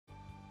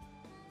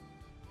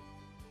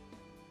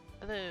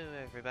Hello,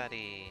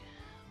 everybody.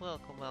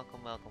 Welcome,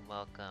 welcome, welcome,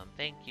 welcome.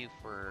 Thank you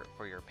for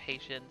your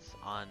patience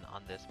on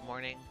this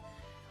morning,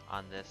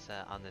 on this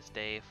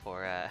day.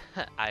 For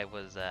I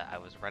was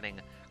running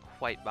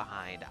quite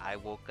behind. I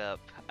woke up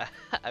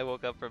I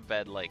woke up from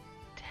bed like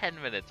 10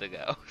 minutes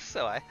ago,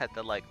 so I had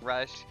to like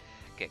rush,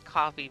 get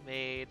coffee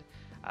made,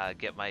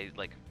 get my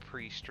like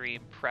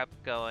pre-stream prep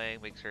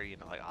going, make sure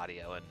like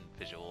audio and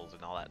visuals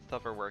and all that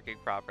stuff are working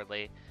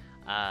properly.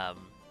 Um,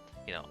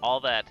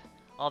 all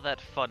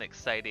that fun,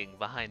 exciting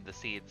behind the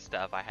scenes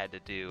stuff I had to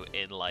do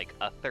in like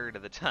a third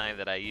of the time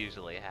that I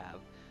usually have.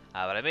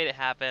 But I made it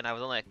happen. I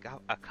was only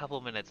a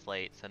couple minutes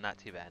late, so not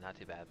too bad, not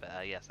too bad.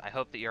 But yes, I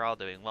hope that you're all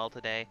doing well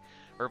today.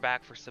 We're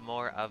back for some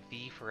more of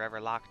the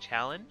Foreverlocke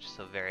challenge,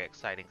 so very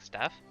exciting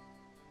stuff.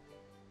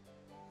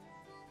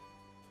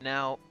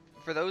 Now,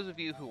 for those of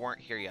you who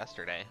weren't here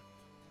yesterday,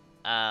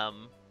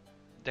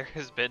 there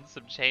has been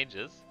some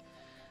changes.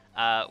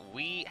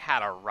 We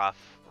had a rough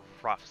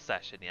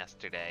session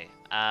yesterday.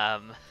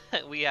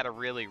 We had a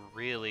really,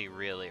 really,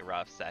 really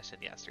rough session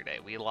yesterday.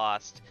 We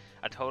lost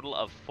a total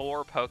of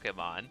 4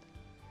 Pokemon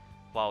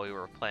while we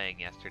were playing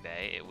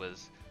yesterday. It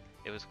was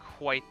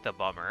quite the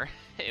bummer.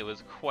 It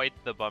was quite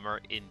the bummer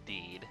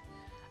indeed.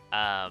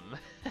 Um,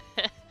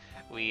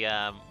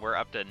 we're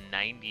up to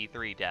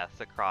 93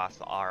 deaths across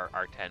our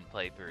 10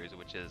 playthroughs,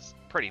 which is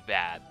pretty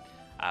bad.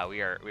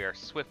 We are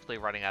swiftly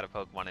running out of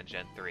Pokemon in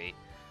Gen 3.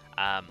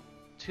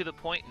 To the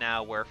point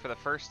now where, for the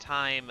first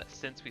time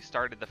since we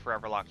started the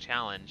Foreverlocke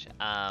challenge,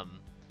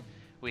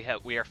 we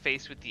are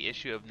faced with the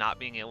issue of not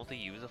being able to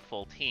use a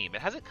full team.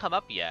 It hasn't come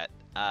up yet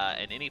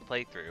in any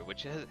playthrough,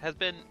 which has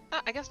been,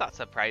 I guess, not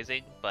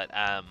surprising, but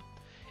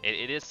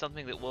it is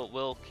something that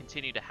will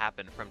continue to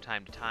happen from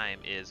time to time.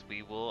 Is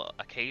we will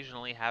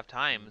occasionally have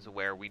times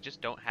where we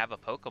just don't have a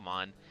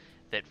Pokemon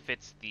that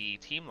fits the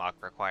team lock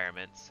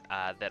requirements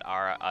that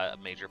are a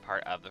major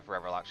part of the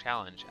Foreverlocke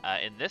challenge.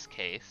 In this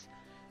case,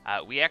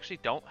 we actually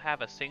don't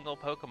have a single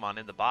Pokemon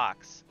in the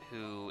box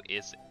who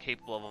is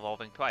capable of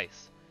evolving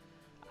twice.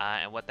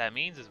 And what that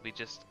means is we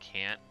just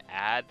can't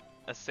add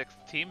a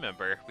 6th team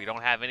member. We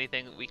don't have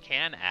anything that we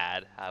can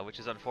add, which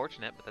is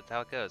unfortunate, but that's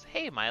how it goes.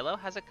 Hey Milo,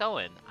 how's it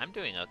going? I'm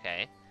doing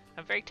okay.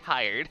 I'm very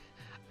tired.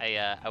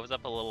 I was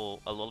up a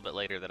little bit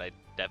later than I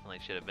definitely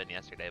should have been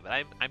yesterday, but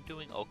I'm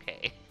doing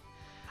okay.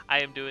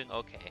 I am doing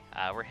okay.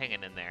 We're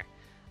hanging in there.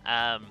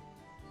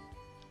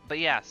 But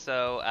yeah,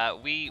 so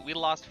we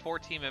lost 4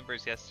 team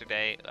members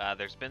yesterday.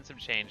 There's been some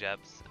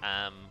change-ups.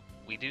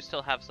 We do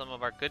still have some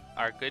of our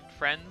good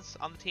friends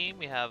on the team.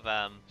 We have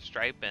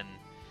Stripe and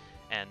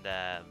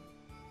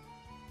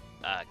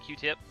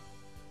Q-Tip,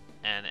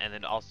 and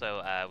then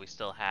also we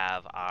still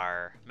have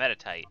our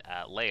Metatite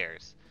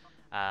Layers.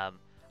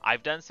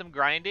 I've done some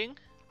grinding.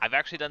 I've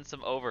actually done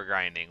some over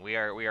grinding. We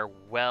are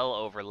well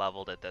over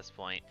leveled at this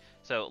point.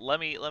 So let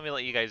me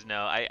let you guys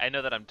know. I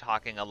know that I'm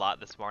talking a lot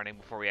this morning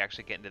before we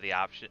actually get into the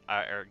option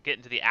or get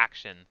into the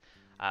action.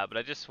 But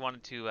I just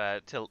wanted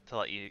to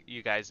let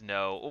you guys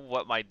know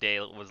what my day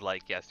was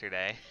like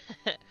yesterday.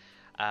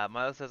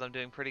 Milo says I'm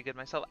doing pretty good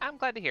myself. I'm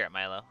glad to hear it,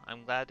 Milo.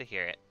 I'm glad to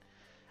hear it.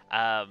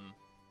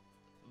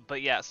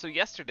 But yeah, so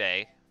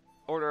yesterday,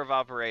 order of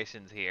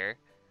operations here.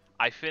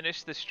 I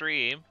finished the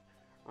stream,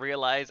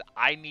 realized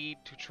I need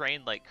to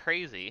train like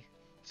crazy,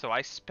 so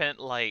I spent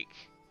like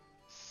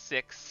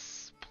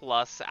 6+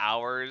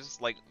 hours,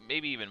 like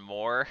maybe even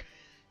more.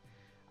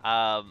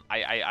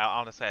 I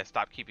honestly, I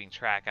stopped keeping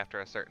track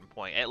after a certain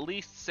point. At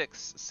least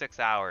six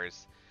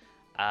hours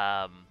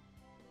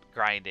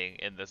grinding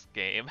in this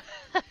game.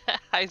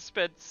 I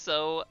spent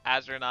so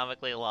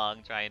astronomically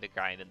long trying to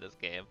grind in this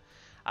game.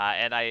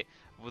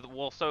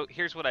 So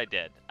here's what I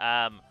did.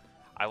 I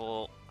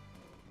will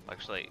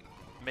actually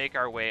make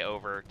our way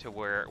over to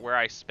where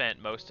I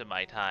spent most of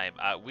my time.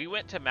 We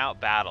went to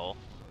Mount Battle.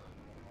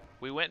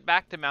 We went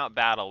back to Mount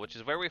Battle, which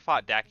is where we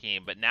fought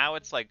Dakeem, but now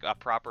it's like a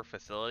proper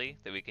facility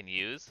that we can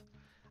use.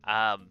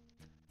 I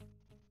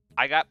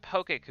got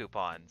Poke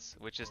Coupons,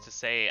 which is to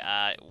say,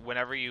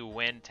 whenever you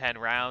win 10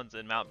 rounds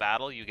in Mount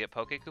Battle, you get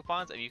Poke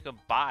Coupons, and you can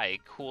buy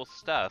cool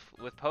stuff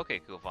with Poke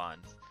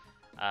Coupons.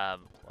 Well,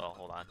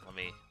 hold on, let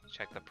me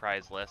check the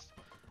prize list.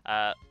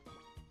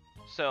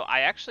 So I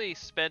actually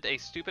spent a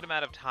stupid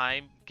amount of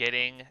time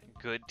getting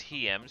good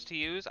TMs to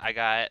use. I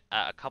got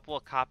a couple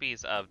of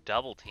copies of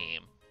Double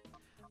Team.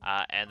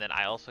 And then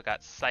I also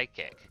got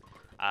Psychic,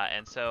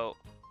 and so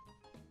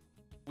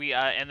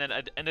and then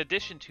in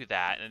addition to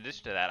that,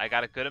 I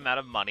got a good amount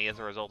of money as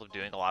a result of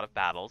doing a lot of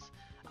battles,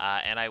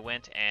 and I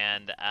went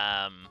and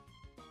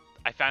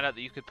I found out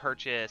that you could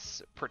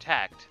purchase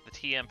Protect, the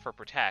TM for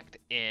Protect,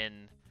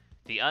 in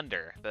the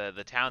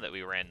the town that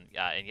we were in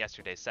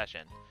yesterday's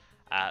session.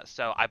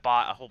 So I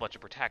bought a whole bunch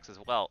of Protects as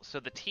well. So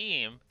the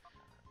team,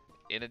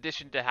 in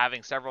addition to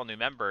having several new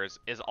members,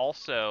 is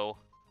also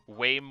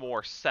way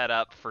more set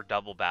up for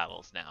double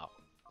battles now,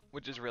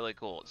 which is really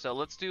cool. So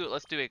let's do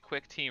a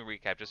quick team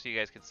recap just so you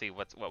guys can see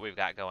what we've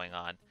got going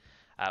on.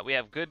 We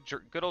have good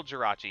old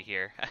Jirachi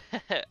here,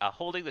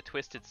 holding the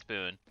Twisted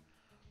Spoon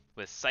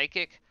with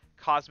Psychic,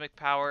 Cosmic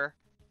Power,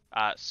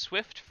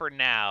 Swift for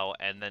now,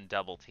 and then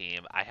Double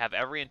Team. I have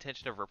every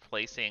intention of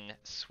replacing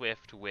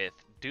Swift with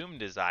Doom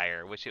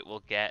Desire, which it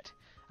will get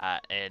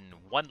in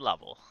one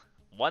level.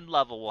 One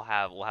level will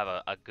have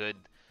a good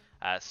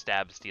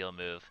stab steel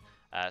move.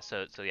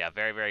 So yeah,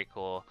 very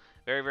cool,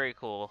 very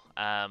cool.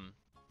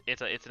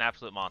 It's an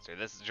absolute monster.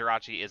 This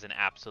Jirachi is an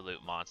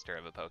absolute monster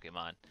of a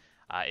Pokemon.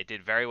 It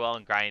did very well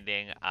in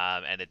grinding,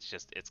 and it's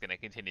going to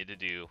continue to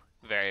do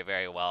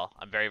very well.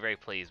 I'm very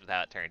pleased with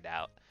how it turned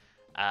out.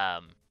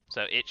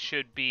 So it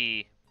should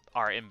be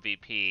our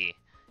MVP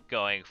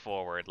going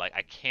forward. Like,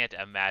 I can't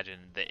imagine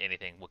that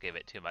anything will give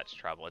it too much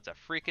trouble. It's a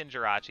freaking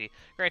Jirachi.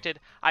 Granted,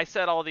 I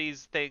said all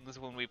these things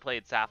when we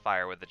played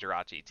Sapphire with the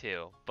Jirachi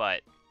too,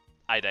 but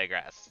I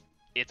digress.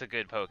 It's a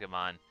good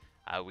Pokemon.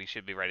 We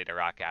should be ready to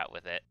rock out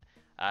with it.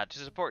 To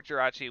support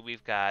Jirachi,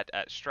 we've got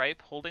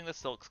Stripe holding the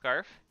Silk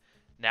Scarf.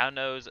 Now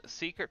knows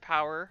Secret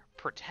Power,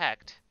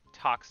 Protect,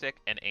 Toxic,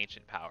 and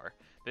Ancient Power.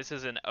 This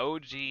is an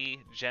OG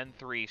Gen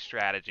 3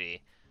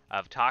 strategy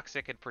of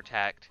Toxic and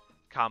Protect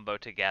combo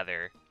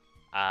together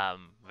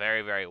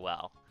very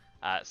well.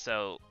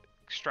 So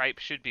Stripe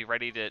should be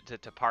ready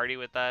to party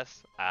with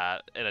us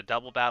in a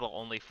double battle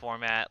only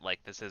format.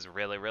 Like, this is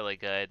really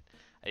good.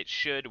 It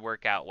should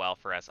work out well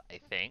for us, I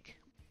think.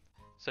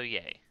 So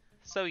yay.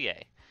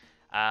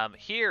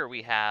 Here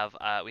we have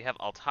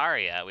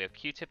Altaria. We have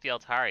Q-Tip the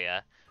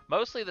Altaria.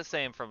 Mostly the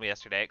same from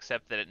yesterday,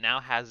 except that it now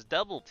has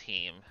Double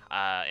Team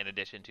in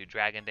addition to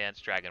Dragon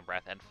Dance, Dragon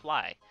Breath, and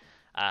Fly.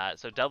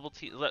 So Double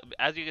Team,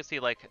 as you can see,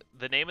 like,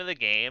 the name of the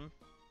game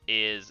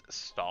is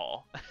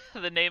Stall.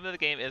 The name of the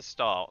game is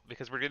Stall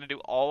because we're going to do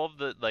all of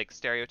the, like,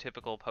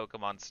 stereotypical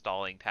Pokemon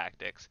stalling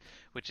tactics,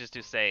 which is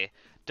to say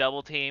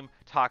Double Team,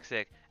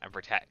 Toxic, and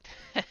Protect.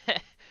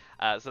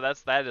 So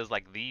that is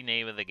like the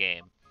name of the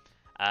game.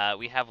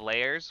 We have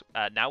layers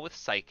now with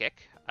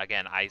Psychic.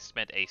 Again, I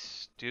spent a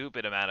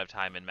stupid amount of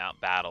time in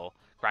Mount Battle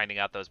grinding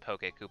out those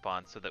Poke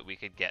coupons so that we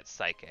could get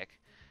Psychic.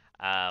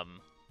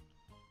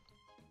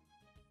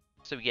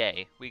 So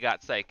yay, we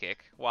got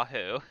Psychic.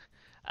 Wahoo!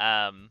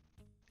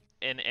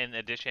 In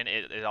addition,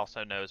 it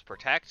also knows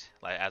Protect,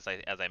 like as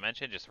I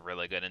mentioned, just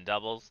really good in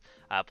doubles.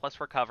 Plus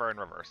Recover and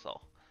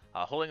Reversal.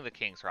 Holding the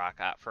King's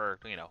Rock for,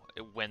 you know,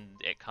 when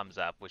it comes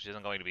up, which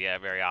isn't going to be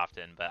very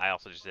often, but I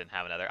also just didn't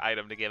have another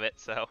item to give it,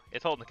 so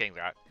it's holding the King's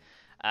Rock.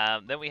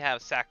 Then we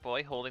have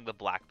Sackboy holding the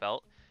Black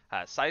Belt,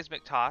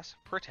 Seismic Toss,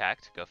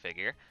 Protect, go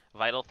figure,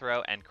 Vital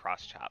Throw, and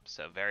Cross Chop.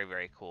 So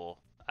very cool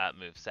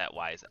move set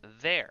wise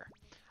there.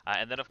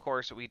 And then of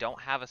course we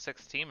don't have a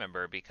 6th team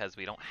member because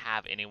we don't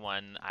have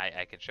anyone.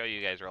 I can show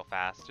you guys real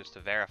fast just to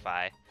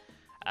verify.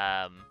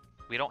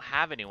 We don't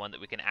have anyone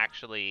that we can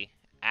actually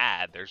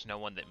add. There's no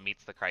one that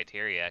meets the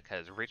criteria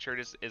because Richard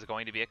is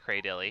going to be a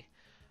Cradilly,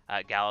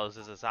 Gallows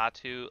is a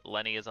Xatu,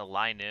 Lenny is a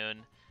Linoon,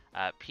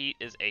 Pete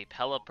is a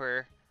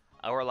Pelipper,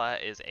 Orla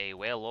is a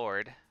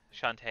Wailord,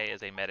 Shantae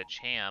is a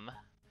Medicham,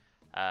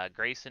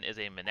 Grayson is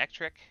a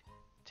Manectric,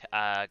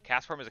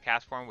 Castform is a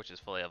Castform, which is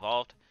fully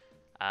evolved,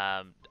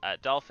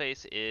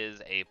 Dollface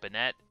is a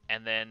Banette,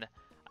 and then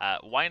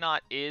Wynot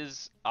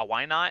is a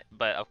Wynot,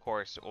 but of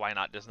course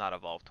Wynot does not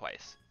evolve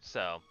twice.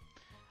 So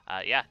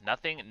yeah,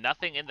 nothing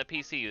in the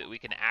PC that we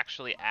can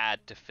actually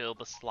add to fill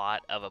the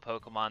slot of a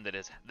Pokemon that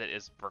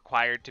is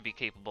required to be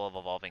capable of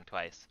evolving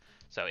twice.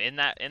 So in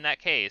that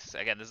case,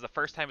 again, this is the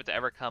first time it's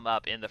ever come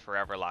up in the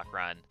Foreverlocke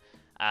run.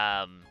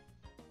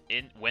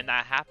 When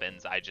that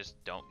happens, I just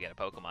don't get a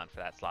Pokemon for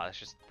that slot.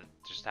 It's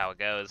just how it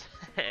goes.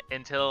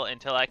 until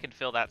I can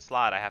fill that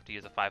slot, I have to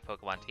use a 5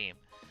 Pokemon team.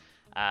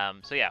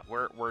 So yeah,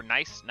 we're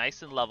nice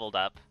and leveled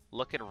up,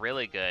 looking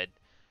really good.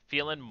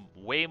 Feeling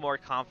way more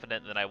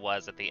confident than I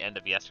was at the end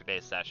of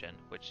yesterday's session,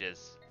 which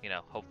is, you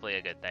know, hopefully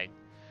a good thing.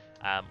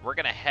 We're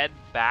gonna head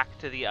back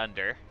to the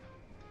Under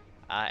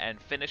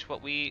and finish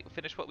what we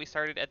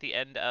started at the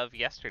end of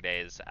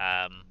yesterday's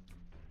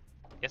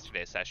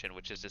session,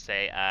 which is to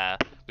say,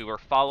 we were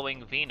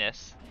following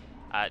Venus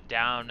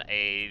down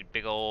a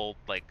big old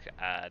like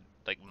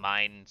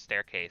mine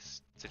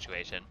staircase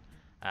situation.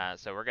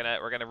 So we're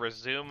gonna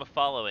resume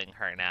following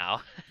her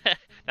now.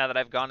 Now that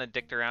I've gone and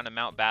dicked around in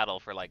Mount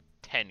Battle for like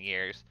 10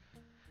 years.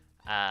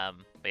 But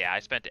yeah, I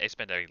spent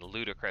a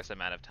ludicrous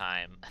amount of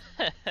time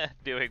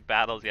doing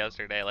battles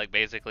yesterday. Like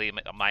basically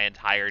my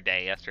entire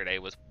day yesterday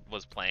was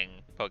playing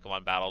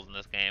Pokemon battles in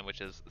this game, which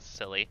is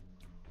silly.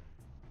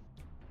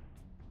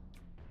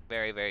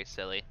 Very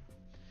silly.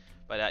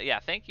 But yeah,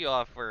 thank you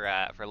all for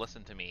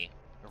listening to me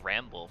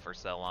ramble for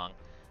so long.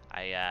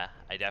 I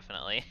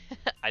definitely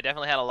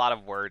had a lot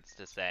of words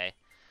to say.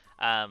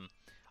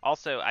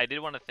 Also, I did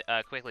want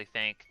to quickly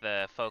thank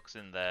the folks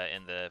in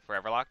the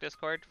Foreverlocke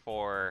Discord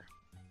for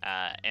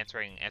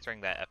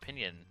answering that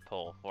opinion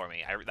poll for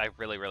me. I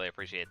really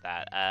appreciate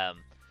that.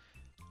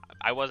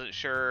 I wasn't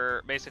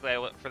sure. Basically,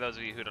 for those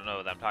of you who don't know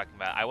what I'm talking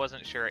about, I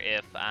wasn't sure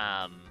if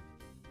I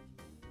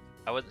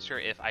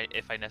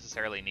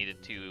necessarily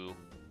needed to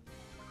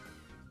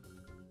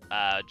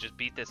just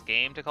beat this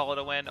game to call it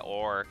a win,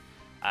 or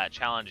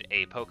challenge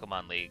a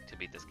Pokemon League to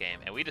beat this game,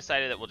 and we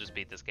decided that we'll just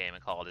beat this game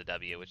and call it a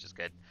W, which is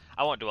good.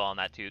 I won't dwell on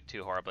that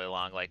too horribly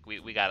long. Like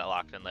we got it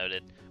locked and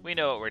loaded. We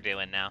know what we're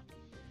doing now.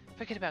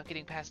 Forget about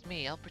getting past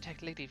me. I'll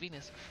protect Lady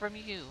Venus from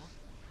you.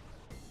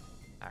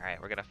 All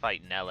right, we're gonna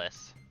fight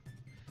Nellis.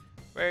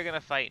 We're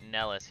gonna fight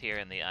Nellis here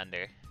in the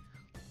under.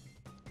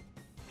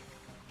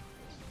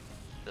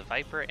 The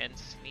Viper and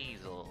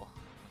Sneasel.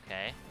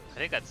 Okay, I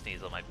think that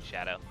Sneasel might be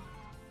Shadow.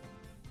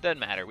 Doesn't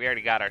matter. We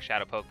already got our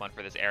Shadow Pokemon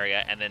for this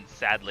area, and then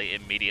sadly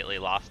immediately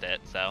lost it.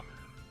 So,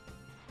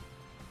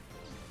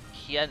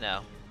 yeah,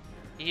 no,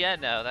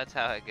 that's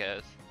how it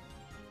goes.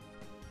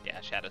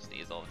 Yeah, Shadow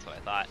Sneasel. That's what I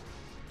thought.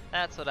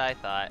 That's what I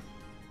thought.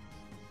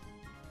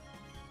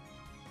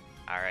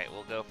 All right,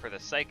 we'll go for the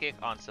Psychic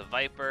onto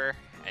Viper,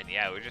 and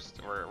yeah,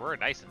 we're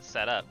nice and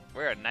set up.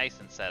 We're nice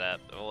and set up.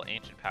 We'll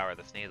Ancient Power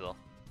the Sneasel.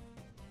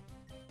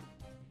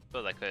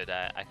 Suppose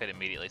I could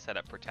immediately set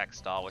up Protect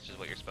Stall, which is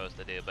what you're supposed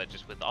to do, but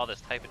just with all this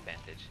type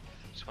advantage,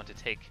 just want to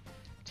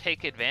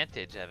take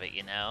advantage of it,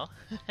 you know.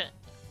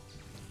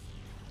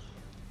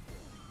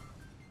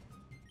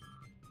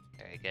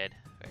 Very good,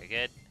 very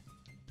good.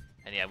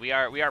 And yeah, we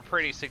are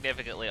pretty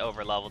significantly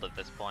over leveled at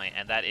this point,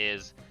 and that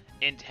is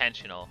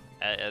intentional.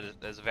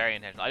 It's very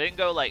intentional. I didn't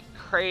go like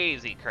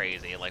crazy,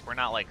 like we're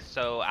not like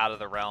so out of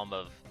the realm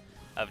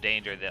of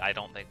danger that I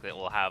don't think that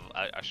we'll have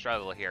a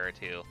struggle here or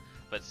two.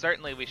 But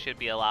certainly we should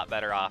be a lot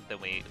better off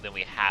than we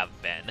have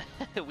been.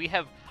 We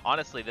have,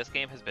 honestly, this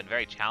game has been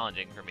very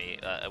challenging for me.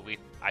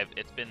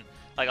 It's been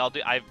like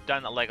I've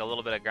done like a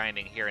little bit of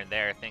grinding here and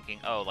there, thinking,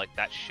 oh, like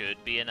that should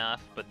be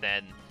enough. But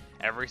then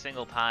every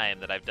single time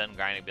that I've done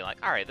grinding, be like,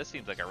 all right, this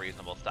seems like a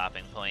reasonable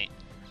stopping point.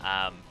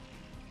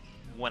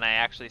 When I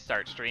actually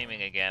start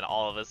streaming again,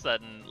 all of a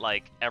sudden,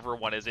 like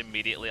everyone is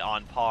immediately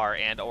on par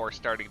and or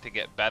starting to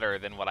get better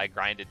than what I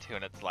grinded to,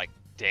 and it's like,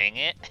 dang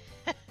it.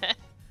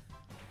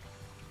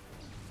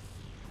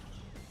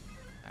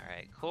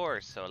 Alright,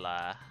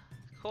 Corsola,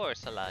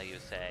 you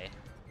say.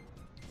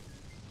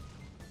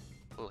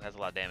 Ooh, has a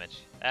lot of damage.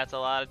 That's a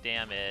lot of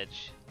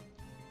damage.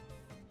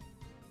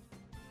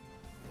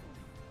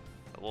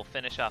 But we'll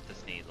finish off the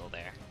Sneasel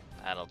there.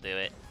 That'll do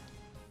it.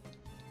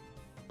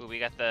 Ooh, we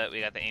got the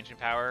Ancient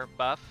Power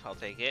buff. I'll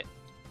take it.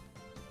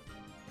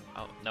 I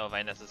don't know if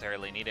I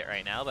necessarily need it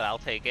right now, but I'll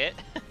take it.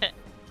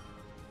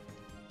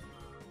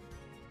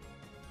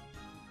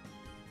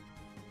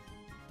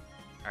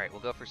 Alright,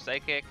 we'll go for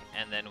Psychic,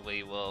 and then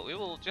we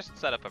will just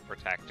set up a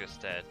Protect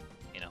just to,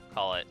 you know,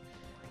 call it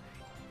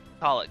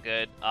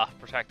good.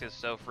 Protect is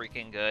so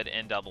freaking good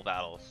in double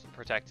battles.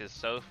 Protect is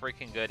so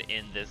freaking good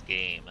in this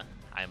game.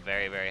 I'm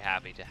very, very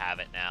happy to have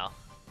it now.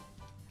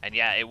 And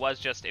yeah, it was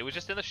just in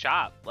the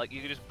shop. Like, you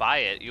could just buy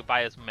it. You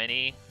buy as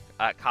many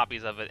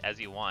copies of it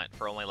as you want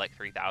for only like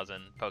 3,000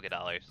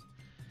 Pokédollars.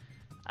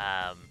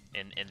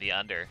 In the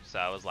under. So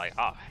I was like,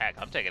 oh heck,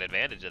 I'm taking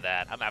advantage of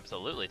that. I'm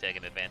absolutely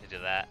taking advantage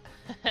of that.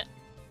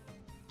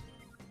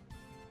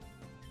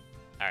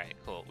 Alright,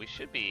 cool. I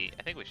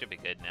think we should be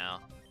good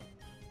now.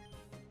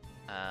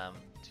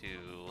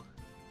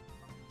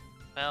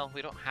 Well,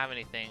 we don't have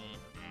anything.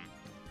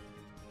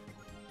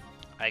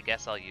 I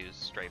guess I'll use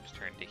Stripe's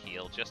turn to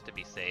heal just to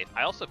be safe.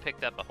 I also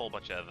picked up a whole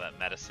bunch of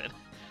medicine.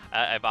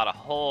 I bought a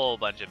whole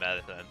bunch of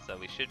medicine, so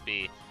we should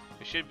be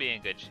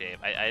in good shape.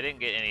 I didn't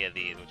get any of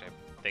these, which I'm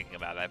thinking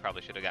about it. I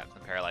probably should have gotten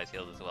some paralyzed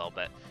heals as well,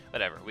 but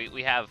whatever.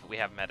 We have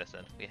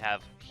medicine. We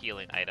have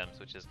healing items,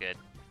 which is good.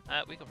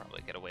 We can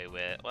probably get away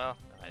with, well,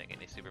 I didn't get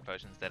any super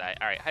potions, did I?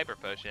 Alright, hyper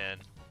potion.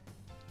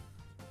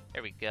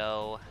 There we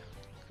go.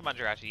 Come on,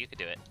 Jirachi, you can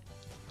do it.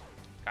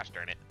 Gosh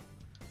darn it.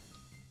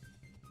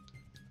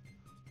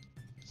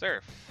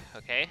 Surf,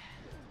 okay.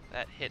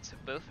 That hits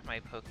both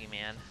my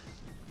Pokemon.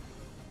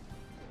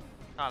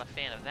 Not a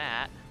fan of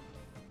that.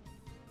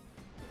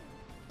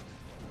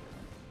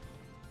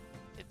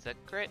 It's a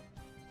crit.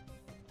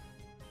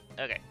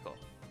 Okay, cool.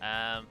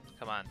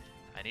 Come on.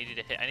 I need you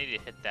to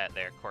hit that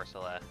there,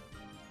 Corsola.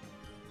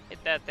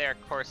 Hit that there,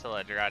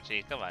 Corsola,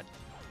 Jirachi. Come on.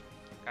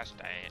 Gosh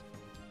dang it.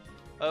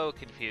 Oh,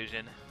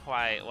 confusion.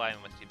 Why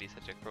must you be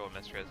such a cruel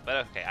mistress?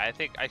 But okay, I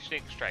think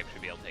Stripe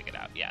should be able to take it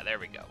out. Yeah, there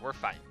we go. We're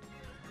fine.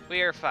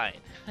 We are fine.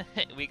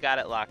 We got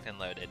it locked and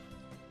loaded.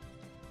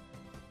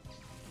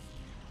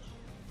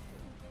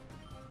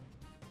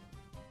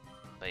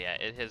 But yeah,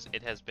 it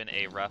has been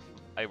a rough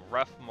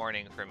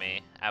morning for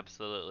me.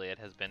 Absolutely, it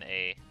has been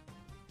a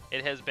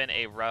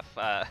rough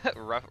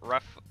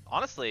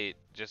honestly,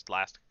 just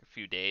last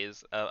few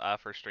days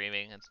for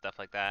streaming and stuff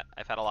like that.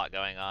 I've had a lot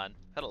going on.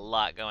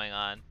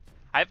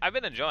 I've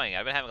been enjoying it.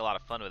 I've been having a lot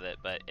of fun with it,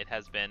 but it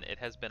has been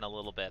a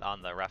little bit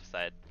on the rough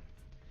side.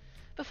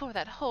 Before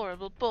that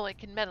horrible boy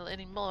can meddle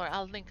anymore,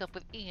 I'll link up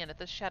with Ian at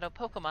the Shadow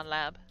Pokemon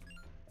Lab.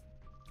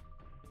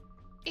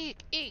 Eek,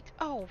 eek!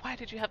 Oh, why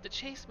did you have to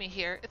chase me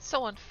here? It's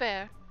so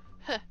unfair.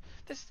 Huh,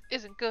 this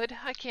isn't good.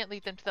 I can't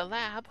lead them to the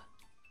lab.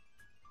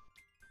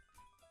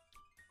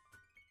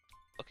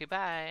 Okay,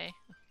 bye.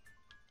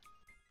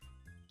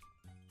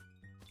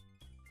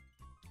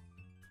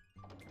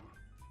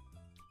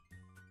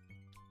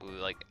 Ooh,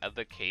 like,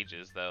 the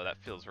cages, though,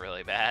 that feels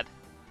really bad.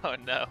 Oh,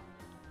 no.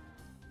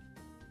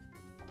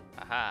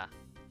 Haha.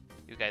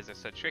 You guys are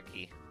so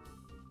tricky.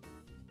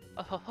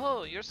 Oh ho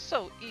ho, you're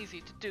so easy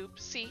to dupe.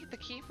 See, the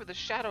key for the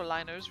shadow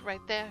liner's right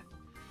there.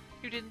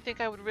 You didn't think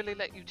I would really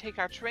let you take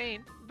our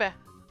train?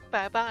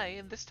 Bye-bye,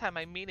 and this time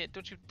I mean it.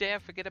 Don't you dare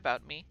forget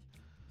about me.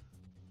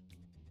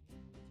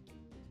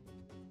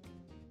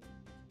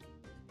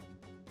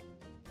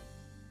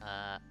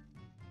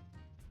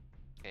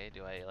 Okay,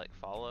 do I, like,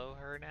 follow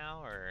her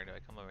now, or do I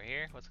come over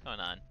here? What's going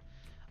on?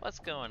 What's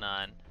going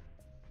on?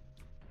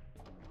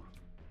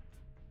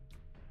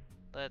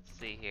 Let's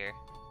see here.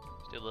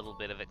 Just do a little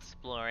bit of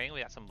exploring. We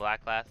got some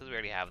black glasses. We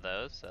already have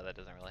those, so that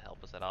doesn't really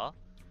help us at all.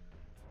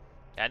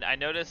 And I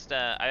noticed,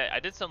 I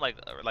did some, like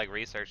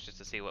research just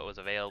to see what was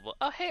available.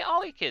 Oh, hey,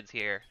 Ollie Kid's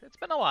here. It's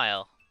been a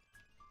while.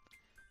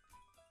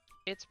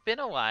 It's been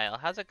a while.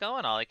 How's it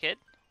going, Ollie Kid?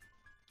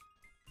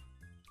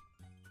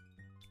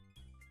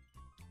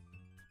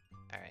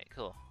 Alright,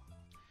 cool.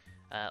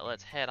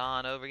 Let's head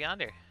on over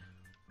yonder.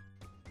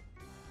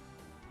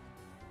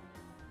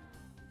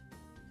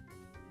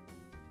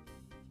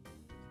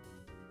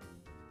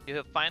 You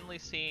have finally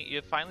seen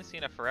a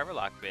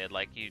Foreverlocke vid,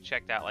 like you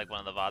checked out like one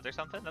of the VODs or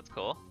something? That's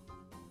cool.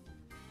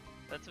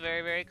 That's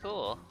very, very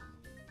cool.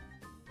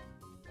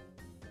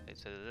 Okay,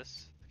 so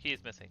this key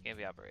is missing, can't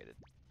be operated.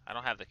 I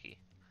don't have the key.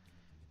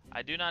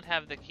 I do not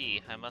have the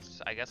key.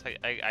 I guess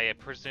I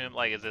presume,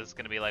 like, is this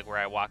gonna be like where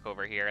I walk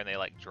over here and they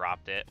like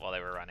dropped it while they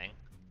were running?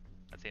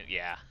 That seems,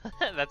 yeah.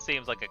 That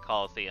seems like a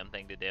Colosseum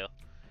thing to do.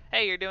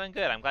 Hey, you're doing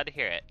good. I'm glad to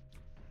hear it.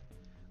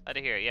 Glad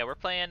to hear it. Yeah, we're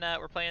playing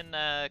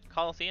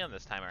Colosseum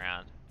this time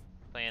around.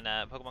 Playing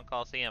Pokemon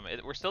Colosseum.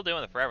 We're still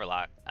doing the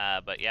Foreverlocke,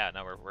 but yeah,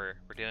 no, we're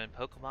doing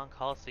Pokemon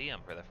Colosseum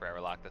for the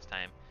Foreverlocke this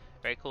time.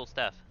 Very cool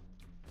stuff.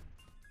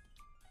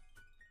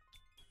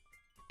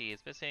 Key is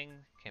missing,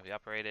 can't be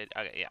operated.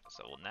 Okay, yeah,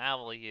 so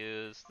now we'll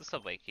use the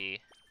subway key.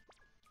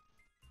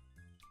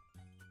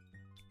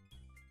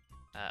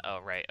 Oh,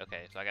 right,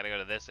 okay, so I gotta go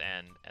to this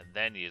end and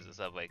then use the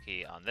subway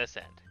key on this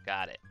end.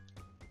 Got it.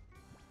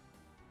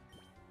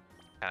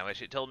 Kinda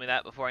wish it told me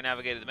that before I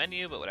navigated the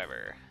menu, but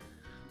whatever.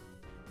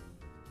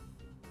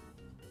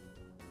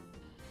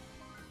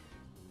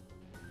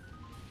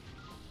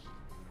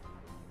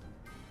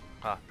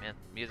 Oh, man,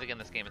 music in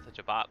this game is such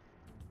a bop.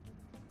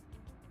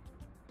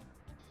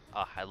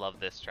 Oh, I love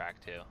this track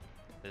too.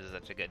 This is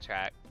such a good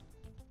track.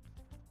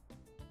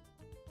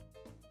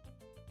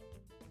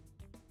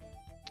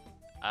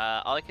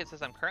 Ollie Kid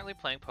says, I'm currently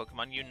playing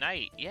Pokemon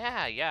Unite.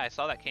 Yeah, I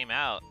saw that came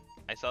out.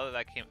 I saw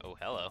that came, oh,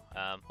 hello.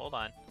 Hold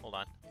on.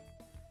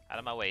 Out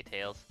of my way,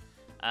 Tails.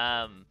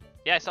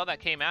 Yeah, I saw that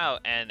came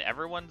out, and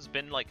everyone's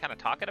been, like, kind of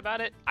talking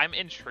about it. I'm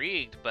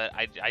intrigued, but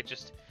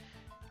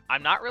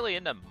I'm not really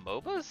into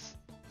MOBAs,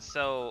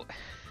 so...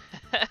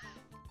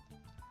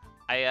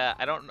 I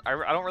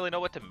don't really know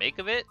what to make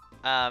of it.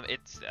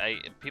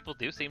 People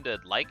do seem to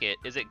like it.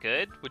 Is it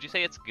good? Would you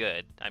say it's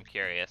good? I'm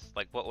curious.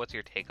 Like, what's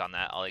your take on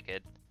that, Ollie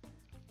Kid?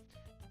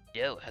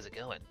 Yo, how's it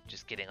going?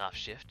 Just getting off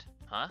shift?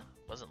 Huh?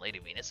 Wasn't Lady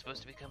Venus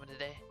supposed to be coming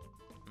today?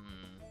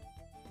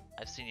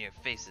 I've seen your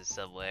faces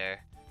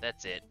somewhere.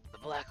 That's it. The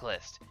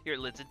blacklist. Your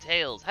lids and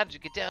tails. How did you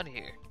get down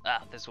here?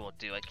 Ah, this won't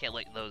do. I can't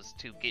let those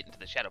two get into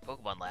the Shadow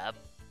Pokemon lab.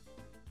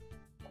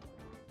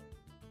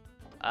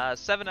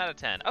 7 out of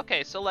 10.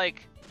 Okay, so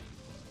like...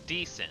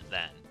 decent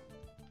then.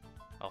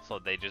 Also,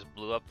 they just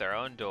blew up their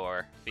own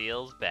door.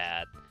 Feels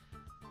bad.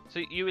 So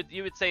you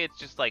would say it's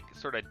just like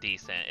sort of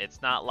decent.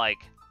 It's not like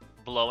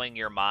blowing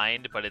your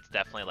mind, but it's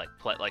definitely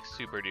like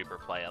super duper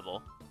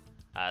playable.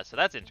 So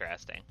that's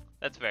interesting.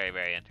 That's very,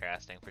 very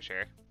interesting for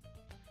sure.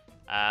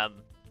 Yeah,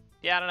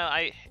 I don't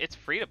know. It's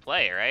free to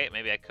play, right?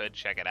 Maybe I could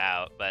check it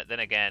out, but then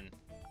again,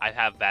 I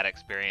have bad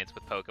experience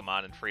with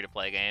Pokemon and free to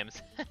play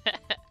games.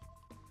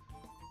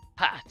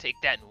 Ha! Take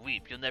that and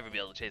weep. You'll never be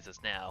able to chase us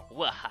now.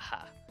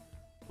 Wahaha.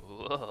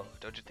 Whoa,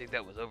 don't you think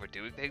that was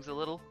overdoing things a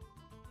little?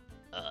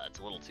 It's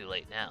a little too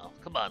late now.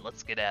 Come on,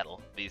 let's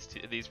skedaddle. These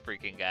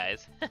freaking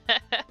guys.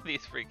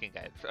 These freaking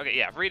guys. Okay,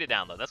 yeah, free to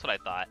download. That's what I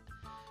thought.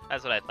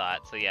 That's what I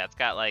thought. So yeah, it's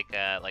got like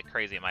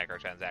crazy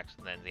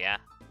microtransactions then, yeah.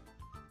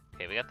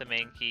 Okay, we got the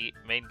main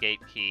gate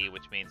key,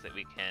 which means that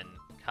we can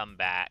come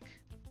back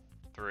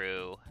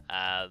through,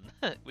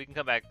 we can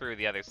come back through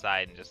the other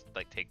side and just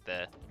like take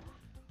the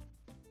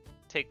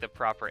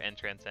proper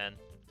entrance in.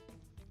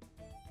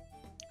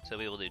 So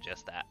we will do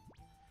just that.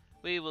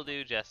 We will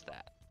do just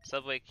that.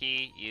 Subway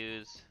key,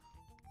 use.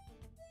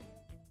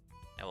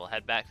 And we'll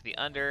head back to the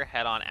under,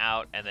 head on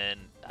out, and then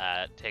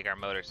take our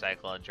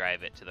motorcycle and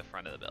drive it to the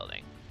front of the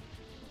building.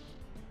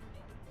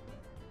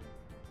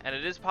 And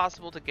it is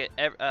possible to get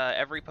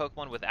every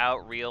Pokemon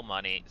without real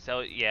money. So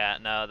yeah,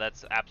 no,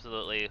 that's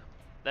absolutely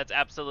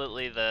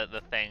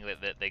the thing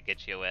that they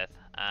get you with.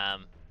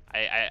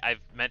 I've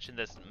mentioned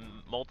this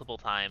multiple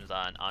times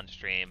on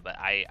stream, but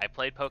I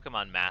played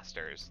Pokemon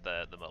Masters,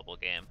 the mobile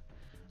game,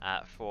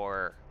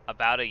 for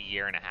about a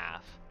year and a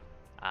half,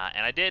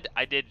 and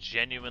I did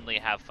genuinely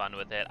have fun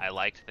with it. I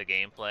liked the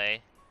gameplay.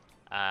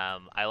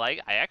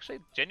 I actually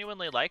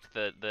genuinely liked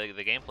the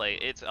gameplay.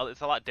 It's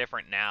a lot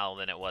different now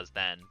than it was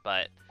then,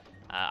 but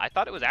I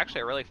thought it was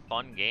actually a really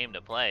fun game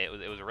to play. It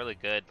was a really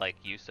good like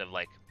use of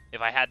like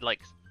if I had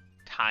like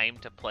time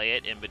to play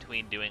it in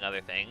between doing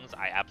other things,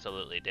 I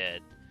absolutely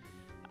did.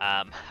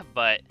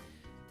 But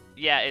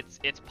yeah,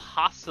 it's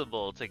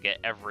possible to get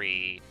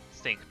every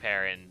sync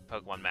pair in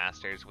Pokemon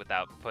Masters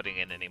without putting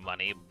in any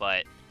money,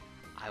 but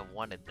I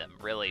wanted them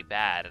really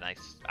bad, and I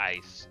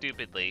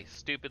stupidly,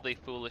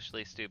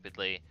 foolishly,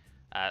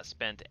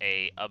 spent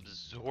a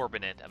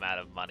absorbent amount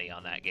of money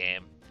on that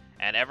game.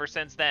 And ever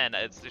since then,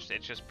 it's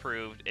just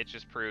proved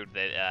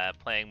that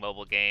playing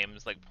mobile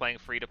games, like playing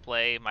free to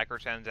play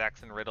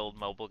microtransaction riddled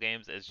mobile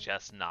games, is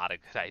just not a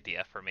good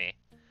idea for me.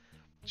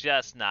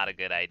 Just not a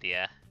good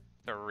idea.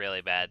 It's a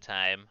really bad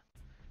time.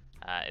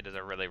 It is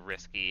a really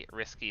risky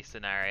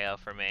scenario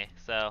for me.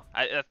 So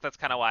that's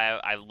kind of why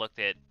I looked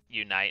at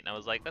Unite and I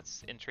was like,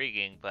 that's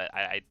intriguing, but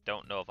I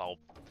don't know if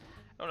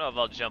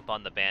I'll jump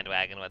on the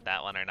bandwagon with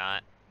that one or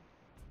not.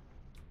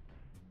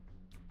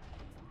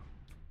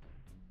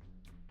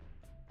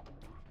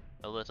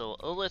 A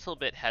little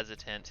bit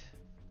hesitant.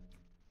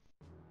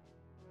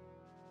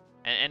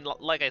 And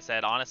like I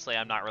said, honestly,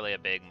 I'm not really a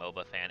big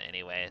MOBA fan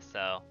anyway,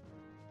 so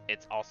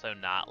it's also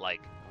not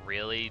like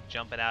really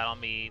jumping out on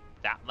me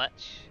that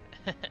much.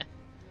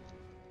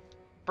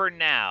 For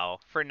now,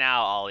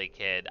 Ollie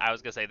Kid. I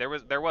was gonna say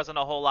there wasn't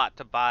a whole lot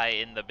to buy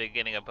in the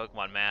beginning of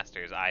Pokemon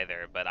Masters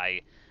either, but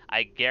I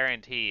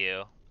guarantee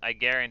you,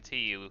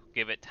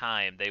 give it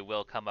time, they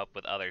will come up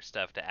with other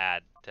stuff to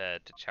add to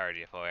charge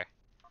you for.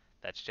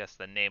 That's just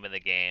the name of the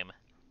game.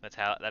 That's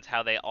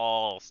how they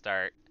all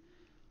start.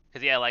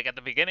 Cause yeah, like at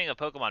the beginning of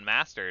Pokemon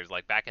Masters,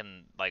 like back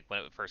in like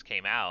when it first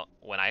came out,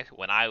 when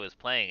I was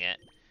playing it,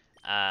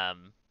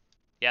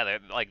 yeah,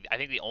 like I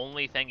think the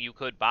only thing you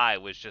could buy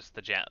was just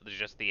the gems,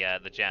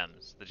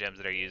 the gems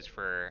that are used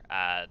for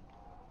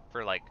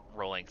like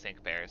rolling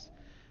sync pairs,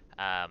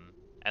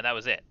 and that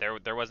was it.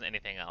 There wasn't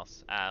anything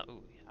else.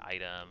 Ooh,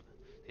 item.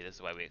 See, this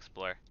is why we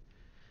explore.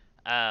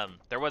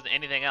 There wasn't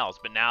anything else,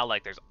 but now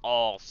like there's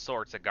all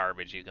sorts of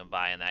garbage you can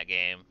buy in that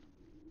game.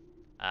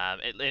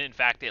 In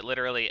fact, it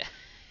literally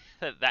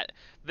that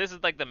this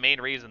is like the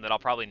main reason that I'll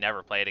probably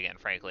never play it again,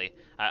 frankly.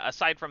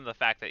 Aside from the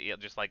fact that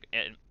just like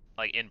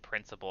in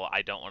principle,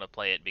 I don't want to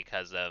play it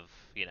because of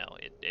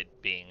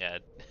it being a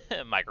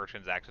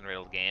microtransaction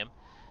riddled game.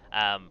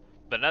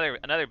 But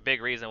another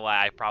big reason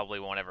why I probably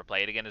won't ever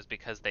play it again is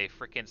because they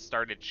freaking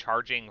started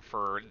charging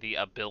for the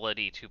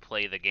ability to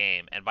play the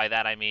game, and by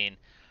that I mean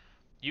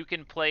you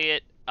can play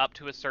it up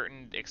to a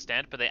certain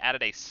extent, but they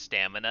added a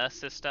stamina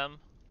system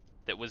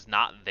that was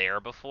not there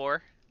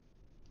before.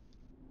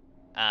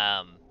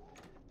 Um,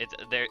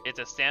 it's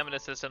a stamina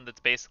system that's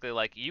basically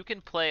like you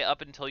can play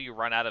up until you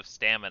run out of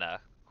stamina,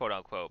 quote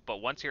unquote. But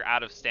once you're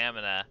out of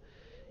stamina,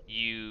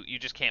 you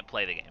just can't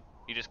play the game.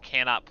 You just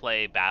cannot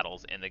play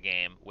battles in the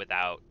game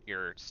without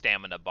your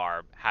stamina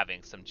bar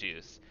having some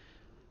juice.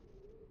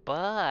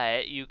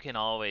 But you can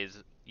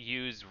always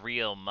use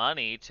real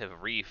money to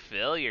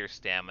refill your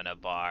stamina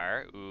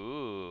bar.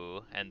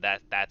 Ooh, and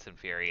that's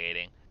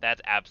infuriating.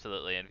 That's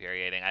absolutely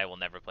infuriating. I will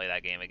never play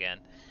that game again.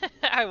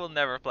 I will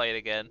never play it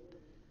again.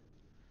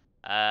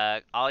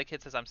 Ollie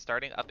Kid says I'm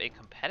starting up a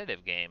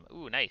competitive game.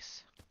 Ooh,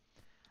 nice.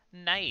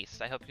 Nice.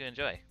 I hope you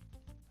enjoy.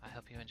 I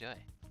hope you enjoy.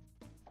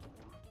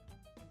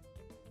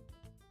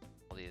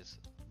 All these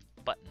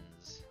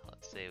buttons.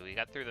 Let's see. We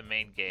got through the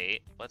main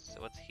gate. What's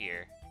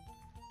here?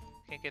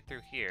 Can't get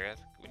through here.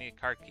 We need a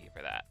card key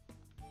for that.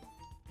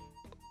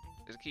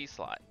 There's a key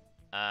slot.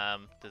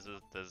 Does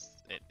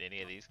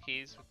any of these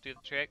keys do the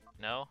trick?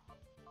 No.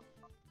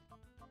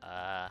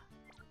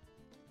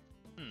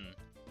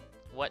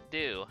 What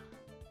do?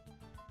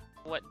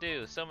 What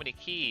do? So many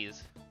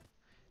keys.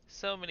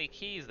 So many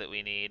keys that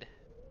we need.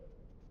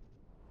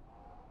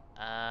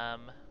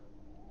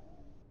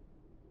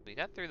 We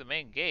got through the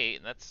main gate,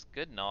 and that's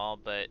good and all,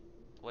 but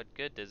what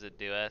good does it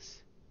do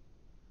us?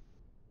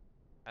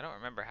 I don't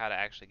remember how to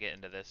actually get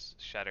into this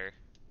shutter.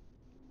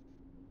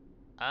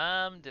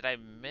 Did I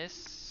miss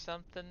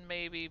something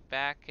maybe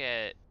back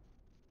at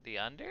the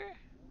under?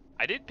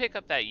 I did pick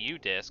up that U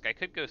disc. I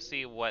could go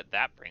see what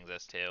that brings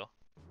us to.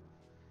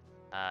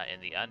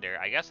 In the under.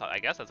 I guess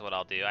that's what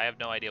I'll do. I have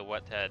no idea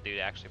what to do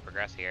to actually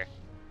progress here.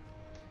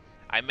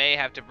 I may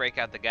have to break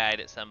out the guide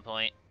at some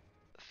point,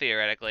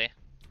 theoretically.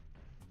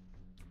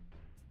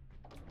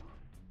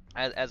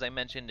 As I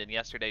mentioned in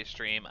yesterday's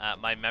stream,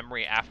 my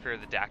memory after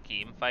the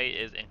Dakim fight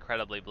is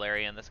incredibly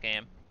blurry in this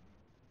game.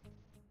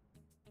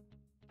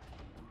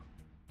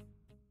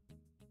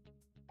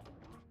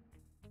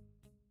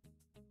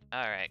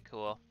 Alright,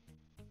 cool.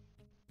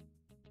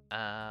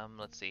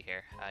 Let's see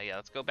here. Yeah,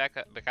 let's go back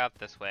out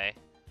this way.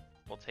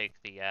 We'll take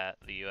the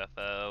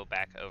UFO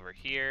back over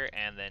here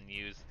and then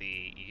use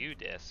the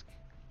U-disc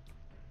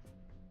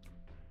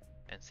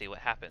and see what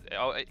happens.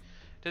 Oh,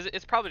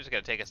 it's probably just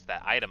gonna take us to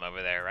that item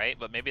over there, right?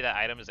 But maybe that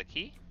item is a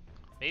key?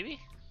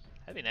 Maybe?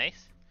 That'd be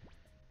nice.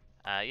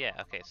 Yeah,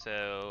 okay,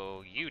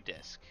 so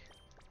U-disc.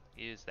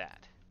 Use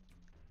that.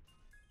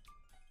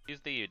 Use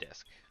the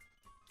U-disc.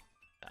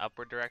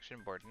 Upward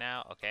direction, board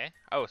now, okay.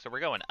 Oh, so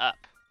we're going up.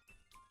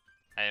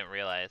 I didn't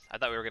realize. I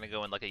thought we were gonna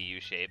go in like a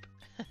U shape.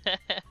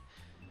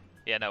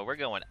 Yeah, no, we're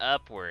going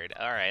upward.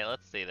 Alright,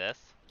 let's see this.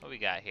 What we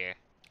got here?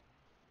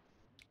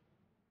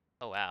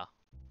 Oh, wow.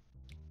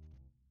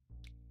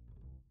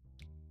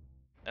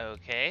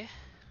 Okay.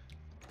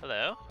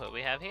 Hello, what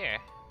we have here?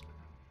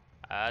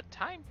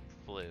 Time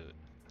flute.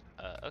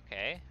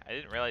 Okay. I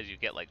didn't realize you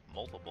get like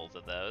multiples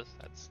of those.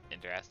 That's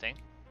interesting.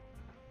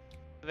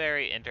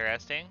 Very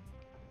interesting.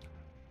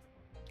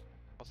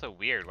 Also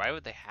weird. Why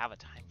would they have a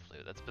time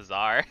flute? That's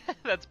bizarre.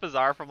 That's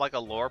bizarre from like a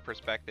lore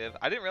perspective.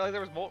 I didn't realize there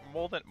was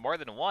more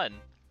than one.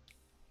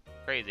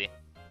 Crazy.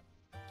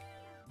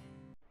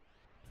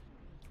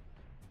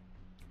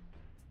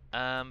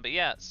 But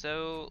yeah,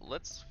 so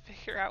let's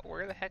figure out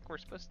where the heck we're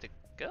supposed to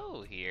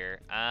go here.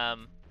 I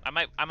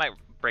might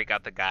break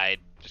out the guide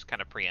just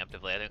kind of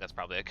preemptively. I think that's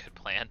probably a good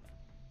plan.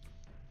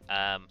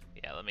 Yeah,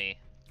 let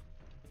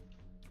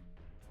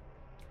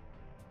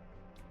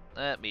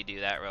me do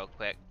that real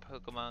quick.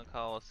 Pokemon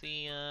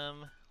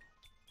Colosseum.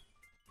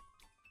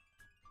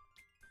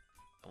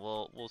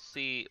 We'll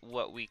see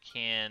what we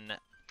can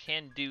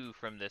do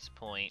from this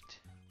point.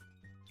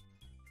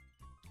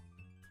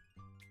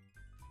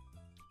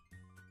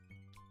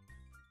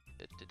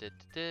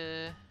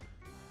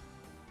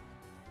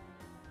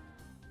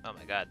 Oh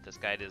my god, this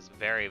guide is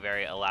very,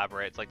 very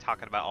elaborate. It's like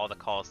talking about all the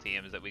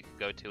Colosseums that we could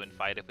go to and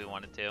fight if we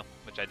wanted to,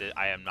 which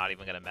I am not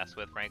even gonna mess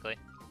with, frankly.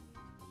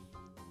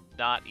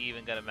 Not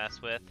even gonna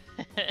mess with.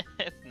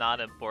 It's not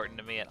important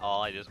to me at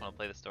all. I just want to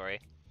play the story.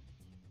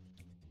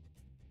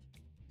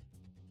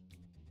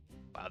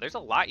 Wow, there's a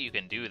lot you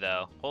can do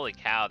though. Holy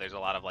cow, there's a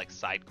lot of like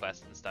side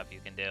quests and stuff you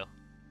can do.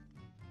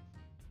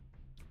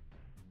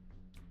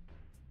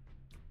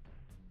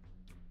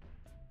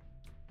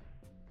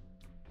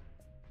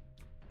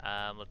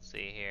 Let's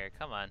see here.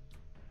 Come on.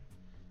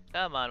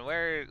 Come on,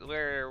 where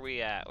are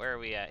we at? Where are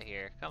we at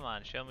here? Come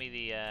on, show me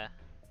the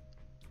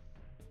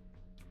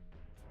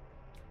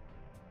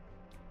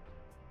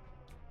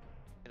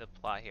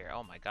plot here.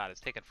 Oh my god, it's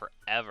taken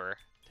forever.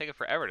 It's taken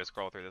forever to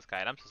scroll through this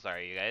guide. I'm so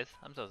sorry, you guys.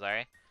 I'm so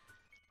sorry.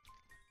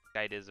 This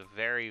guide is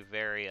very,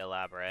 very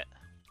elaborate.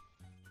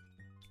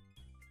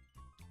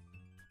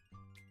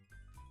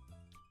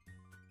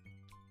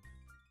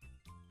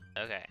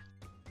 Okay.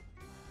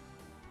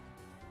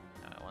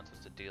 I want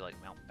us to do like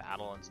Mount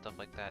Battle and stuff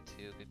like that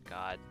too. Good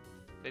god.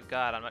 Good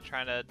god, I'm not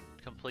trying to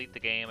complete the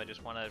game. I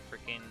just want to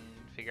freaking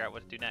figure out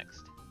what to do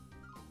next.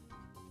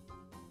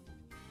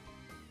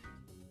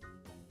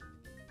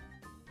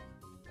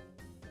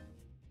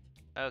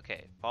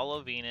 Okay,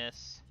 follow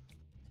Venus.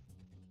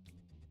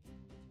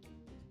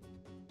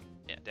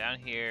 Yeah, down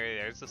here,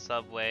 there's the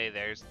subway,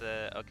 there's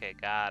the... Okay,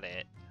 got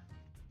it.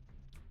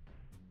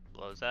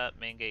 Blows up,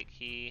 main gate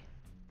key.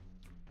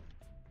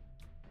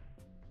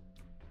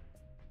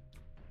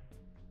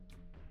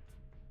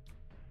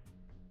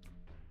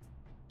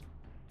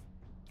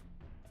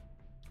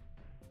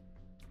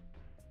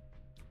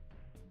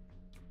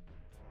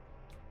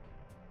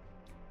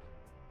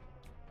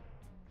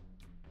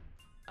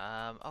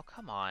 Oh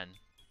come on.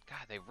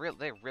 God, they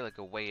really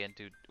go way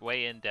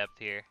in depth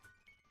here.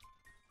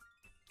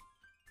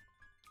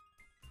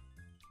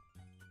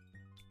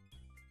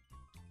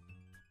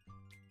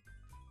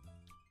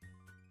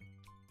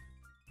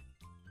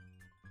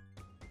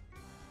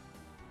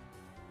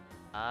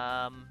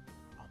 Oh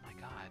my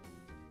god.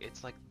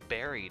 It's like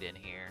buried in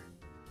here.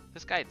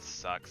 This guide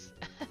sucks.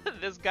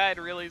 This guide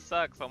really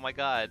sucks. Oh my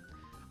god.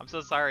 I'm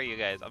so sorry, you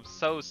guys. I'm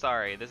so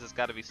sorry. This has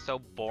got to be so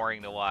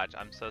boring to watch.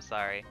 I'm so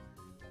sorry.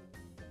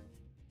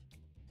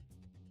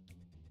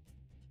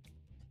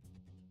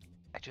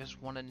 I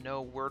just want to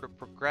know where to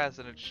progress,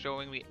 and it's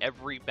showing me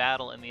every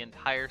battle in the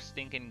entire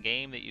stinking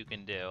game that you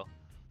can do.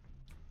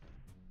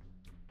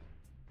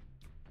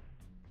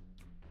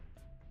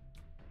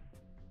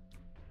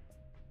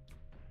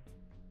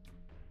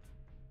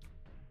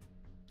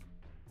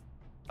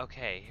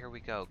 Okay, here we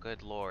go.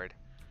 Good lord.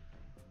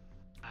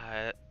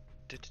 Sorry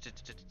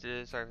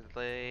for the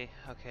delay.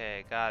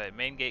 Okay, got it.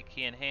 Main gate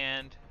key in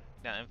hand.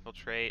 Now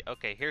infiltrate.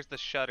 Okay, here's the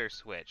shutter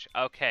switch.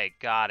 Okay,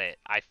 got it.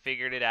 I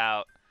figured it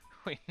out.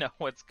 We know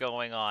what's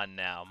going on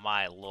now.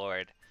 My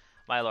lord.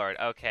 My lord.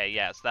 Okay,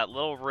 yes, that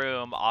little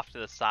room off to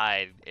the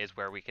side is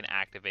where we can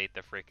activate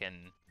the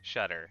freaking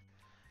shutter.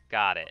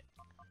 Got it.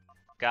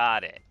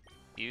 Got it.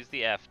 Use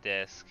the F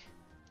disc.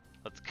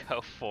 Let's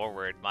go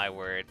forward. My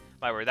word.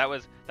 My word. That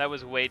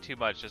was way too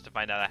much just to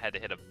find out I had to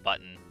hit a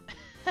button.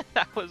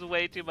 That was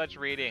way too much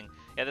reading.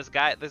 Yeah, this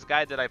guide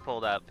that I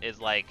pulled up is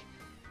like,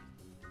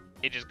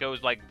 it just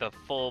goes like the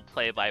full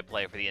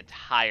play-by-play for the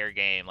entire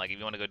game. Like if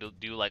you want to go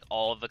do like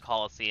all of the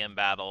Colosseum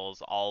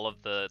battles, all of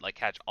the like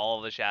catch all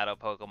of the shadow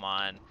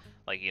Pokemon,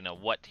 like you know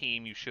what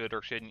team you should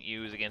or shouldn't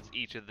use against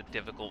each of the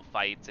difficult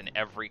fights in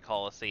every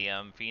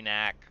Colosseum,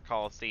 Phoenix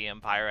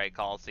Colosseum, Pyrite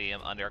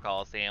Colosseum, Under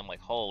Colosseum.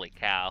 Like holy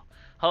cow,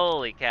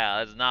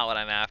 that's not what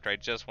I'm after. I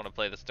just want to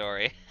play the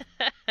story.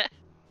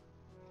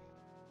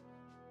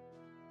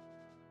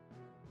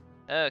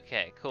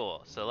 Okay,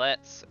 cool. So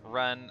let's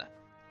run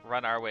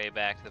our way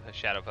back to the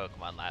Shadow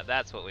Pokemon Lab.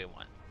 That's what we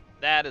want.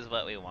 That is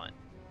what we want.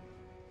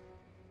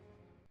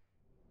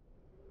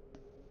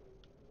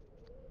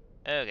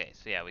 Okay,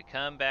 so yeah, we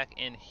come back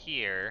in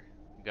here,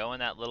 go in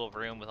that little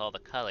room with all the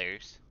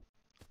colors,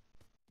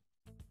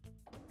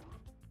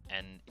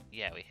 and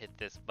yeah, we hit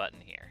this button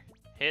here.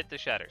 Hit the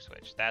shutter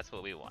switch, that's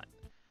what we want.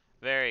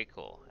 Very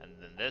cool, and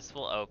then this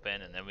will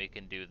open, and then we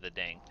can do the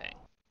dang thing.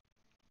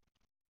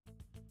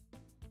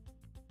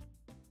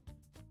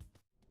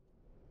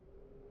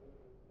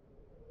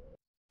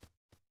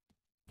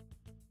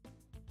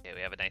 Okay,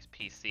 we have a nice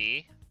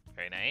PC,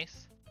 very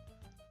nice.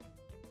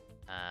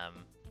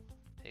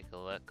 Take a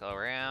look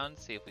around,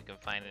 see if we can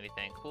find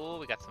anything cool.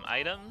 We got some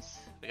items.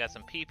 We got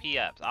some PP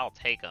ups. I'll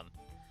take them.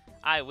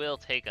 I will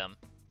take them.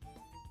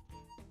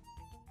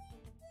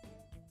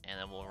 And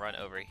then we'll run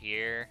over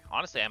here.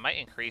 Honestly, I might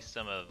increase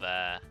some of,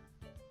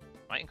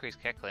 might increase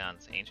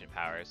Kecleon's ancient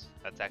powers.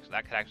 That could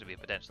actually be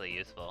potentially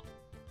useful.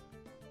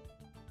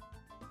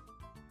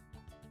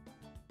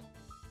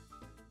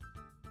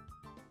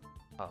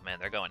 Oh man,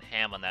 they're going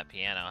ham on that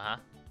piano, huh?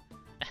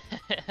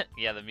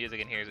 Yeah, the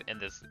music in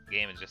this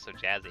game is just so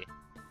jazzy.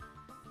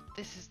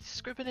 This is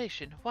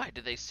discrimination. Why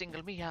do they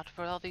single me out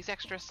for all these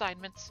extra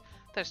assignments?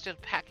 There's still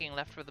packing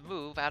left for the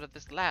move out of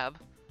this lab.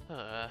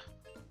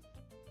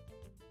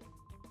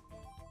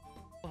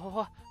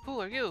 Oh,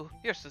 who are you?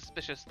 You're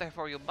suspicious,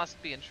 therefore you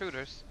must be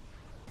intruders.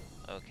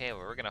 Okay,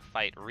 well, we're gonna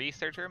fight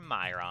Researcher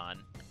Myron.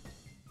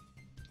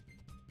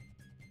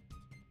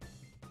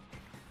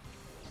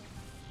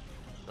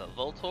 The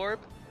Voltorb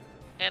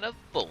and a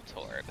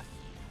Voltorb.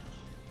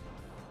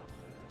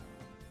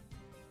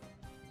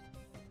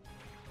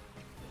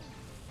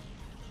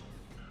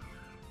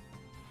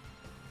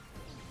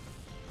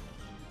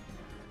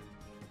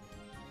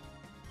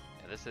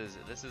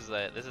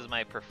 This is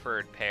my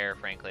preferred pair,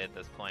 frankly, at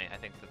this point. I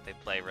think that they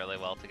play really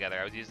well together.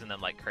 I was using them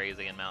like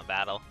crazy in Mount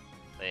Battle,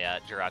 the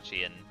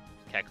Jirachi and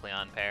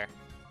Kecleon pair.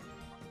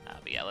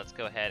 But yeah, let's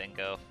go ahead and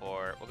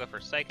we'll go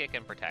for Psychic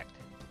and Protect.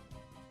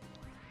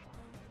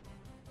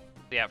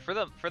 But yeah,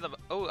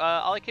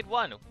 Ollie Kid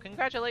won.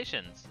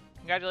 Congratulations.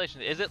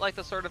 Congratulations. Is it like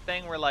the sort of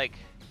thing where like,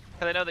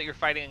 because I know that you're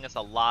fighting against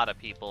a lot of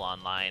people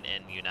online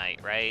in Unite,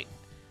 right?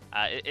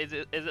 Is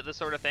it the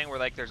sort of thing where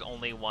like there's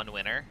only one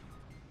winner?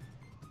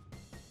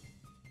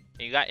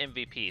 You got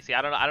MVP. See,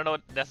 I don't know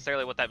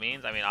necessarily what that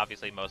means. I mean,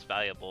 obviously most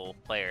valuable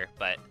player,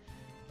 but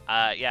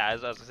yeah,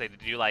 as I was gonna say,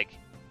 did you like,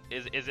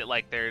 is it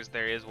like there's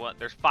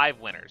 5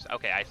 winners?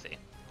 Okay,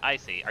 I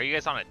see. Are you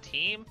guys on a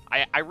team?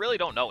 I really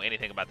don't know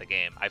anything about the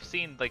game. I've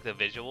seen like the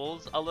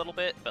visuals a little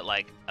bit, but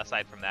like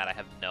aside from that, I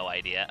have no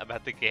idea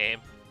about the game.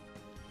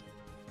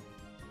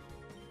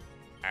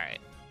 All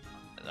right,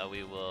 so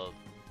we will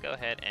go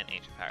ahead and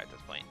Ancient Power at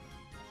this point.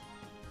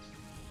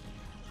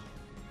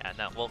 Yeah,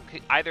 no, well,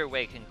 either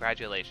way,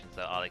 congratulations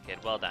though, Ollie Kid.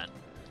 Well done.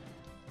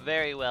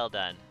 Very well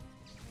done.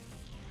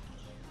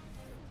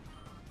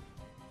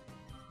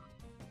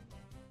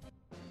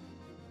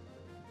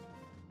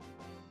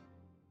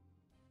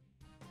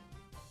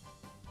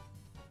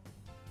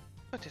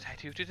 What did I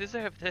do to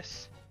deserve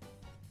this?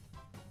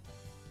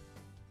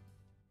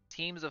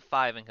 Teams of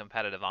 5 in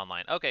competitive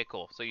online. Okay,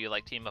 cool. So you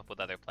like team up with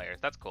other players.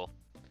 That's cool.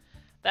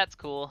 That's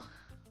cool.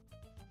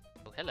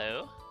 Oh,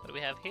 hello. What do we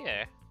have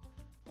here?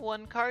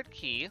 1 card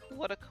key.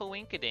 What a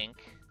coinkadink.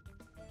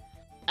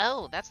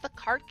 Oh, that's the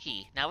card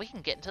key. Now we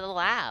can get into the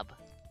lab.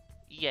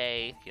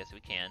 Yay. Yes, we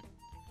can.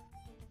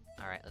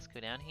 Alright, let's go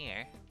down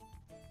here.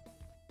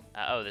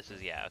 Oh, this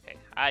is, yeah, okay.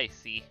 I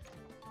see.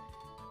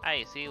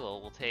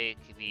 Well, we'll take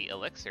the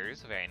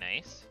elixirs. Very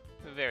nice.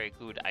 Very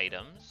good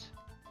items.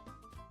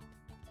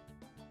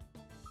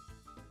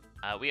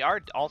 We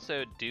are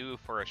also due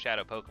for a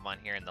shadow Pokemon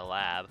here in the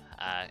lab,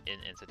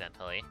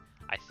 incidentally.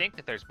 I think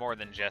that there's more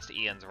than just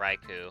Ian's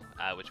Raikou,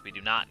 which we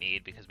do not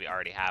need because we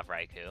already have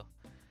Raikou.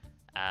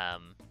 Yeah,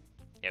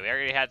 we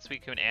already had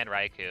Suicune and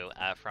Raikou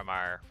from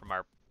our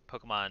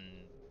Pokemon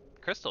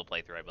Crystal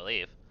playthrough, I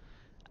believe.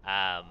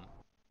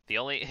 The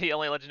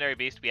only legendary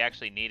beast we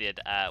actually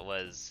needed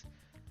was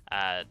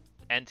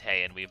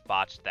Entei, and we've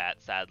botched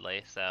that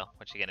sadly. So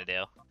what you gonna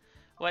do?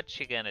 What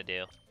you gonna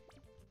do?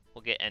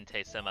 We'll get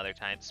Entei some other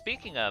time.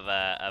 Speaking of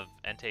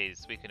Entei,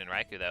 Suicune, and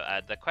Raikou, though,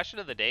 the question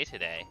of the day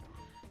today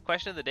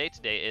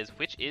is,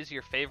 which is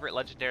your favorite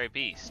legendary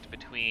beast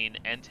between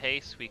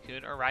Entei,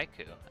 Suicune, or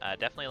Raikou?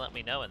 Definitely let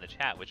me know in the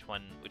chat which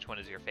one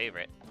is your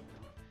favorite.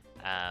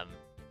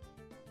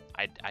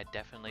 I'd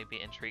definitely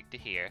be intrigued to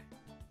hear.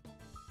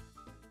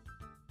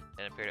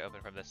 Didn't appear to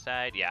open from the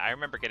side. Yeah, I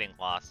remember getting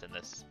lost in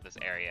this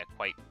area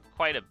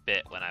quite a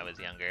bit when I was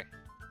younger.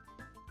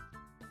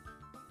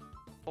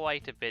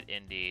 Quite a bit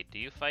indeed. Do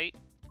you fight?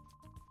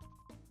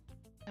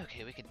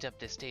 Okay, we can dump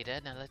this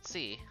data. Now let's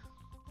see.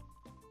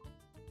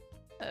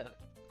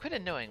 Quit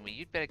annoying me.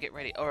 You'd better get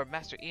ready, or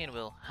Master Ian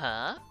will.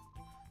 Huh?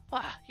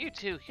 Wow, you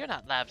two, you're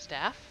not lab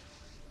staff.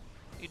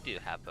 You do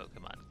have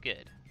Pokemon.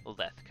 Good.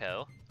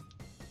 Lethco.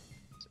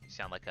 So you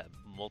sound like a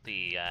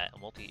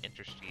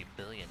multi-industry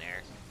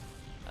billionaire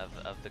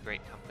of the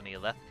great company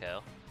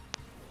Lethco.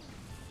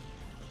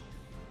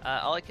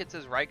 Ollie Kid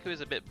says Raikou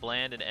is a bit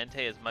bland and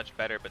Entei is much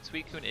better, but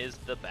Suicune is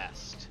the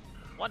best.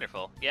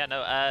 Wonderful. Yeah,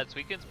 no,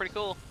 Suicune's pretty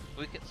cool.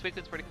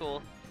 Suicune's pretty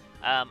cool.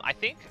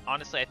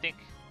 Honestly, I think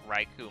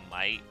Raikou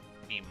might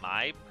be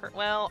my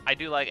well, I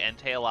do like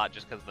Entei a lot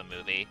just because of the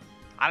movie.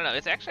 I don't know.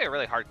 It's actually a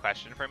really hard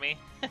question for me.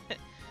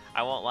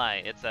 I won't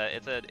lie. It's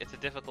a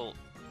difficult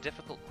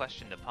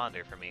question to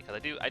ponder for me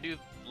because I do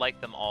like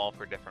them all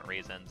for different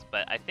reasons.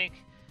 But I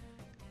think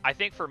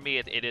for me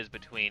it is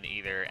between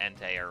either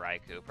Entei or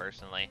Raikou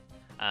personally.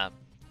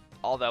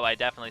 Although I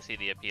definitely see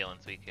the appeal in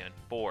Suicune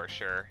for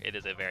sure. It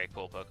is a very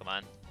cool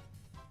Pokemon.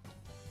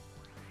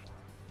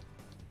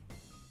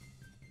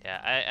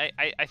 Yeah,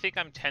 I think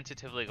I'm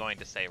tentatively going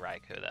to say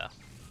Raikou though.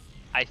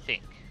 I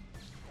think.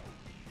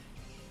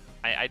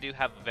 I do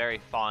have very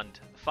fond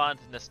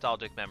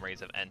nostalgic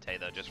memories of Entei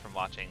though, just from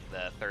watching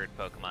the third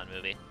Pokemon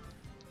movie.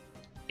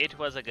 It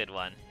was a good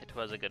one. It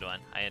was a good one.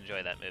 I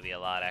enjoy that movie a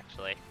lot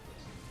actually.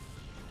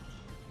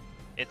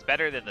 It's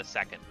better than the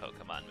second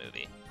Pokemon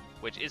movie,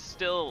 which is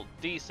still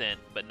decent,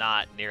 but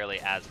not nearly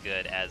as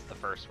good as the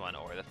first one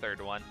or the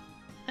third one.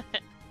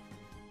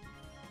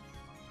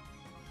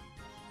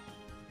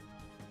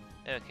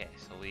 Okay,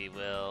 so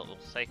we'll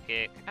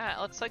Psychic.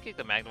 Let's Psychic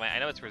the Magnemite. I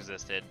know it's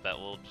resisted, but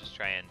we'll just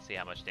try and see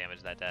how much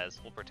damage that does.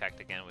 We'll Protect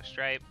again with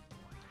Stripe.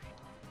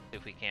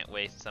 If we can't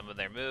waste some of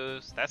their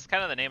moves. That's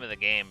kind of the name of the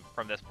game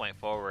from this point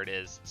forward,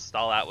 is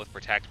stall out with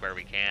Protect where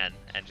we can,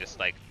 and just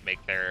like make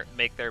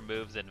their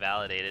moves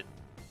invalidated.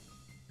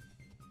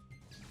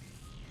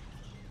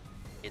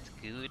 It's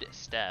good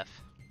stuff.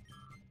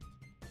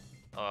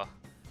 Oh,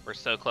 we're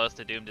so close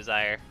to Doom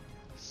Desire.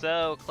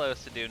 So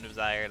close to Doom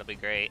Desire, it'll be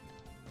great.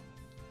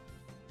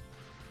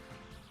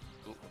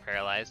 Ooh,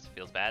 paralyzed,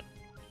 feels bad.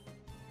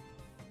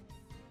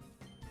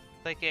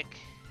 Psychic,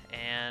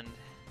 and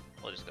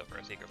we'll just go for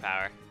a Secret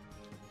Power.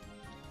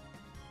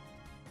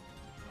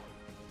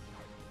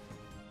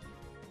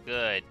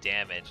 Good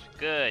damage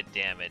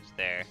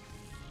there.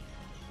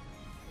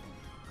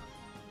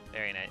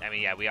 Very nice. I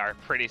mean, yeah, we are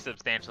pretty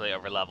substantially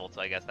over leveled,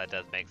 so I guess that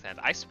does make sense.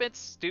 I spent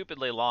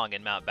stupidly long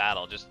in Mount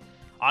Battle. Just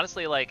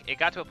honestly, like, it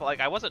got to a point, like,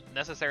 I wasn't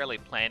necessarily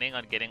planning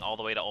on getting all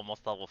the way to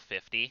almost level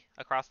 50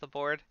 across the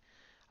board.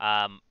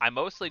 I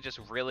mostly just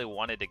really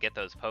wanted to get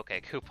those Poke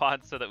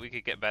coupons so that we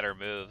could get better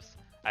moves.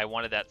 I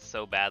wanted that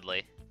so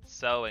badly.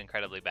 So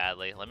incredibly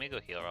badly. Let me go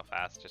heal real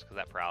fast, just because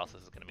that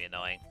paralysis is going to be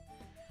annoying.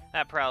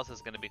 That paralysis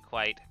is going to be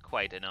quite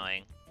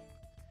annoying.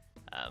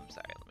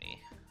 Sorry, let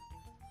me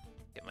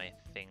get my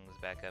things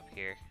back up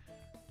here.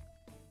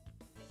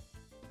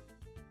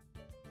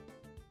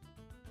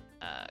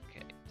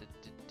 Okay.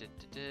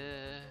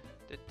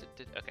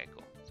 Okay,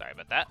 cool. Sorry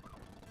about that.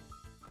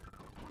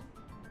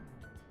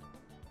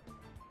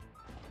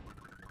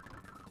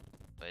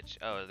 Which,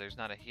 oh, there's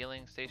not a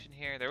healing station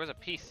here? There was a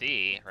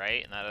PC,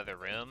 right, in that other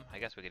room? I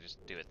guess we could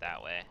just do it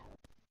that way.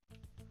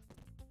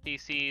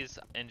 PCs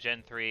in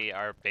Gen 3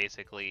 are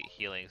basically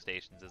healing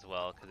stations as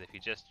well, because if you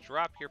just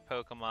drop your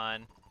Pokemon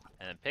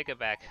and then pick it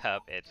back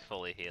up, it's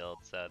fully healed,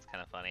 so it's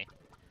kind of funny.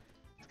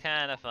 It's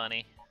kind of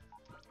funny.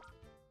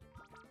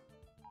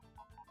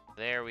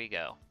 There we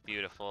go.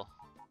 Beautiful.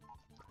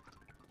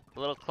 A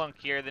little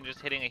clunkier than just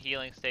hitting a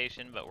healing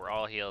station, but we're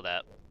all healed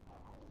up.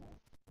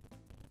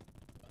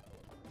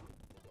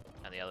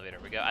 On the elevator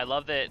we go. I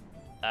love that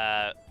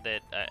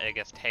I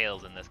guess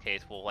Tails in this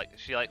case will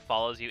she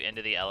follows you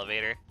into the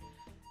elevator,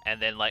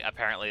 and then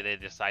apparently they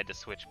decide to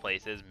switch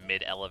places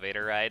mid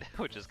elevator ride,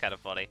 which is kind of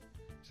funny.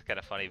 It's kind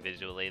of funny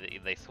visually that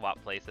they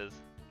swap places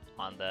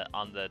on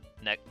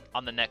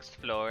the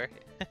next floor.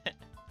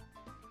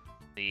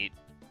 The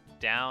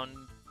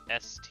down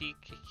ST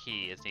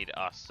key is needed.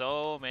 Oh,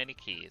 so many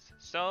keys.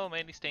 So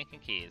many stinking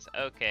keys.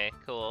 Okay,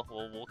 cool.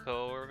 We'll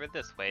go over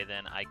this way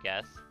then, I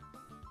guess.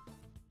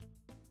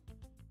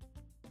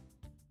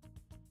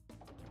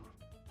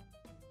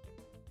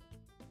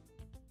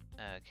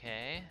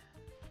 Okay.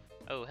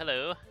 Oh,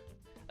 hello.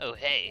 Oh,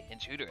 hey,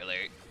 intruder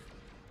alert.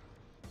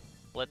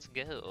 Let's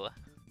go.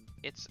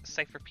 It's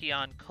Cypher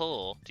Peon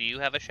Cole. Do you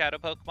have a shadow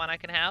Pokemon I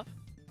can have?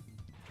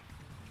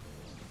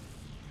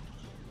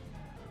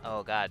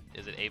 Oh god,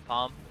 is it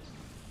Apalm?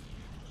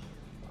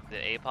 Is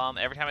it Apalm?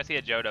 Every time I see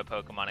a Johto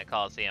Pokemon at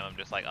Colosseum, I'm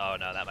just like, oh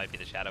no, that might be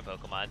the shadow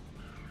Pokemon.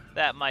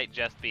 That might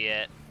just be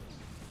it.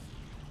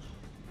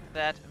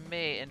 That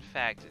may, in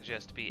fact,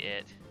 just be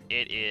it.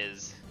 It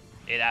is.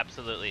 It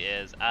absolutely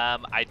is.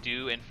 I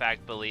do, in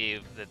fact,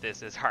 believe that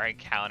this is our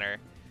encounter,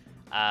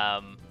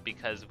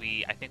 because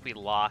I think we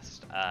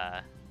lost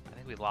an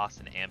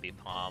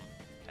Ambipom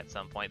at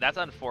some point. That's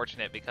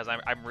unfortunate because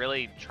I'm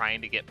really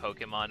trying to get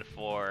Pokemon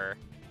for.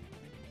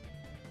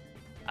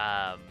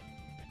 I'm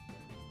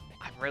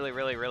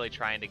really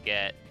trying to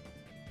get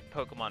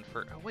Pokemon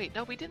for. Oh wait,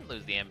 no, we didn't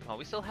lose the Ambipom.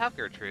 We still have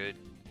Gertrude.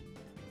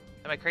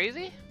 Am I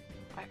crazy?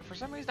 For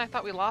some reason, I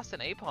thought we lost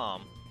an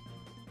Apalm.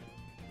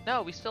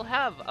 No, we still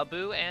have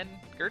Abu and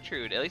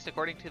Gertrude, at least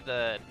according to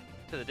the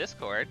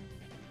Discord.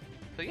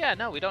 So yeah,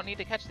 no, we don't need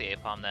to catch the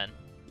Apalm then.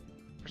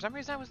 For some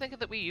reason I was thinking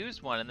that we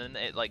used one and then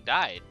it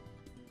died.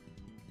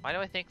 Why do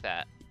I think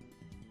that?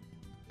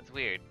 That's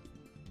weird.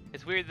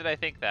 It's weird that I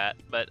think that,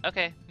 but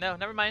okay, no,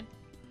 never mind.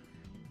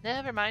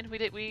 Never mind.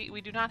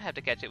 We do not have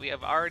to catch it. We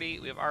have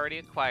already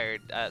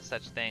acquired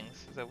such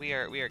things, so we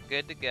are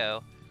good to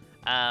go.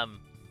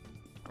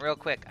 Real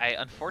quick,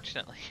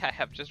 unfortunately I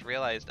have just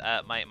realized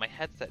my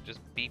headset just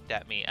beeped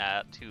at me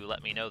to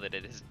let me know that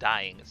it is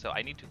dying, so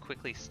I need to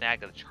quickly snag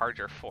the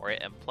charger for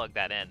it and plug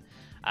that in.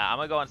 I'm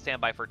gonna go on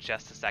standby for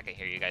just a second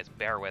here, you guys.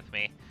 Bear with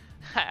me.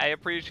 I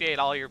appreciate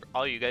all you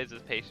guys'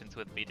 patience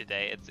with me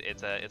today.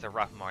 It's a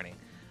rough morning.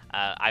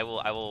 I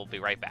will be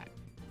right back.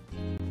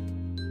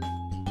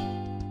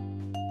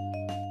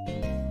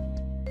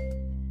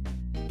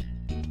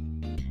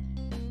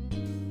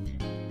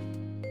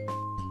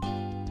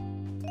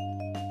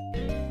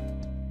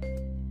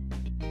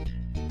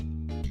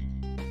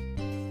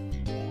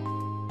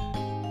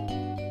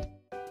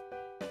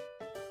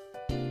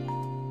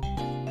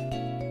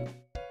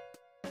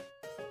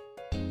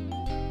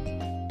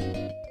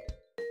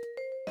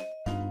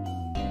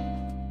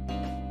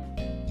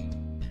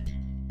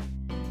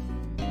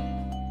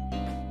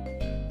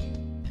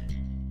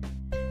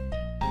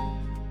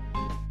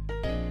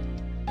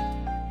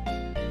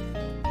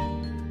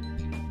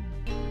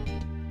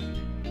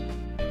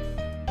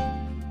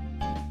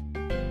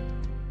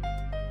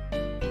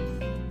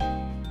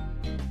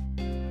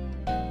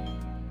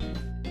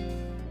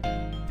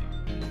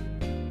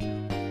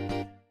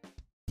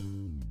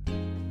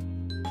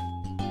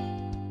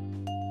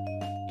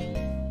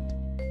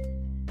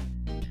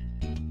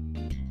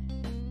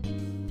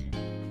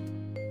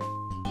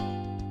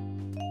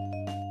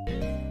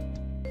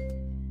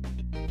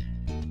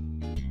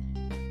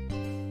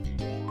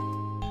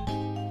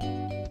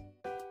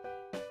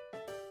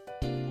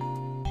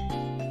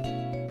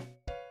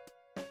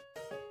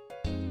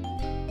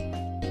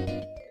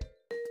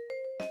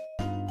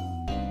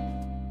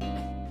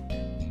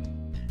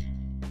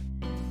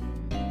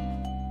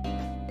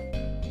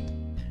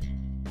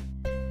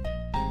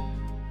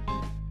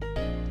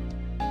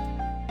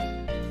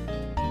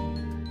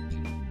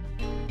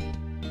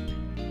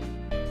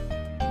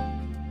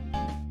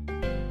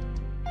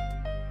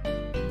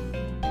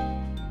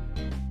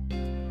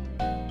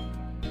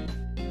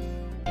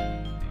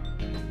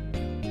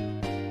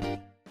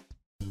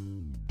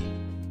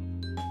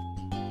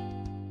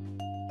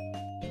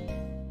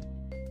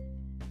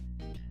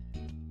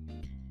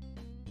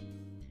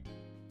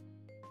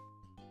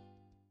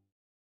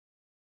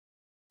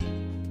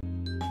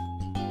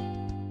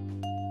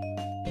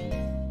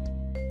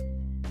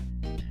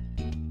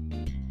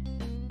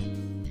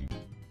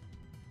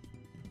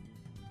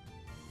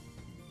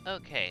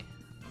 Okay,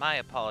 my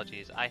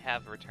apologies. I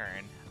have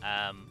returned.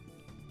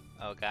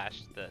 Oh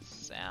gosh, the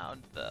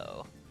sound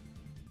though.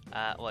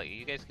 Well,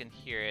 you guys can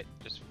hear it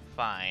just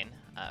fine.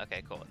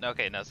 Okay, cool.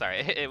 Okay, no,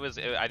 sorry.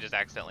 I just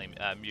accidentally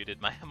muted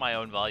my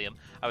own volume.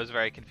 I was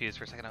very confused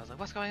for a second. I was like,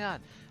 what's going on?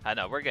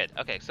 No, we're good.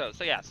 Okay, so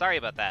yeah, sorry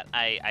about that.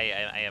 I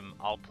am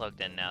all plugged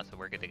in now, so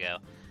we're good to go.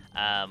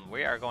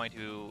 We are going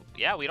to,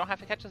 yeah, we don't have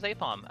to catch this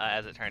Apom,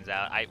 as it turns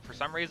out. I, for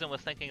some reason, was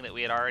thinking that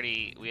we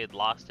had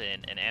lost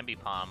an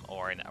Ambipom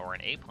or an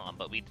Apom,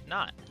 but we did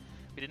not.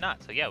 We did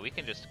not. So yeah, we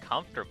can just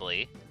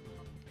comfortably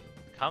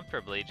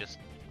just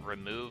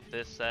remove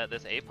this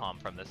this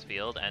Apom from this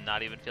field and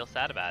not even feel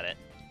sad about it.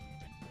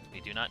 We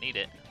do not need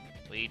it.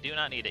 We do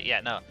not need it.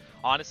 Yeah, no.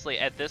 Honestly,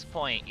 at this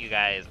point, you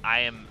guys,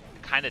 I am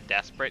kind of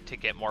desperate to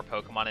get more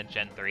Pokemon in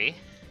Gen 3.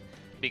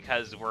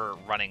 Because we're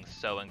running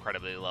so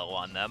incredibly low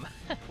on them.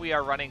 We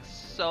are running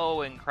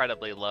so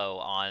incredibly low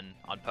on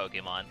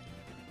Pokemon.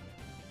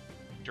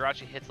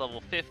 Jirachi hits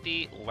level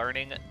 50,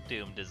 learning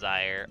Doom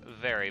Desire.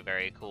 Very,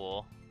 very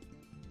cool.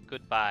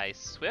 Goodbye,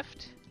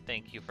 Swift.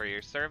 Thank you for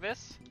your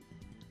service.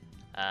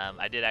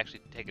 I did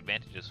actually take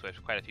advantage of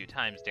Swift quite a few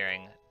times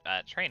during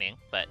training,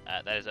 but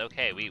that is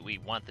okay. We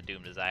want the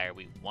Doom Desire.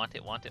 We want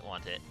it, want it,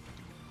 want it.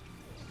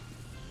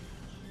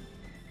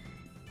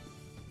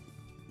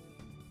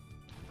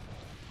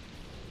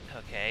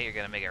 Okay, you're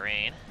gonna make it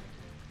rain.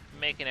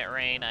 Making it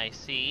rain, I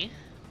see.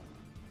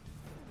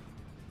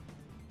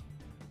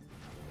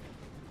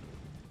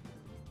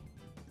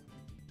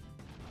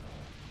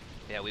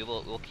 Yeah,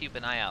 we'll keep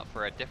an eye out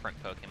for a different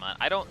Pokemon.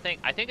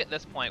 I think at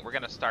this point we're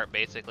gonna start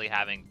basically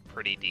having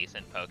pretty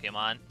decent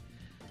Pokemon,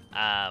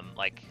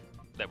 like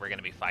that we're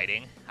gonna be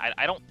fighting.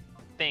 I don't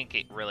think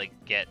it really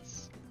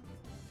gets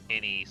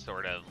any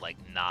sort of like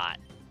not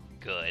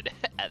good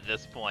at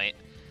this point.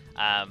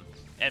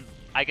 And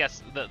I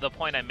guess the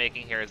point I'm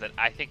making here is that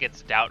I think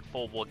it's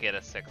doubtful we'll get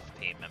a 6th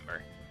team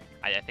member.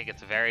 I think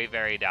it's very,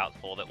 very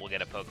doubtful that we'll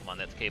get a Pokemon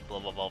that's capable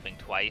of evolving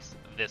twice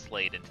this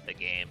late into the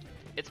game.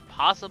 It's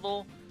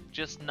possible,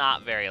 just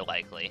not very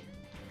likely.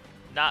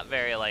 Not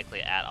very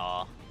likely at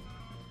all.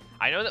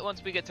 I know that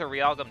once we get to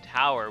Realgam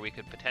Tower, we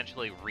could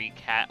potentially we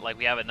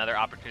have another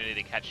opportunity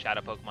to catch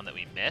Shadow Pokemon that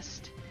we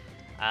missed.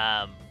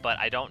 But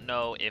I don't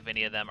know if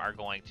any of them are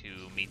going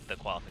to meet the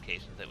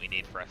qualifications that we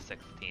need for a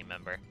 6th team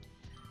member.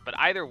 But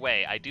either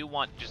way, I do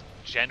want just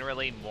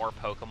generally more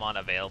Pokemon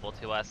available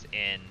to us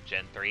in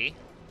Gen 3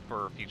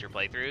 for future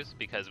playthroughs,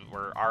 because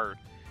our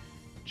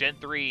Gen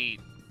 3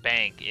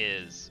 bank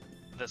is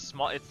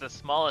it's the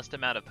smallest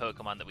amount of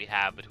Pokemon that we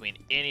have between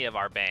any of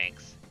our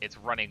banks. It's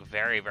running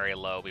very, very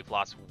low. We've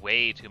lost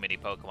way too many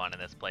Pokemon in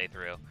this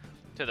playthrough,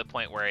 to the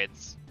point where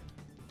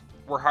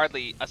we're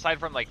hardly, aside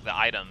from like the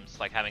items,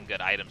 like having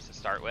good items to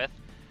start with,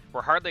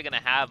 we're hardly going to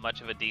have much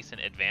of a decent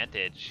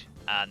advantage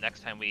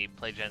next time we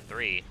play Gen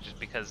 3, just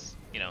because,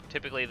 you know,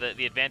 typically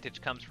the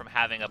advantage comes from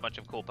having a bunch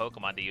of cool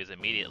Pokemon to use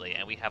immediately,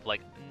 and we have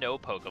like no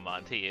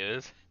Pokemon to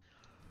use.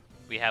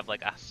 We have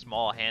like a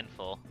small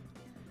handful.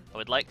 I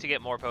would like to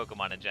get more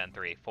Pokemon in Gen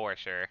 3, for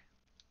sure.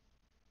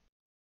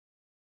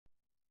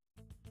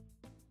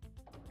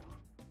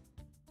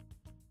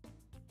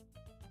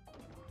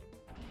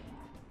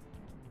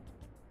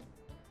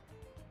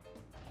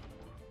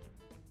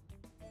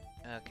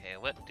 Okay,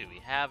 what do we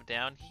have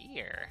down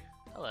here?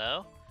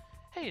 Hello.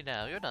 Hey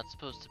now, you're not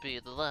supposed to be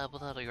in the lab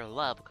without your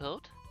lab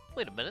coat.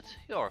 Wait a minute,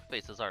 your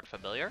faces aren't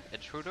familiar.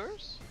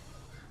 Intruders?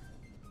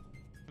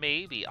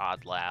 Maybe,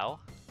 Oddlow.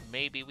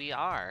 Maybe we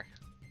are.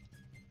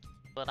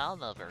 But I'll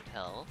never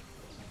tell.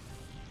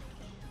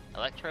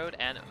 Electrode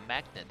and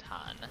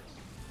Magneton.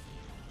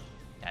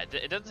 Yeah,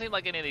 it doesn't seem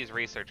like any of these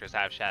researchers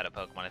have Shadow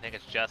Pokemon. I think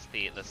it's just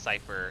the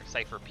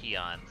Cypher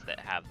peons that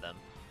have them.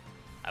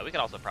 We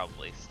could also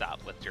probably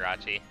stop with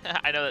Jirachi.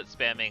 I know that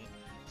spamming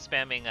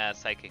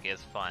Psychic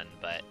is fun,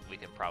 but we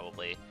can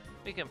probably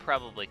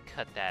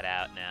cut that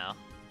out now.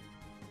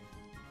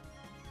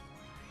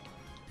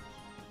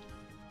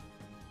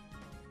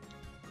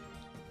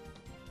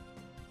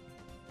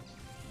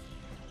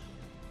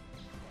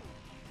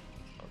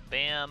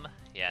 Bam.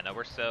 Yeah, no,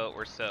 we're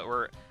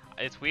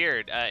it's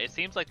weird. It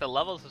seems like the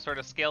levels have sort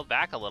of scaled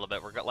back a little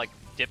bit. We're like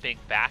dipping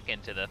back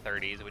into the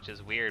 30s, which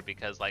is weird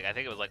because like I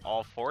think it was like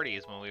all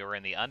 40s when we were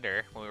in the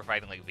Under, when we were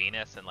fighting like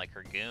Venus and like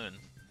her goons.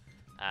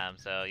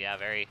 So yeah,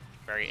 very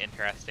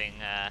interesting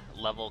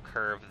level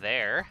curve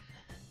there.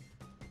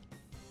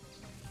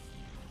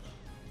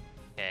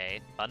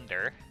 Okay,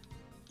 Thunder.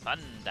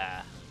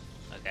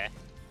 Okay.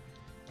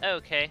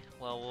 Okay,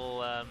 well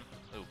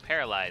we'll ooh,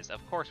 paralyzed.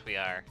 Of course we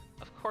are.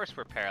 Of course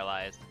we're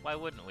paralyzed. Why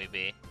wouldn't we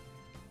be?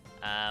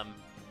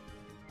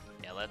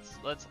 Yeah,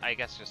 let's I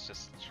guess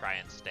just try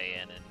and stay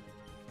in and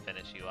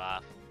finish you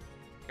off.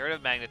 Get rid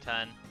of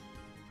Magneton.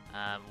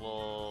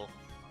 We'll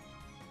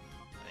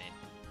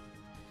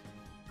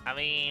I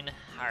mean,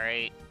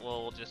 alright,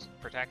 we'll just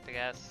protect, I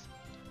guess.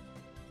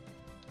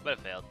 But it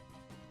failed.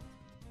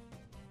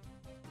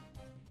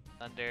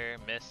 Thunder,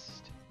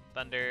 missed.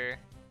 Thunder.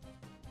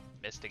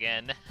 Missed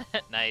again.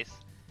 Nice.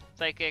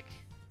 Psychic.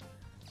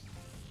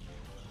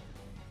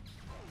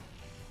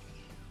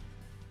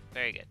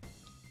 Very good.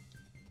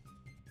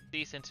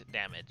 Decent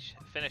damage.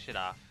 Finish it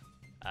off.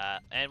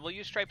 And we'll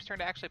use Stripe's turn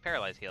to actually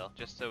paralyze heal,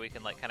 just so we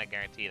can like kind of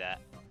guarantee that.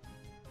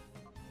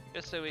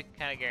 Just so we can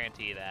kind of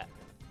guarantee that.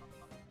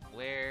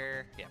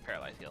 Where? Yeah,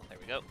 paralyze heal. There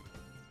we go.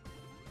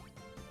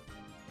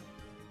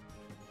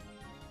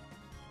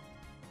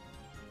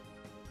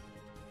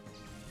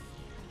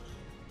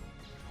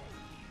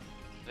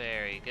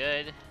 Very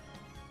good.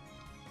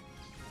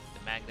 The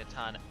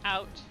Magneton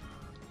out.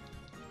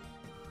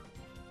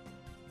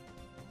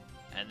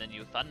 And then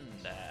you Thunder.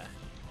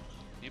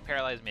 If you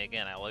paralyze me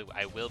again,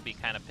 I will be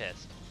kind of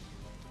pissed.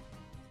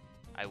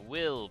 I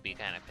will be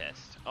kind of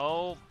pissed.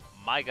 Oh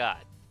my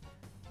god.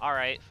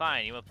 Alright,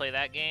 fine. You wanna play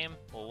that game?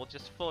 Well, we'll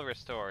just full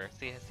restore.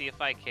 See if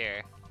I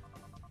care.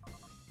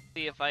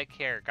 See if I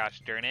care,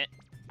 gosh darn it.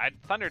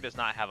 Thunder does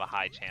not have a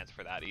high chance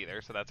for that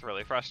either, so that's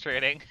really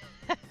frustrating.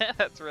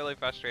 That's really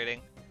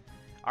frustrating.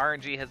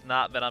 RNG has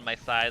not been on my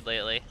side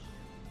lately.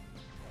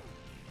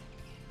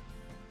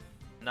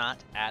 Not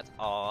at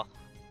all.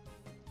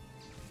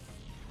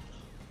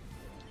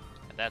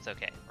 But that's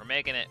okay. We're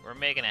making it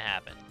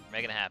happen. We're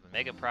making it happen.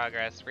 Making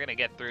progress. We're gonna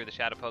get through the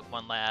Shadow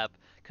Pokemon Lab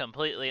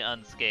completely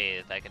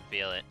unscathed. I can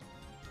feel it.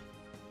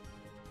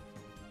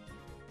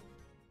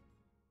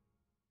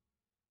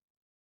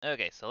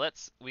 Okay, so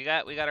we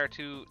got our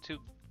two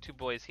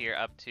boys here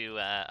up to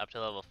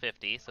level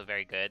 50, so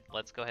very good.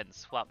 Let's go ahead and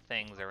swap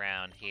things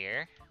around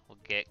here. We'll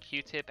get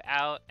Q-Tip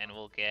out, and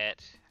we'll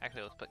get,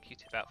 actually let's put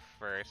Q-Tip out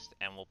first,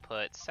 and we'll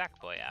put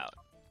Sackboy out.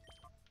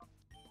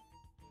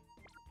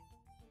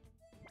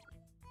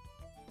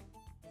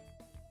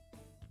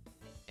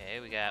 Okay,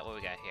 what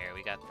we got here?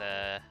 We got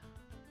the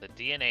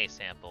DNA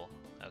sample.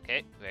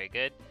 Okay, very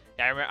good.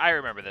 Yeah, I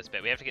remember this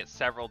bit. We have to get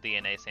several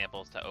DNA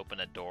samples to open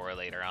a door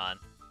later on.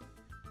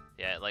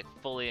 Yeah, it like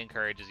fully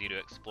encourages you to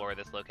explore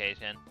this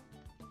location.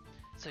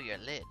 So you're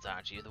lids,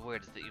 aren't you? The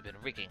word is that you've been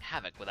wreaking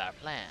havoc with our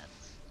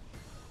plans.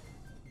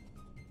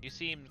 You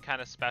seem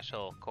kind of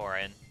special,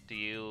 Corin. Do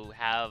you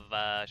have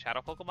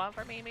Shadow Pokemon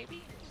for me,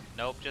 maybe?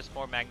 Nope, just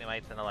more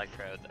Magnemites and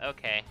Electrodes.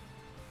 Okay.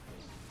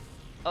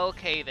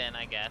 Okay then,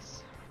 I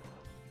guess.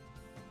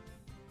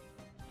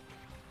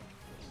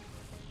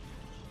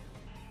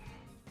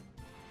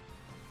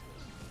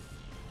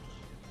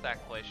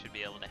 Sackboy should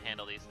be able to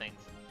handle these things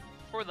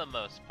for the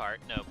most part,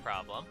 no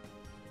problem.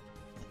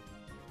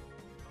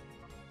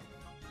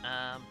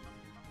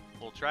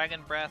 We'll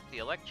Dragon Breath the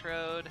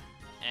Electrode,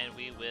 and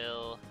we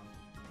will,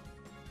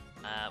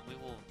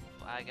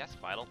 I guess,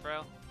 Vital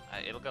Throw?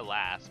 It'll go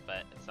last,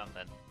 but it's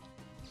something.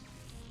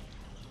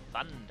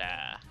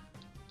 Thunder.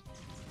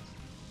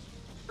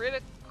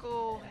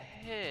 Critical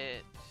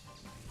hit.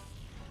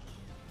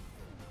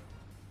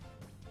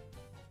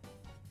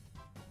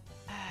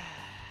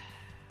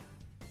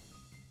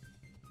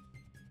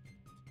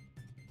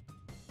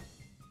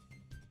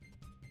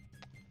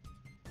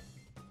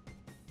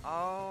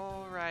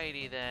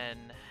 Alrighty then.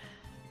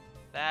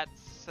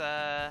 That's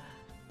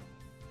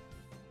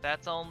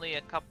only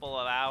a couple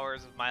of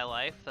hours of my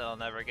life that I'll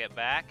never get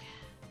back.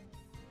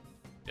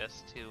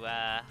 Just to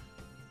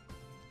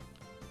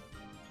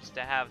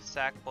have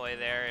Sackboy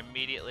there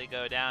immediately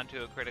go down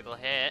to a critical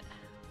hit.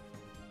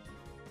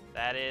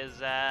 That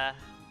is,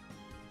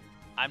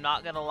 I'm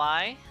not gonna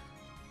lie,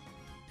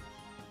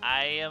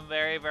 I am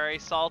very, very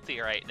salty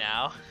right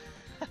now.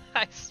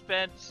 I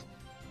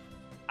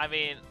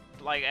mean,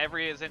 like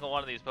every single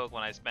one of these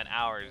Pokemon I spent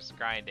hours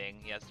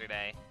grinding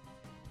yesterday.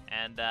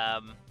 And,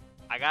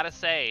 I gotta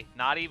say,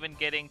 not even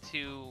getting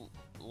to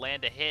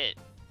land a hit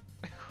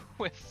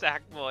with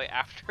Sackboy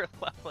after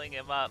leveling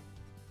him up,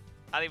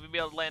 not even be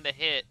able to land a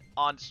hit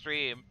on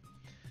stream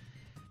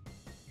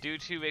due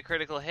to a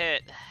critical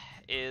hit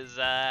is,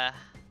 that's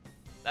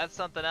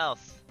something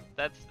else.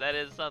 That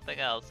is something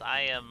else.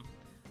 I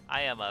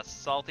am a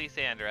salty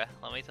Sandra,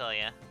 let me tell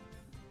you.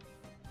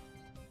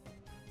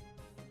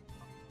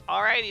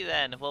 Alrighty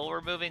then, well we're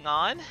moving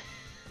on.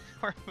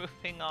 We're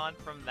moving on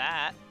from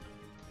that.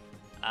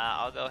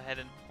 I'll go ahead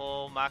and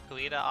pull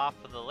Makuita off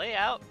of the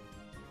layout.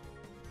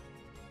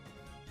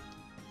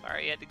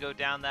 Sorry you had to go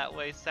down that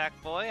way,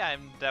 Sackboy.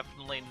 I'm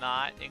definitely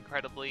not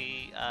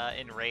incredibly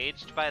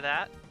enraged by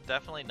that.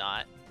 Definitely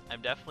not.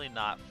 I'm definitely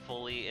not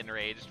fully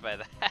enraged by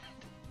that.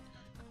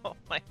 Oh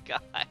my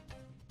god.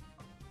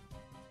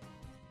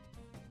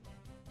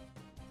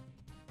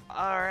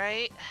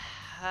 Alright,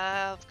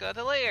 let's go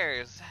to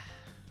layers.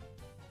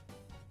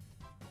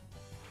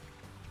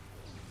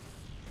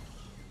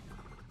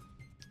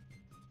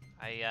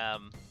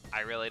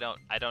 I really don't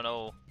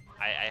know,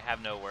 I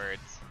have no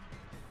words.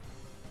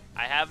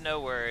 I have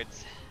no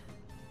words.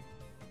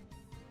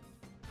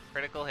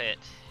 Critical hit.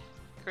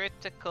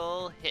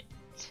 Critical hit.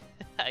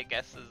 I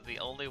guess is the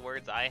only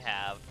words I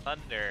have.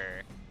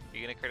 Thunder. Are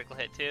you gonna critical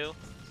hit too?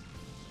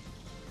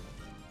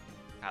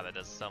 God, that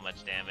does so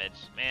much damage.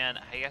 Man,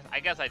 I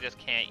guess I just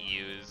can't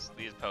use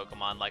these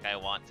Pokemon like I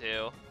want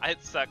to.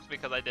 It sucks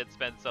because I did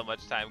spend so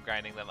much time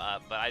grinding them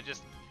up, but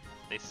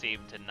they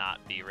seem to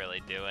not be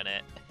really doing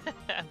it.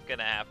 I'm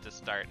gonna have to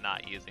start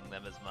not using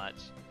them as much.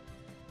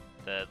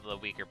 The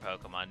weaker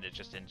Pokemon,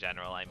 just in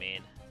general, I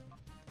mean.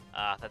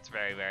 That's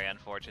very, very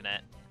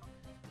unfortunate.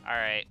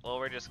 Alright, well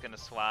we're just gonna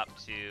swap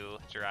to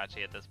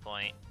Jirachi at this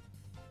point.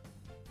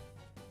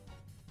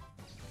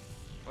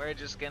 We're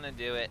just gonna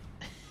do it.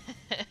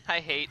 I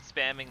hate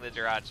spamming the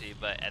Jirachi,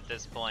 but at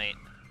this point,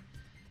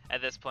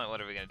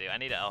 what are we gonna do? I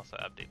need to also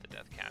update the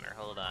death counter.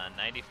 Hold on,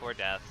 94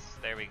 deaths,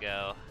 there we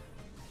go.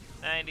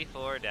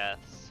 94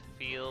 deaths,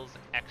 feels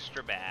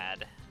extra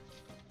bad.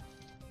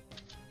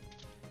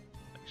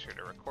 Make sure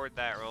to record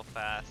that real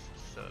fast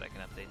so that I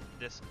can update the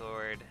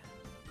Discord.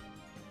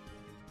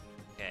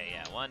 Okay,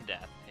 yeah, 1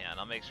 death. Yeah, and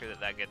I'll make sure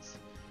that gets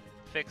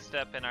fixed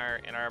up in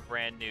our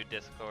brand new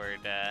Discord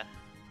that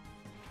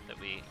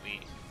we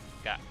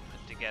got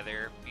put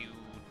together a few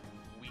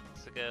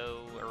weeks ago,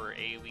 or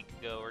a week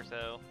ago or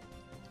so.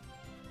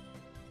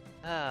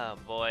 Oh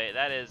boy,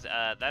 that is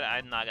that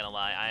I'm not gonna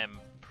lie, I am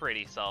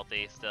pretty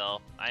salty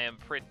still. I am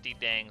pretty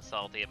dang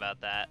salty about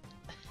that.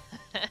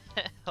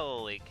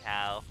 Holy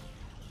cow.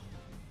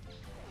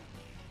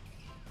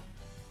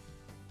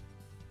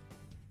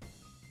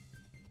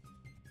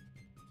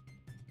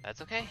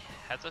 That's okay.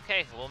 That's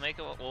okay. We'll make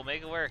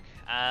it work.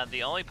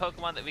 The only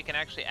Pokemon that we can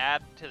actually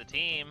add to the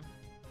team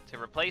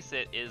to replace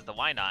it is the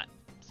Wynot.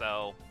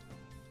 So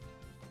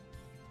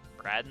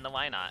we're adding the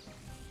Wynot.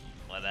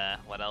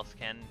 What else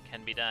can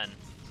be done?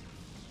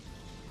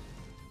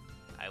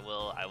 I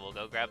will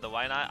go grab the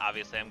Wynot.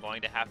 Obviously, I'm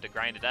going to have to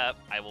grind it up.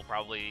 I will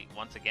probably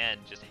once again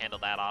just handle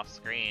that off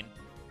screen.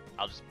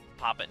 I'll just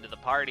pop it into the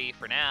party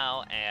for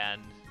now,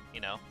 and you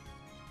know,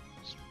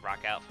 just rock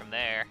out from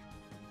there.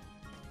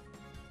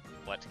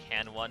 What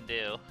can one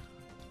do?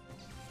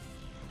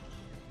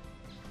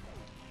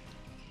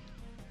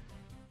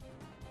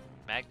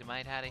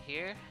 Magnemite out of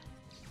here.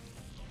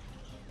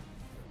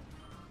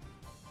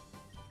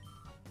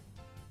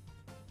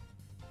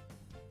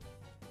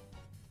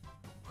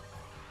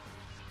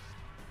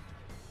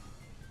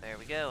 There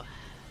we go.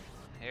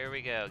 Here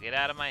we go. Get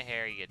out of my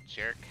hair, you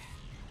jerk.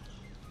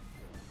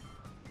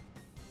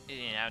 You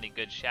didn't have any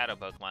good shadow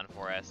Pokemon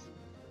for us.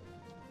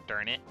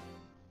 Darn it.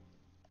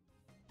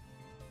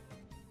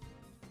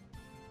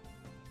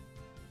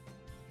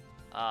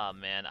 Oh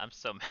man, I'm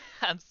so mad.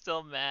 I'm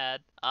still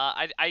mad.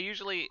 I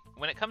usually,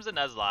 when it comes to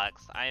Nuzlocke,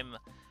 I'm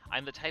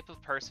the type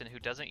of person who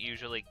doesn't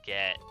usually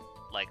get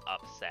like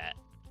upset.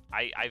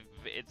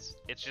 It's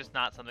just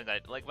not something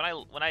that like when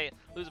I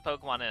lose a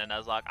Pokemon in a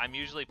Nuzlocke, I'm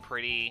usually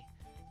pretty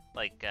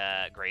like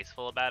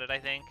graceful about it, I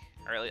think,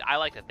 or at least I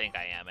like to think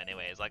I am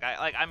anyways.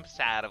 I'm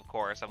sad, of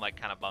course. I'm like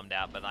kind of bummed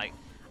out, but like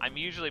I'm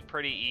usually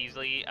pretty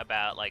easily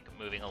about like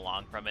moving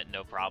along from it,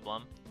 no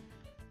problem.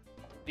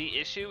 The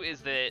issue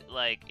is that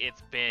like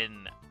it's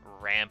been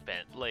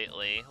rampant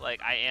lately.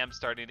 Like I am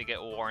starting to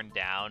get worn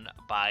down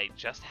by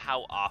just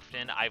how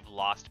often I've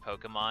lost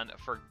Pokemon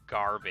for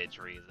garbage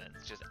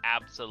reasons, just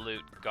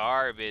absolute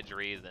garbage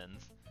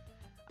reasons.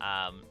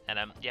 And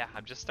I'm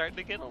just starting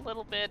to get a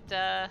little bit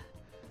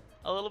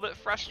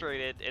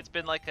frustrated. It's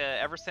been like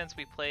ever since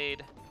we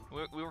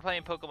were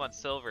playing Pokemon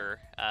Silver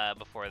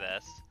before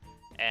this,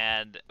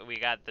 and we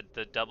got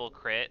the double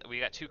crit. We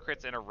got 2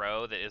 crits in a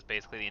row. That is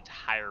basically the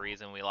entire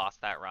reason we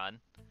lost that run.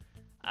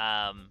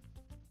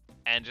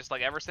 And just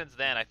like ever since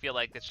then, I feel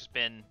like it's just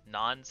been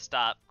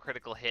non-stop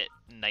critical hit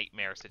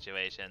nightmare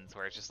situations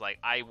where it's just like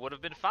I would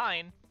have been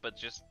fine, but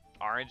just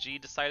RNG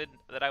decided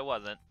that I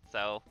wasn't.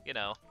 So, you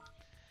know,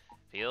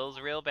 feels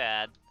real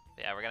bad.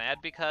 Yeah, we're gonna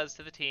add Because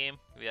to the team,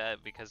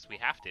 because we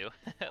have to.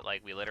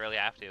 Like, we literally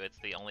have to. It's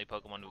the only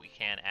Pokemon we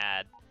can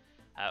add.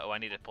 Oh, I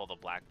need to pull the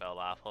black belt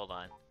off. Hold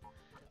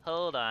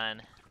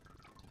on.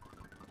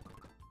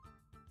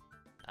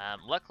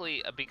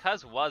 Luckily,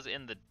 Because was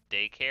in the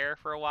daycare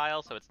for a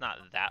while, so it's not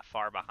that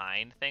far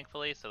behind,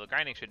 thankfully. So the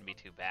grinding shouldn't be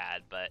too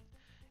bad, but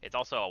it's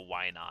also a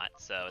why not,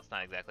 so it's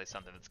not exactly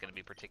something that's going to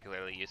be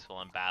particularly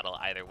useful in battle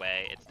either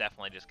way. It's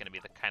definitely just going to be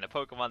the kind of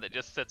Pokemon that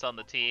just sits on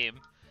the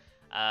team.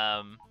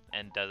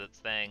 And does its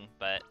thing,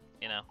 but,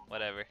 you know,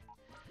 whatever.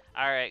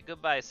 Alright,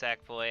 goodbye,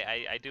 Sackboy.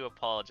 I do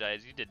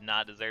apologize. You did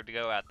not deserve to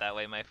go out that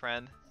way, my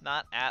friend.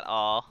 Not at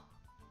all.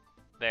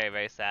 Very,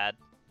 very sad,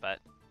 but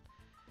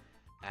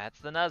that's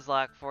the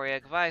Nuzlocke for you.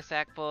 Goodbye,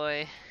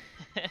 Sackboy.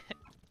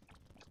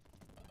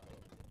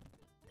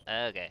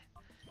 Okay.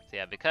 So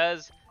yeah,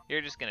 Because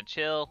you're just gonna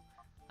chill.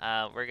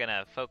 We're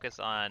gonna focus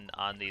on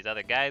these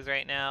other guys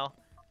right now.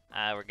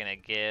 We're gonna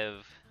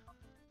give...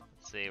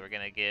 Let's see, we're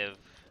gonna give...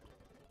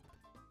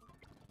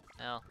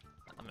 Well,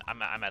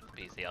 I'm at the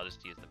PC. I'll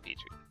just use the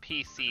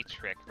PC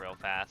trick real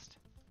fast.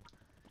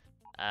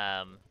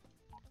 And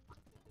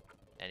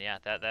yeah,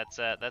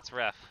 that's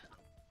rough.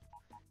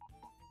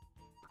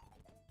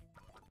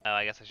 Oh,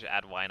 I guess I should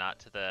add why not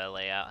to the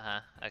layout, huh?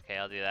 Okay,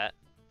 I'll do that.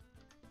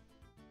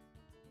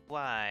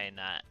 Why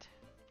not?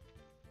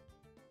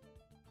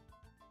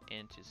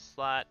 Into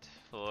slot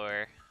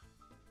for...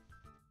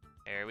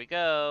 There we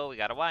go. We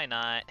got a why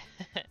not.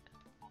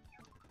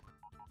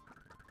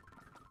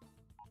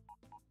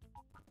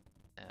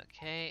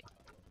 Okay,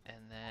 and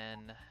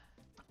then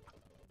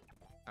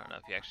I don't know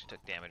if you actually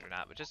took damage or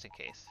not, but just in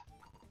case.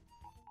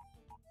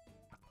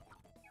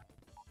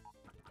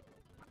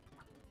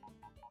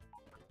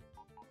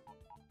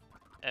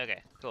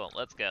 Okay, cool.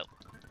 Let's go.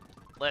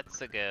 Let's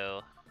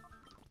go.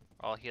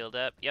 All healed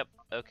up. Yep.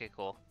 Okay,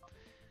 cool.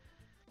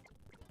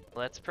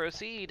 Let's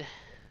proceed.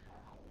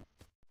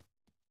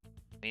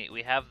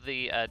 We have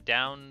the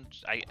down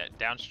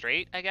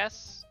straight, I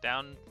guess.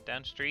 Down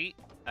street.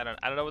 I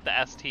don't know what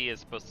the ST is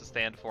supposed to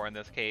stand for in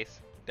this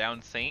case.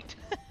 Down Saint.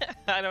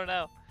 I don't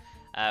know.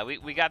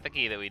 We got the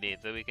key that we need,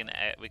 so we can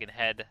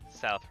head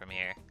south from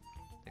here.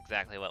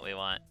 Exactly what we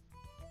want.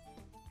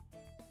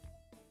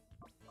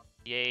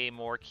 Yay,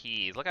 more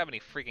keys. Look how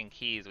many freaking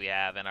keys we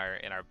have in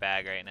our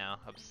bag right now.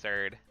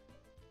 Absurd.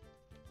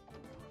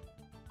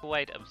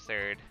 Quite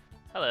absurd.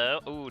 Hello.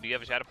 Ooh, do you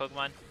have a shadow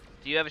Pokemon?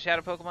 Do you have a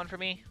shadow Pokemon for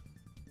me?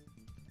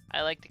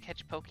 I like to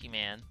catch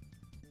Pokemon.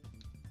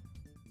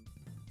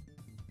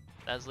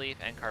 Nuzleaf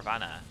and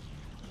Carvana.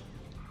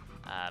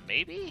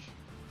 Maybe?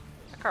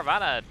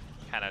 Carvana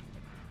kind of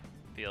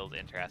feels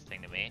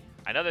interesting to me.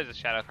 I know there's a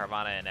Shadow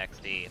Carvana in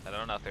XD, but I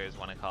don't know if there's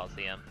one in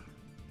Colosseum.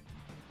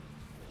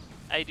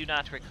 I do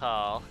not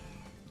recall.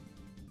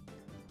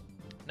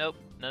 Nope,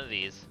 none of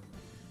these.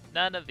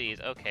 None of these.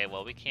 Okay,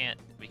 well we can't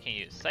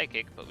use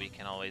Psychic, but we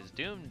can always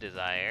Doom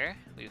Desire.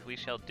 We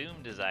shall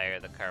Doom Desire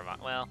the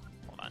Carvana. Well,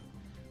 hold on.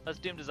 Let's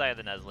Doom Desire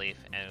the Nuzleaf,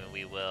 and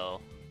we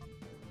will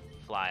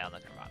fly on the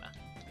Carvana.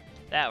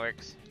 That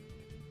works.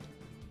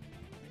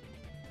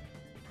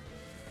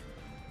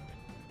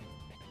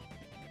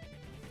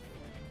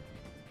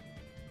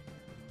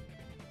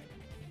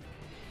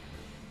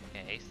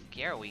 Okay,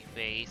 scary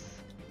face.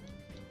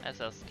 That's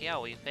a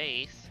scary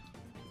face.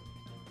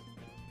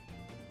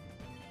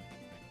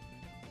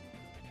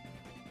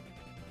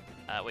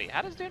 Wait,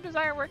 how does Doom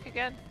Desire work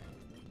again?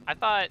 I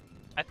thought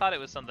it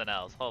was something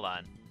else. Hold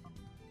on.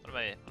 What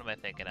am I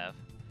thinking of?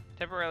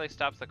 Temporarily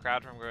stops the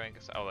crowd from growing.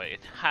 Oh wait,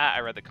 I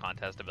read the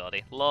contest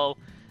ability. Lol.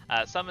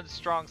 Summons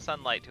strong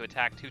sunlight to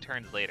attack 2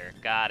 turns later.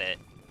 Got it.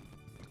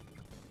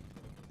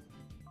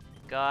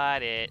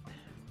 Got it.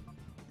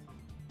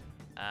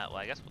 Well,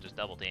 I guess we'll just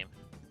double team.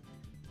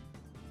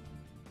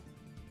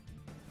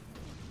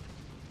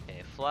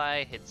 Okay,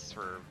 Fly hits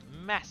for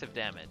massive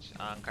damage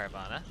on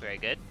Carvana. Very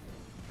good.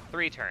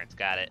 3 turns.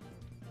 Got it.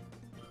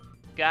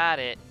 Got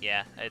it.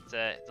 Yeah, it's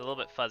a little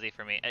bit fuzzy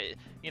for me.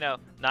 You know,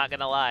 not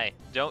gonna lie,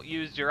 don't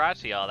use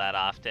Jirachi all that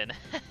often.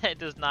 It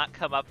does not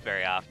come up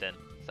very often,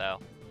 so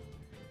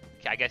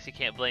I guess you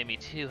can't blame me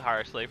too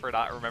harshly for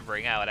not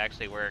remembering how it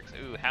actually works.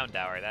 Ooh,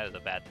 Houndour, that is a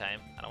bad time.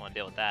 I don't want to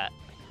deal with that.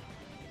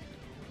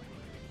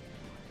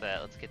 So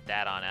let's get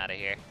that on out of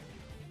here.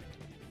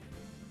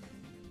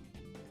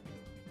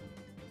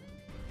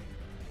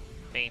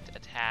 Faint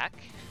attack.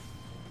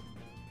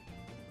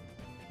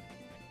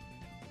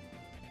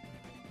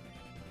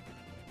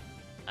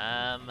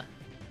 I'm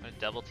gonna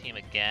double team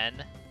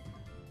again,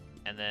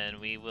 and then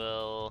we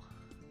will.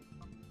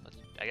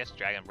 I guess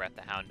Dragon Breath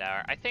the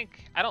Houndour.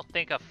 I don't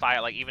think a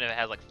fire, like even if it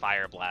has like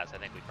Fire Blast, I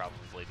think we'd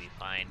probably be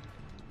fine.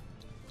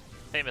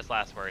 Famous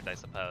last words, I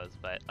suppose,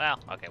 but well,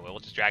 okay, we'll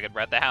just Dragon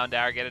Breath the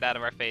Houndour, get it out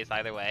of our face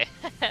either way.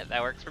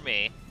 That works for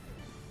me.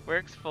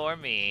 Works for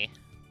me.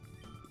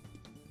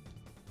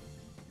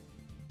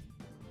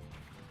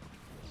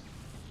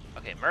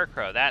 Okay,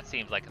 Murkrow, that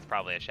seems like it's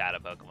probably a Shadow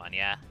Pokemon,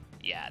 yeah?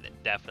 Yeah, it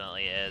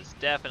definitely is.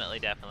 Definitely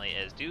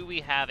is. Do we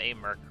have a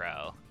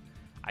Murkrow?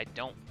 I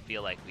don't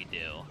feel like we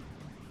do.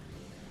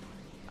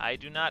 I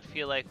do not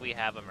feel like we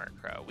have a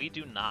Murkrow. We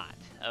do not.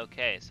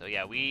 Okay, so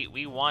yeah,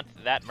 we want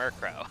that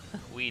Murkrow.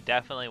 We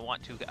definitely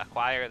want to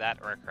acquire that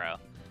Murkrow.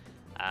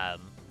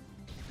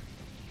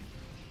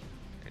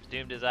 There's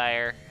Doom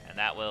Desire, and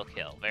that will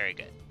kill. Very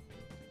good.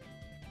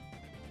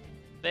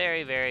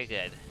 Very, very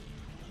good.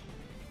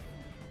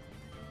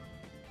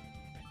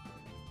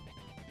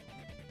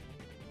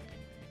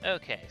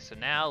 Okay, so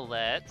now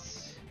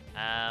let's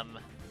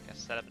guess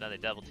set up another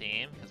double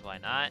team, because why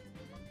not?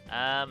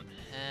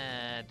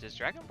 Does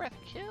Dragon Breath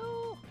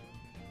kill?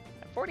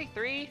 At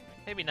 43?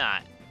 Maybe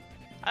not.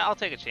 I'll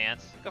take a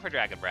chance. Go for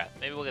Dragon Breath.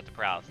 Maybe we'll get the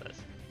paralysis.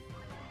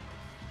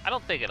 I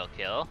don't think it'll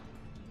kill.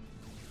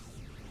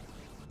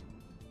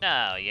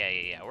 No,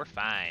 yeah. We're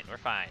fine. We're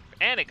fine.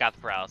 And it got the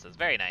paralysis.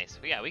 Very nice.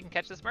 But yeah, we can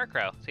catch this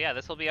Murkrow. So yeah,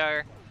 this will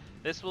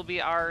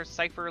be our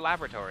Cypher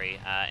Laboratory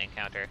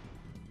encounter.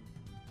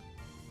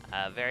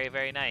 Very,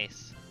 very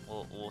nice.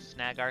 We'll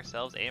snag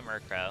ourselves a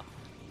Murkrow.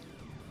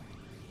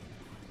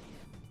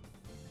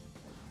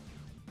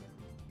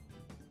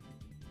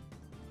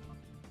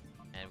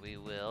 And we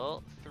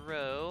will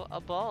throw a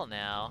ball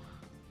now.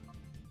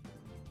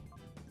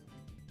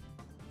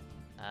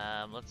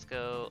 Let's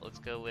go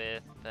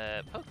with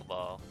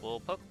Pokeball. Will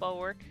Pokeball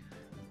work?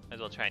 Might as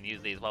well try and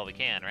use these while we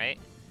can, right?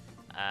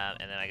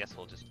 And then I guess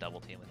we'll just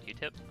double team with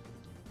Q-Tip.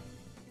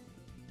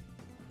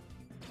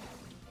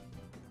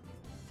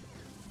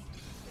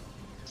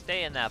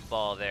 Stay in that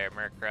ball there,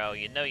 Murkrow.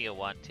 You know you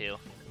want to.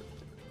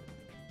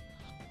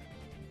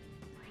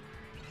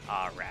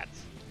 Aw,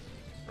 rats.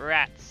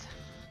 Rats!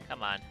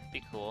 Come on,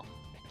 be cool.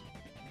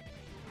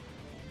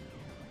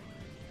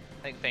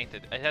 I think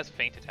it has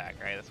Feint Attack,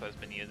 right? That's what it's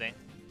been using.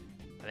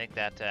 I think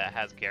that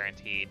has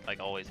guaranteed, like,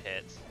 always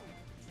hits.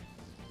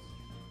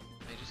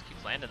 He just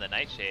keeps landing the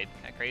Nightshade.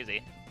 Kinda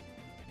crazy.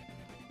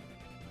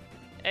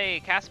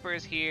 Hey,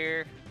 Casper's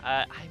here.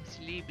 I'm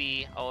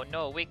sleepy. Oh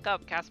no, wake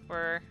up,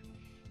 Casper.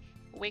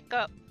 Wake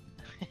up.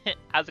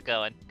 How's it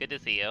going? Good to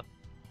see you.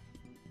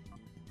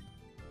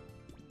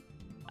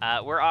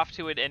 We're off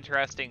to an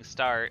interesting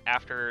start.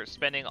 After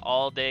spending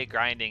all day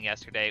grinding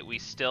yesterday, we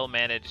still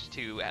managed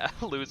to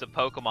lose a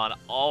Pokemon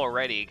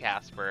already,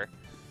 Casper.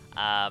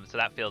 So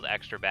that feels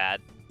extra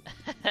bad.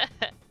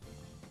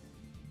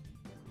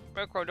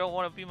 Murkrow don't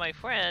want to be my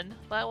friend,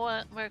 but I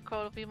want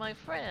Murkrow to be my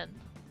friend.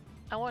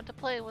 I want to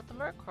play with the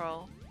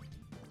Murkrow.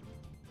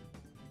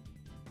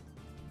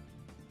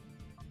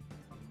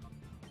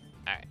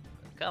 Alright,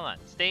 come on,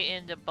 stay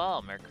in the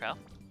ball, Murkrow.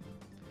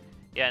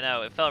 Yeah,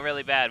 no, it felt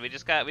really bad. We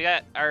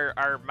got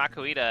our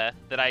Makuhita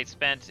that I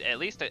spent at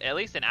least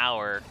an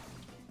hour,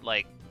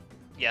 like,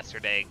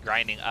 yesterday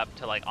grinding up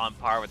to like on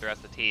par with the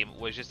rest of the team,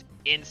 was just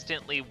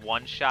instantly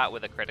one shot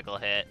with a critical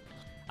hit.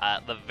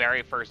 The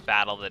very first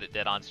battle that it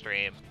did on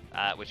stream,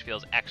 which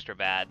feels extra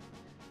bad.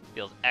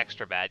 Feels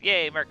extra bad.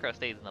 Yay, Murkrow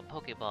stays in the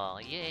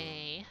Pokeball.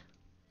 Yay.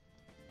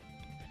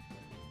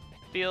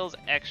 Feels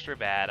extra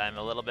bad. I'm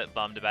a little bit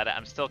bummed about it.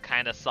 I'm still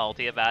kind of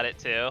salty about it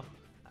too.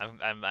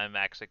 I'm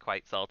actually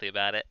quite salty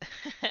about it.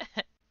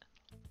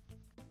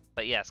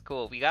 But yes,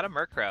 cool. We got a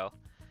Murkrow.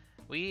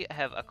 We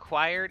have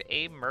acquired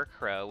a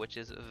Murkrow, which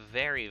is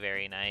very,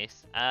 very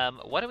nice.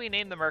 What do we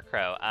name the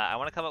Murkrow? I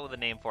want to come up with a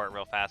name for it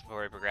real fast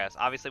before we progress.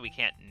 Obviously, we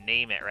can't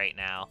name it right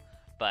now,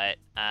 but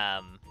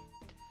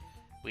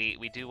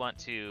we do want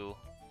to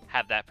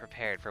have that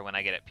prepared for when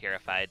I get it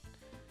purified.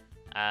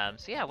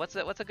 So yeah, what's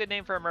a good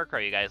name for a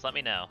Murkrow, you guys? Let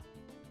me know.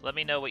 Let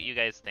me know what you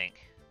guys think.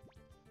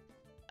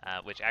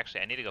 Which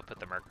actually, I need to go put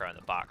the Murkrow in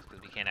the box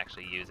because we can't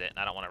actually use it, and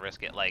I don't want to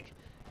risk it like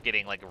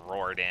getting like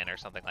roared in or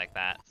something like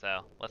that.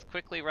 So let's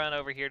quickly run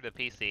over here to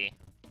the PC,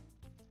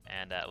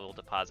 and we'll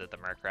deposit the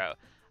Murkrow.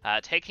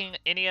 Taking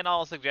any and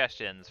all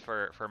suggestions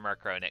for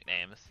Murkrow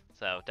nicknames.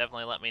 So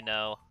definitely let me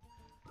know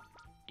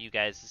you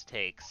guys'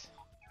 takes.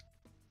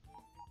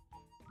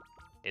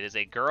 It is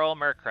a girl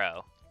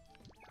Murkrow.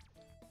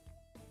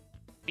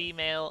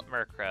 Female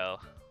Murkrow.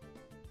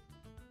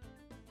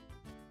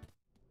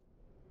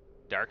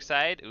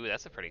 Darkside? Ooh,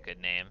 that's a pretty good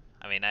name.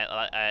 I mean,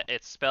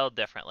 it's spelled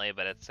differently,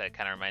 but it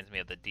kind of reminds me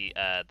of the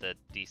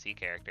DC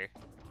character.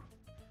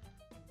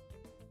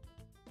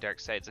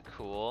 Darkside's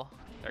cool.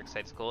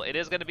 Darkside's cool. It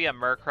is going to be a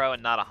Murkrow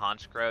and not a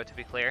Honchkrow, to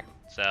be clear.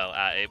 So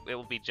it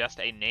will be just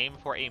a name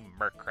for a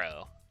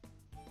Murkrow.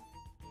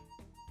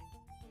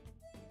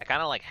 I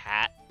kind of like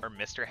Hat or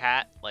Mr.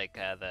 Hat, like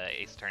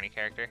the Ace Attorney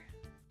character.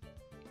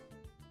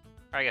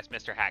 Or I guess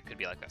Mr. Hat could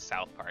be like a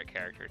South Park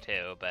character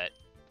too, but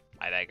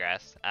I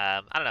digress.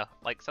 I don't know,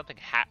 like something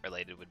hat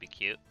related would be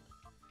cute.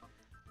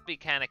 Be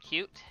kind of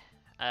cute.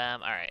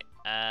 Alright,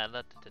 Yeah,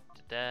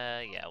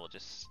 we'll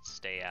just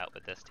stay out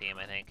with this team,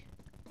 I think.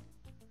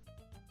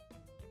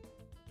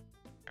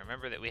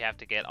 Remember that we have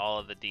to get all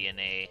of the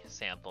DNA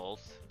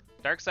samples.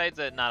 Darkseid's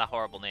not a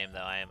horrible name, though.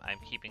 I'm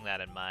keeping that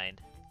in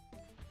mind.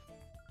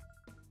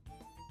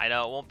 I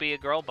know it won't be a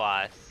girl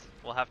boss.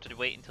 We'll have to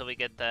wait until we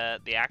get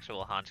the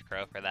actual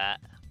Honchkrow for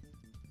that.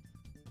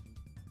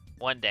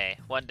 One day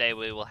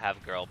we will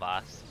have girl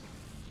boss.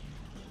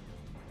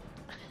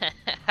 I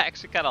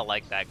actually kind of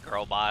like that,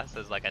 girl boss,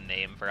 as like a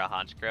name for a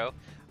Honchkrow.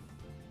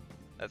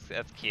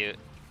 That's cute.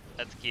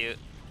 That's cute.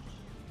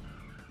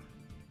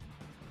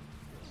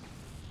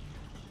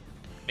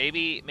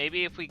 Maybe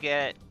if we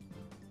get...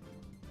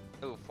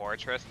 Ooh,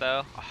 Fortress,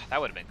 though. Oh,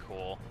 that would have been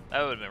cool.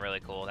 That would have been really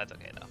cool. That's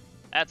okay, though.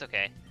 That's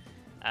okay.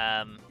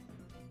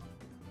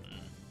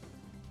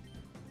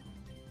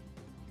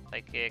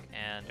 Psychic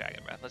and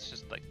Dragon Breath. Let's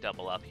just like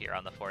double up here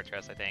on the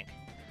Fortress, I think.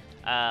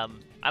 I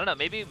don't know.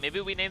 Maybe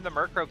we name the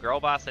Murkrow Girl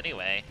Boss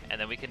anyway, and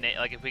then we can name,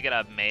 like, if we get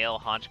a male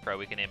Honchkrow,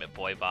 we can name it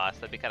Boy Boss.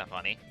 That'd be kind of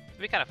funny.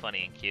 It'd be kind of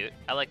funny and cute.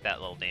 I like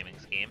that little naming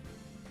scheme.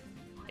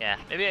 Yeah,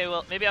 maybe I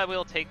will. Maybe I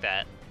will take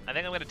that. I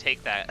think I'm gonna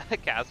take that,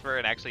 Casper,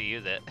 and actually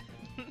use it.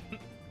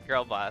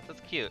 Girl Boss.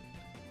 That's cute.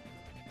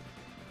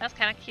 That's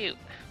kind of cute.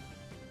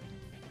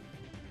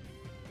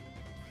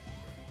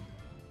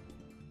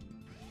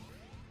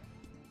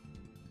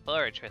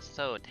 Fortress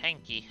so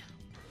tanky.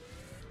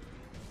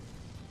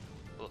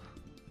 Ooh.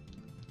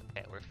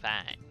 Okay, we're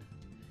fine.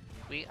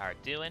 We are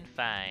doing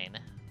fine.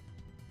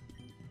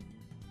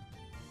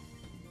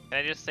 Can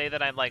I just say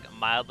that I'm like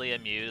mildly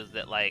amused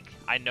that, like,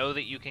 I know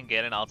that you can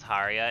get an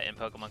Altaria in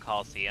Pokemon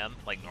Colosseum,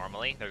 like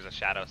normally, there's a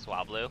Shadow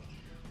Swablu,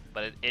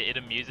 but it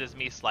amuses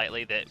me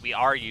slightly that we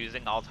are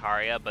using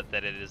Altaria, but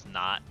that it is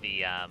not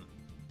the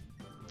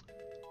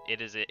it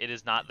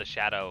is not the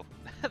Shadow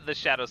the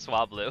Shadow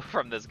Swablu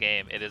from this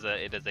game. It is a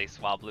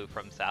Swablu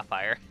from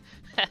Sapphire.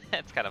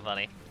 It's kind of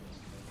funny.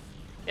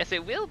 Yes,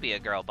 it will be a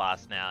girl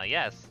boss now.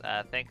 Yes,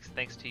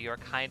 thanks to your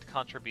kind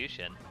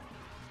contribution.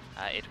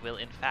 It will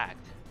in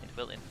fact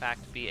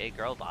be a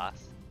girl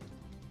boss.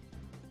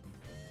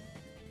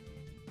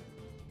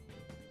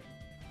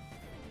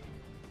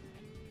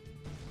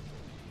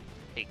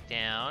 Take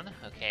down.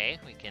 Okay,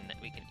 we can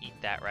eat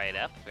that right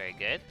up. Very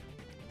good.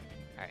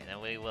 All right,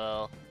 then we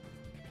will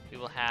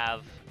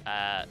have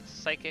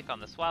Psychic on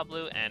the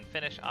Swablu and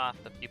finish off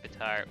the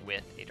Pupitar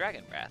with a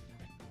Dragon Breath.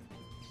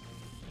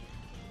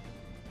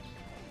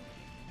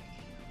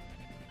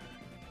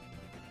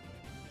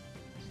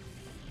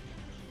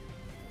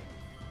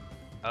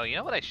 Oh, you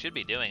know what I should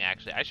be doing,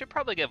 actually? I should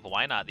probably give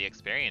Why Not the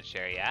experience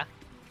share, yeah?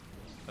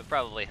 Would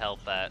probably help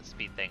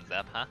speed things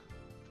up, huh?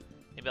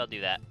 Maybe I'll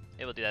do that.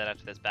 Maybe we'll do that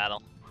after this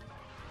battle.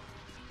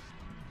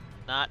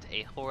 Not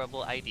a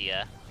horrible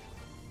idea.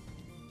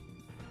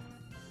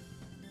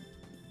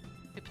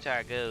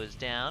 Pupitar goes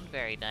down,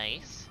 very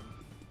nice.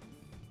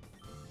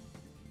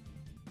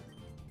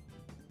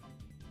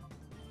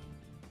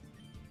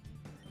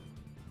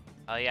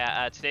 Oh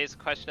yeah, today's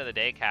question of the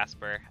day,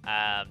 Casper.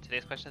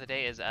 Today's question of the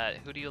day is,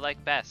 who do you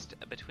like best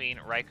between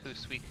Raikou,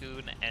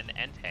 Suicune, and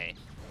Entei?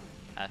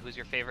 Who's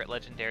your favorite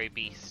legendary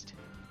beast?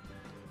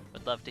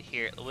 Would love to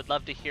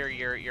hear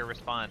your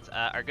response.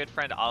 Our good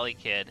friend Ollie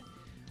Kid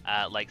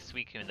likes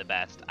Suicune the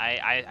best.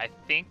 I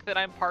think that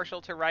I'm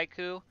partial to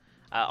Raikou,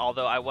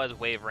 although I was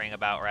wavering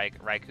about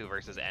Raikou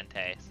versus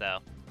Entei, so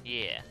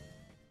yeah.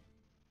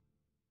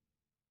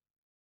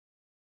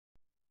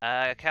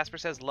 Casper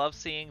says, love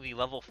seeing the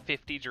level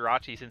 50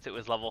 Jirachi since it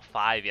was level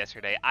 5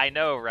 yesterday. I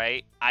know,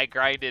 right? I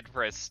grinded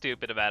for a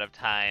stupid amount of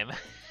time.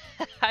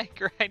 I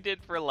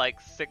grinded for like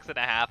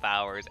 6.5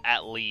 hours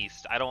at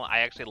least. I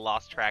actually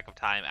lost track of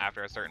time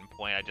after a certain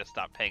point. I just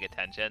stopped paying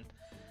attention.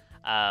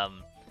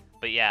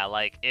 But yeah,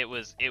 like it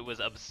was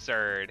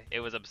absurd. It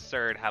was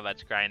absurd how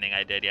much grinding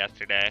I did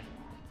yesterday.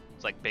 It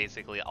was like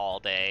basically all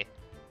day.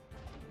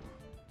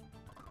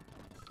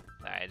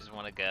 Alright, I just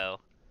want to go.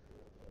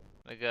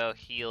 I'm gonna go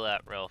heal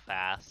up real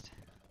fast.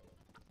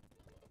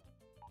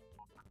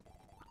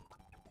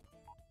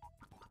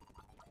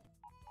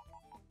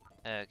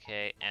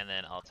 Okay, and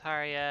then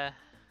Altaria.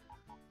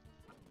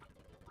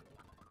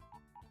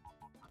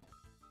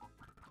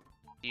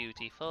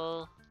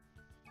 Beautiful.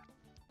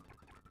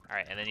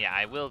 Alright, and then yeah,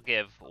 I will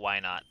give Why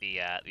Not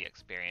the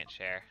experience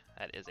share.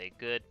 That is a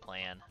good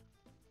plan.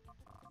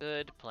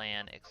 Good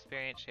plan.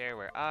 Experience share,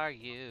 where are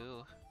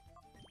you?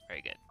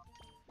 Very good.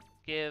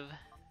 Give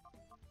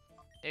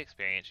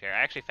experience share. I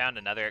actually found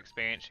another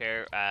experience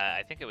share.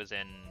 I think it was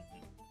in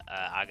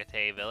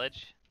Agate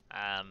Village.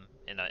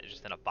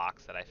 Just in a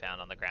box that I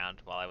found on the ground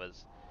while I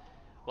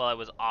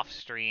was off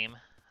stream.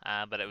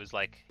 But it was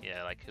like,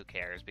 yeah, like who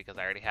cares, because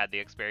I already had the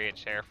experience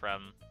share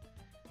from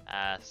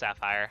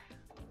Sapphire.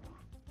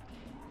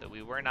 So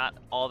we were not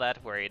all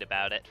that worried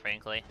about it,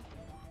 frankly.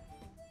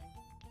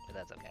 But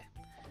that's okay.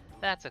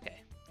 That's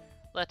okay.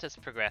 Let us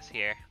progress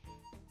here.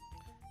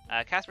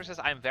 Casper says,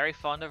 I'm very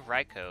fond of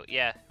Raikou.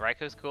 Yeah,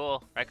 Raikou's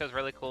cool. Raikou's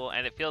really cool,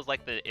 and it feels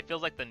like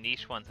the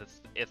niche ones.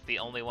 It's the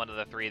only one of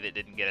the three that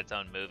didn't get its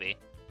own movie.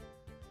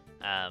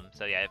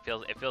 So yeah,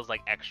 it feels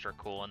like extra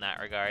cool in that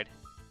regard.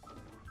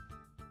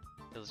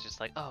 It was just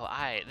like, oh,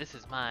 this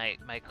is my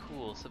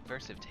cool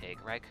subversive take.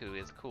 Raikou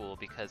is cool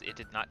because it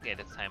did not get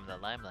its time in the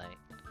limelight.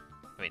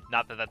 I mean,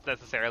 not that that's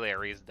necessarily a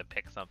reason to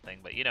pick something,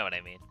 but you know what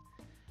I mean.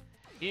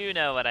 You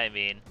know what I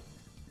mean.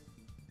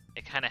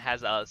 It kind of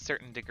has a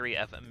certain degree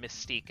of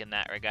mystique in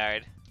that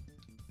regard.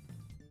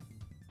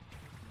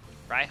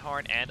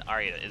 Rhyhorn and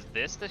Ariados. Is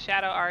this the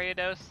Shadow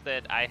Ariados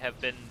that I have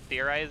been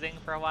theorizing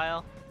for a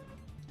while?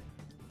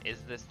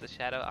 Is this the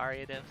Shadow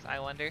Ariados, I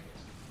wonder?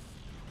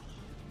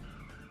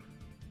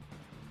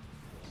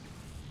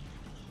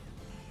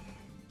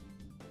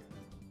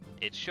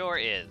 It sure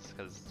is,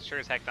 because sure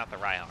as heck not the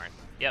Rhyhorn.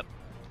 Yep.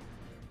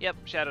 Yep,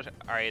 Shadow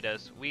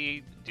Ariados.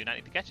 We do not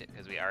need to catch it,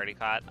 because we already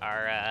caught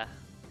our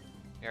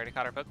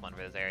Pokemon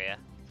for this area.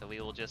 So we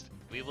will just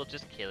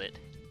kill it.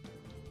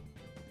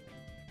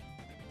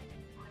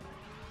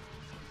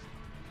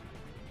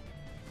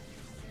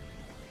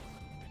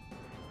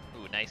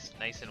 Ooh, nice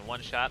in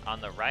one shot on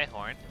the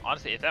Rhyhorn.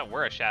 Honestly, if that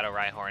were a Shadow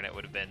Rhyhorn, it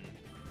would have been...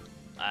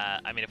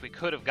 I mean, if we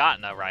could have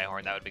gotten a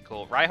Rhyhorn, that would be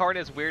cool. Rhyhorn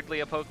is weirdly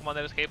a Pokemon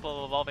that is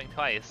capable of evolving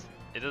twice.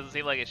 It doesn't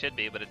seem like it should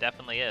be, but it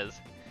definitely is.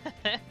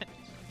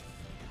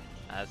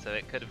 So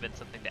it could have been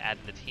something to add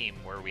to the team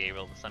were we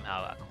able to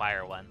somehow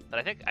acquire one. But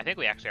I think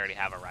we actually already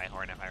have a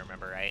Rhyhorn, if I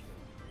remember right.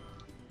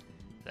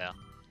 So,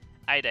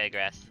 I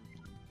digress.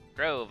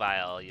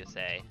 Grovyle, you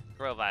say.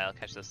 Grovyle,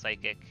 catch the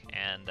Psychic,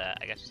 and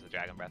I guess just the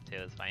Dragon Breath too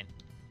is fine.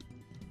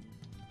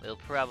 We'll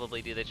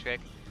probably do the trick.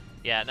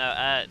 Yeah,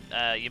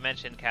 no, you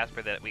mentioned,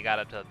 Casper, that we got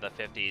up to the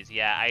 50s.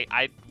 Yeah,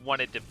 I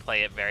wanted to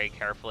play it very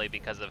carefully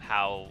because of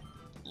how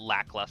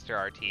lackluster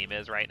our team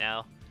is right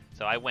now.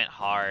 So I went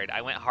hard.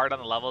 I went hard on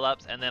the level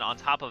ups, and then on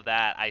top of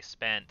that, I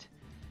spent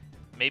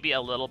maybe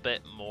a little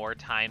bit more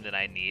time than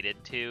I needed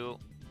to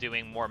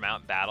doing more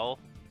mount battle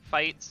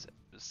fights,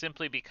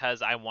 simply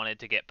because I wanted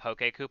to get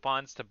Poke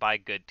coupons to buy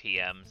good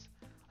TMs.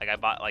 Like, I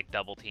bought, like,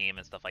 Double Team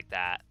and stuff like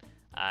that,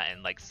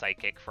 and, like,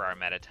 Psychic for our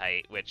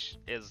Metatite, which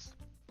is,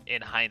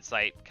 in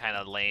hindsight, kind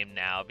of lame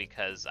now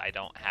because I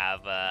don't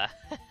have,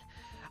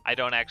 I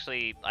don't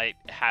actually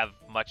have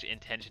much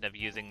intention of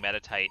using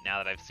Metatite now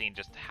that I've seen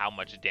just how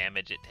much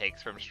damage it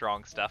takes from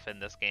strong stuff in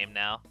this game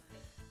now.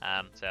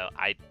 So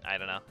I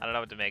don't know. I don't know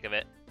what to make of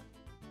it.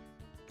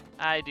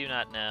 I do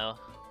not know.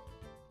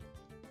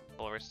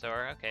 Full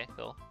restore. Okay,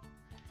 cool.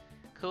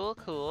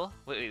 Cool.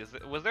 Wait,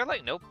 was there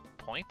like no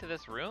point to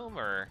this room,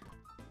 or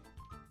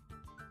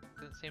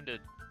doesn't seem to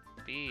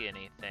be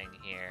anything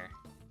here?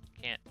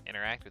 Can't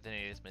interact with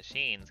any of these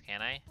machines,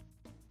 can I?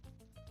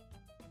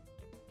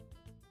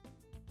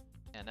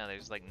 Yeah, no,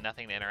 there's like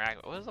nothing to interact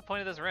with. What was the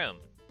point of this room?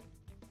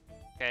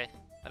 Okay,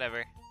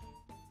 whatever.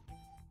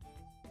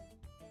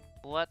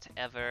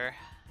 Whatever.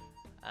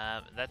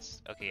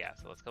 That's okay. Yeah,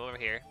 so let's go over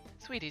here.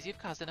 Sweeties, you've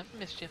caused enough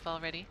mischief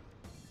already.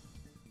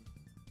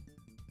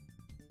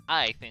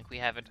 I think we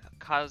haven't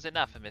caused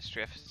enough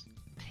mischief,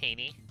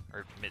 Taney.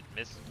 Or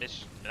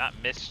not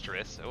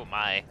mistress. Oh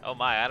my,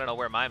 I don't know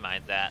where my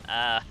mind's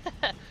at.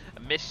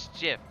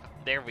 Mischief.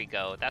 There we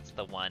go. That's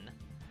the one.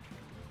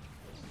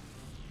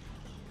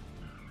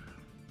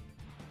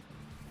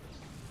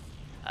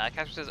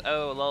 Casper says,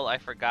 oh, lol, I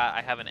forgot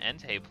I have an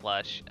Entei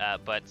plush,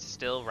 but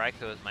still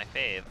Raikou is my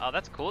fave. Oh,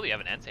 that's cool you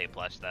have an Entei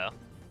plush, though.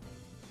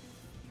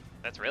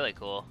 That's really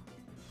cool.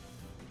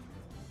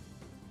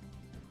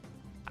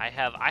 I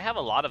have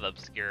a lot of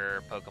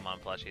obscure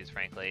Pokemon plushies,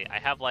 frankly. I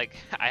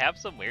have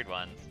some weird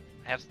ones.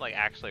 I have some, like,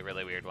 actually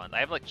really weird ones. I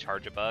have, like,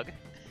 Charge-a-Bug,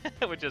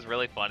 which is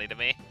really funny to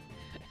me.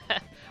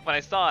 When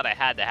I saw it, I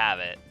had to have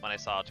it. When I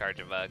saw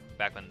Charge-a-Bug,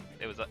 back when,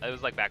 it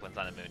was like back when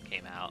Sun and Moon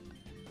came out.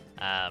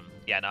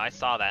 Yeah, no, I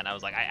saw that and I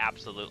was like, I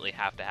absolutely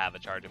have to have a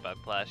Charge-a-Bug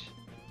plush.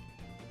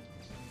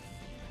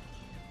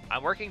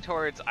 I'm working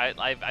towards,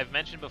 I've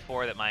mentioned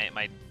before that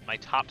my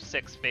top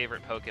 6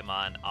 favorite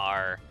Pokemon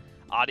are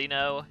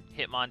Audino,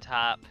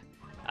 Hitmontop,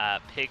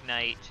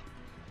 Pignite,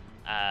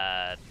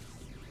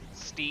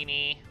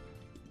 Steenie,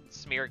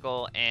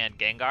 Smeargle, and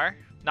Gengar.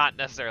 Not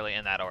necessarily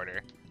in that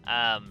order.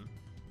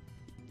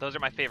 Those are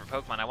my favorite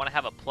Pokemon. I want to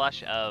have a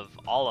plush of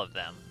all of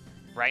them.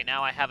 Right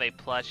now I have a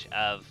plush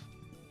of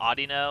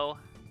Audino,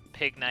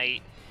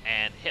 Pignite,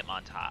 and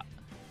Hitmontop.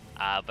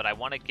 But I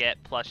want to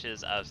get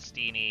plushes of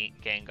Steenie,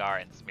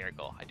 Gengar, and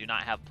Smeargle. I do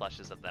not have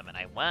plushes of them, and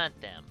I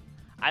want them.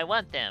 I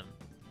want them!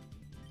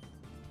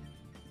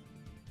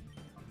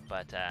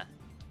 But,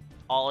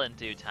 all in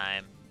due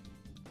time.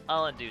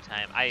 All in due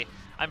time.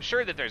 I'm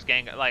sure that there's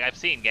Gengar, like, I've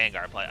seen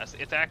Gengar play.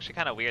 It's actually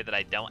kind of weird that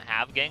I don't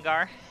have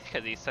Gengar,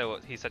 because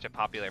he's such a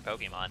popular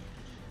Pokemon.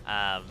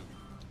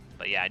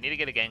 But yeah, I need to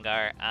get a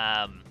Gengar.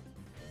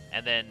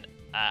 And then,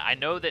 I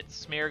know that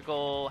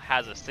Smeargle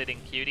has a sitting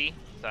cutie,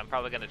 so I'm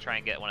probably going to try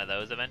and get one of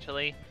those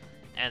eventually.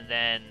 And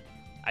then,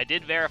 I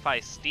did verify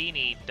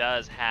Steenie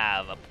does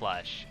have a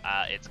plush.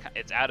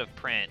 It's out of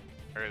print,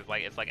 or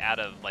like it's like out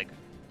of like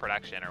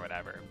production or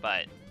whatever,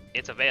 but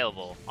it's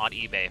available on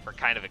eBay for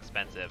kind of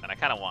expensive, and I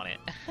kind of want it.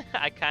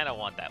 I kind of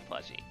want that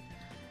plushie.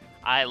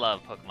 I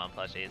love Pokemon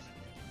plushies.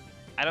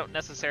 I don't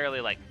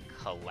necessarily like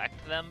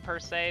collect them per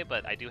se,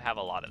 but I do have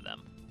a lot of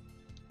them.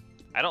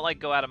 I don't like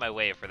go out of my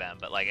way for them,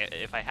 but like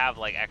if I have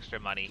like extra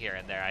money here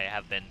and there, I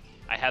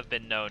have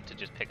been known to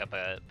just pick up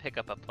a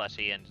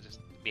plushie and just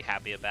be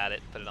happy about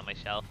it, put it on my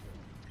shelf.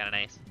 It's kind of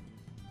nice.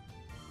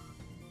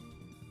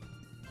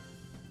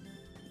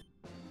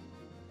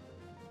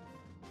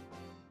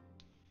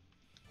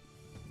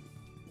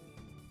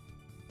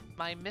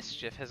 My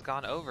mischief has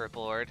gone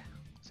overboard.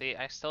 See,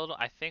 I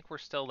think we're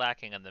still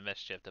lacking in the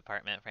mischief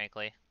department,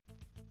 frankly.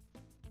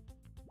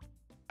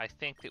 I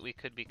think that we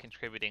could be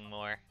contributing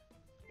more.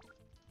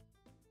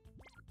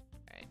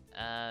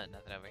 Alright,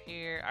 nothing over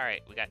here.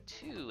 Alright, we got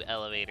 2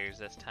 elevators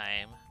this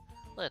time.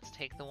 Let's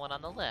take the one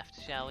on the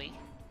left, shall we?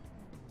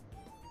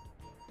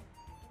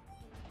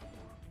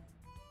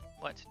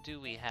 What do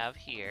we have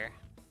here?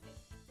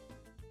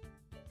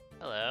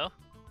 Hello?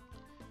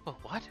 Oh,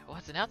 what?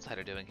 What's an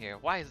outsider doing here?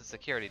 Why isn't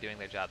security doing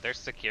their job? There's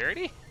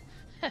security?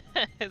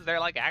 Is there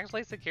like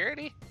actually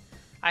security?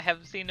 I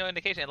have seen no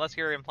indication, unless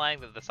you're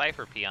implying that the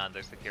Cypher peons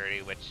are security,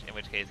 in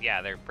which case,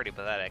 yeah, they're pretty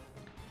pathetic.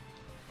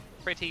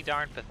 Pretty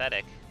darn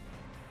pathetic.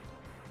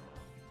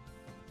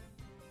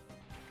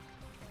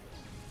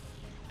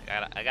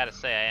 I gotta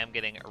say, I am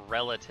getting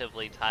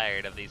relatively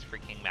tired of these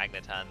freaking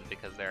magnetons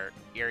because they're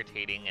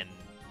irritating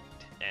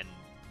and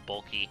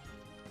bulky.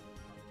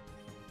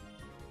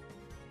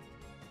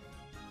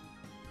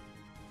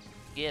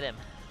 Get him.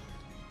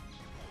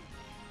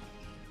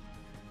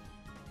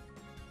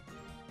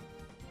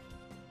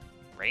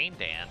 Rain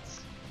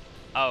dance?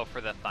 Oh,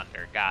 for the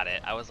thunder. Got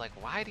it. I was like,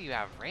 why do you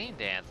have rain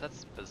dance?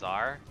 That's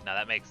bizarre. No,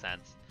 that makes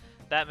sense.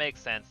 That makes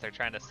sense. They're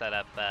trying to set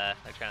up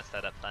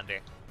thunder.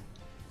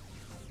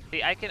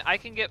 See, I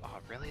can get. Oh,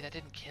 really? That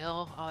didn't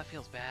kill? Oh, that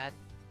feels bad.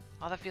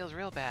 Oh, that feels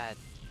real bad.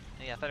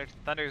 Yeah,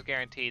 thunder's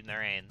guaranteed in the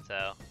rain,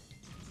 so.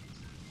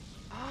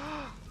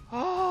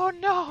 Oh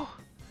no!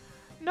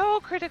 No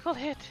critical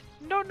hit!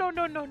 No, no,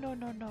 no, no, no,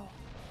 no, no.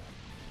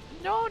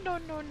 No, no,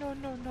 no, no,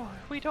 no, no.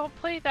 We don't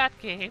play that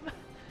game.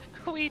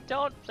 We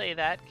don't play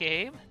that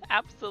game.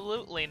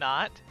 Absolutely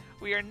not.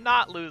 We are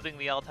not losing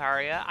the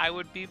Altaria. I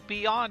would be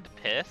beyond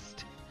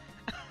pissed.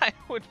 I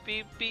would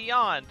be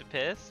beyond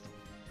pissed.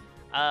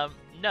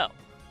 No.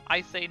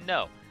 I say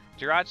no.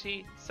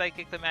 Jirachi,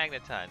 Psychic the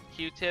Magneton.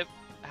 Q-Tip,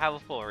 have a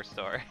full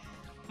restore.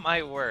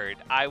 My word.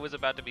 I was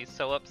about to be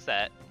so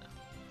upset.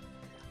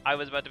 I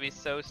was about to be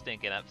so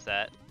stinking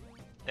upset.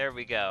 There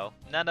we go.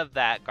 None of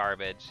that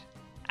garbage.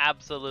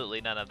 Absolutely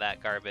none of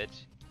that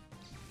garbage.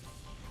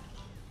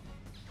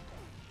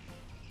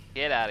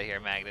 Get out of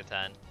here,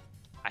 Magneton.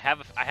 I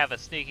have a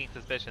sneaking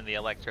suspicion the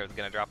Electrode's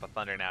gonna drop a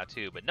Thunder now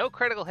too, but no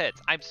critical hits.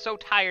 I'm so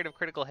tired of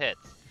critical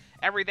hits.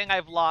 Everything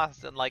I've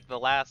lost in like the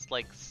last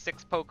like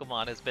 6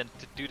 Pokemon has been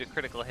due to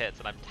critical hits,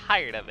 and I'm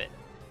tired of it.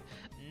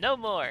 No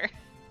more.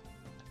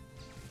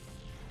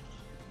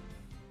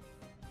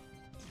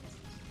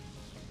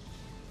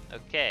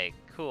 Okay,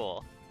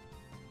 cool.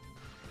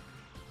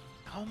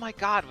 Oh my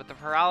god, with the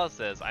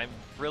paralysis, I'm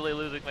really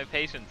losing my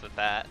patience with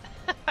that.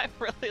 I'm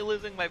really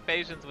losing my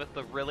patience with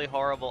the really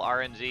horrible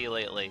RNG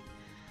lately.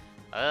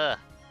 Ugh.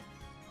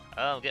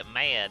 Oh, I'm getting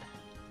mad.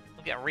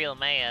 I'm getting real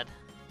mad.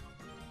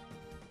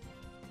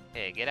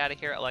 Okay, get out of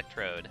here,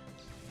 Electrode.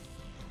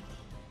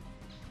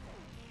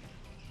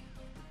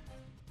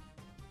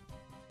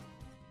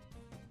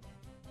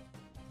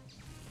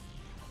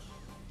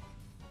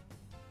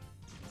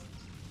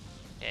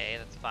 Okay,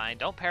 that's fine.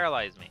 Don't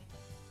paralyze me.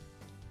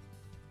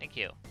 Thank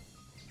you.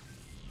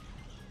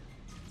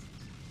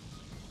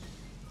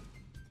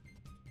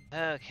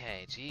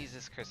 Okay,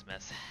 Jesus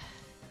Christmas.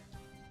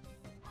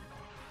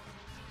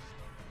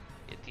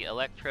 Get the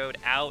Electrode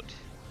out.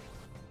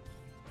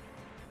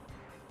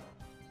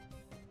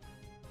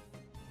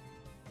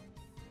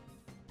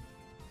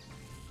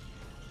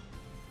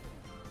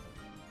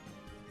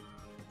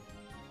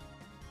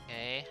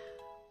 Okay.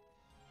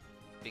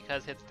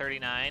 Because hits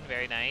 39,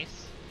 very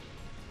nice.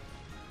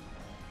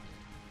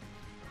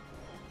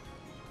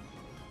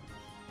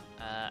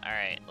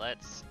 Alright,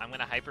 I'm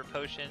gonna Hyper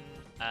Potion.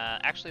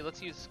 Actually,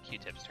 let's use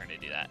Q-Tip's turn to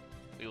do that.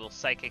 We will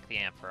Psychic the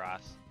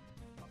Ampharos.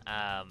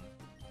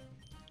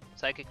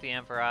 Psychic the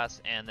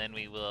Ampharos, and then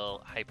we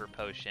will Hyper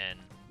Potion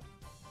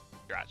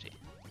Jirachi.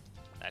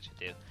 That should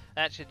do.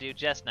 That should do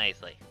just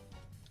nicely.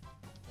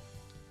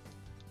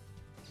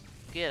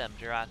 Get him,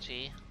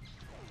 Jirachi.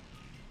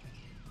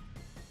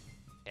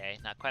 Okay,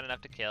 not quite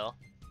enough to kill.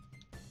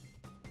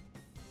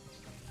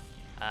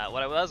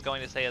 What I was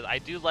going to say is I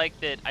do like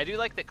that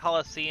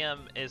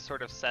Colosseum is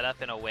sort of set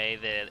up in a way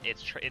that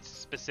it's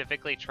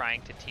specifically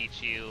trying to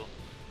teach you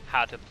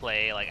how to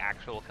play like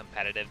actual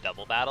competitive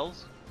double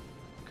battles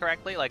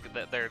correctly. Like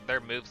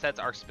their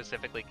movesets are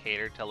specifically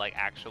catered to like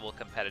actual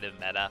competitive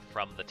meta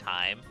from the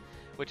time,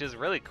 which is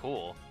really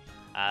cool.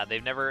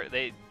 They've never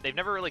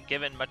really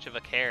given much of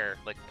a care.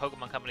 Like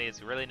Pokemon Company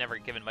has really never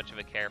given much of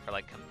a care for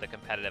like the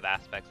competitive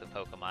aspects of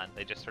Pokemon.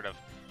 They just sort of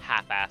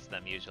half-ass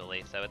them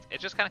usually. So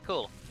it's just kind of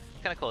cool.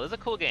 Kind of cool. This is a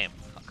cool game.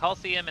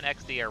 Colosseum and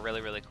XD are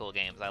really cool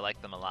games. I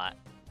like them a lot.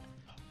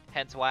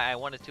 Hence why I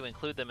wanted to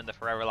include them in the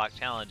Foreverlocke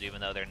challenge,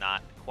 even though they're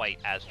not quite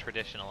as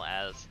traditional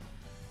as,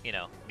 you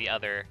know, the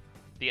other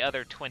the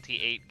other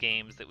 28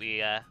 games that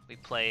we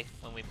play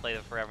when we play the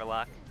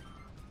Foreverlocke.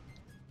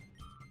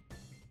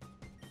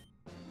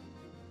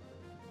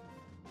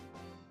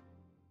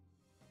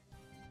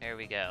 There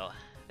we go.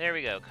 There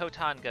we go.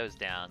 Khotan goes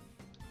down.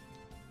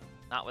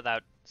 Not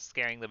without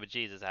scaring the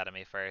bejesus out of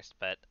me first,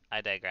 but I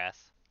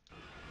digress.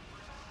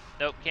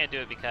 Nope, can't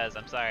do it because,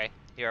 I'm sorry,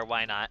 you're a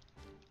why not.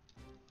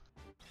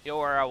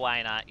 You're a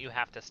why not. You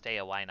have to stay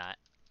a why not.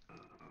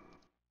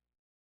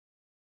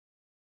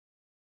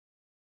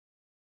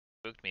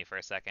 Spooked me for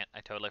a second.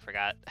 I totally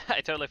forgot.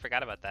 I totally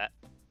forgot about that.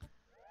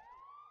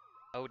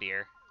 Oh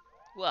dear.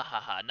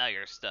 Wahaha, now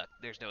you're stuck.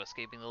 There's no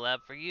escaping the lab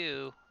for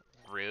you.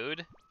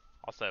 Rude.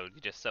 Also, you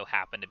just so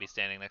happen to be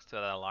standing next to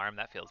an alarm.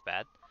 That feels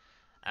bad.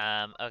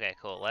 Okay,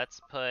 cool. Let's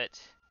put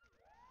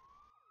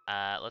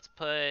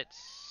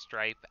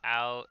Stripe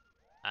out.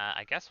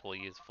 I guess we'll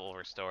use full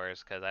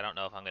restores because I don't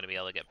know if I'm going to be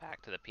able to get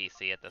back to the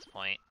PC at this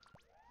point.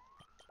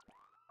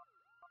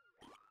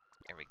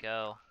 There we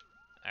go.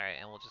 Alright,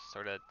 and we'll just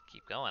sort of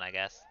keep going, I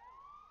guess.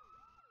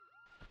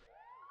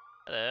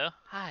 Hello.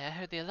 Hi, I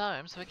heard the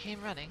alarm, so I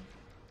came running.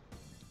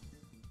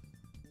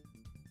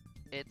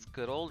 It's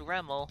good old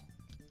Remel.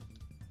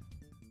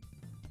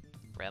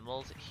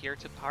 Remel's here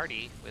to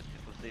party with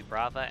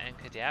Vibrava and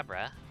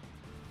Kadabra.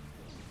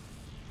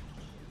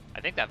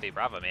 I think that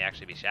Vibrava may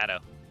actually be Shadow.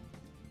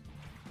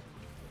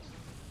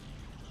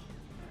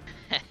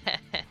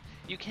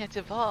 You can't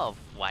evolve.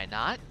 Why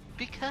not?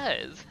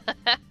 Because.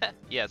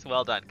 Yes,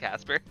 well done,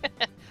 Casper.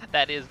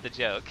 That is the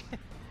joke.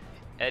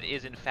 That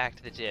is in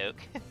fact the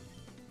joke.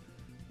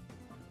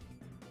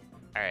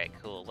 Alright,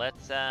 cool.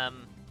 Let's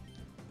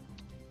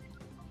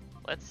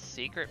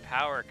Secret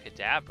Power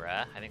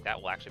Kadabra. I think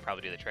that will actually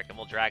probably do the trick, and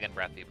we'll Dragon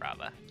Breath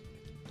Vibrava.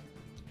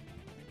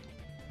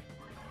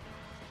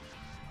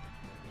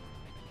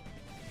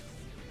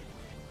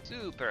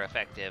 Super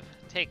effective.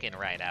 Taken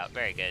right out.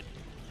 Very good.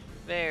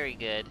 Very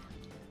good.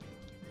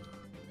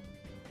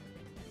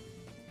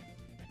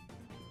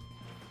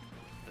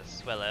 The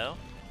Swellow.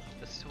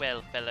 The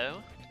Swell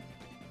Fellow.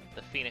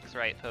 The Phoenix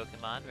Wright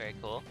Pokemon. Very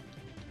cool.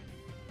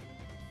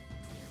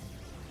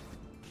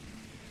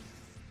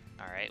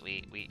 Alright,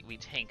 we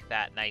tank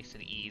that nice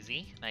and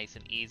easy. Nice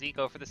and easy.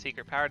 Go for the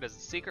Secret Power. Does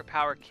the Secret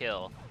Power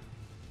kill?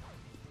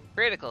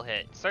 Critical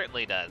hit.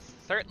 Certainly does.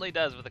 Certainly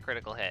does with a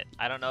critical hit.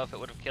 I don't know if it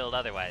would have killed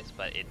otherwise,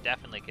 but it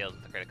definitely kills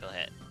with a critical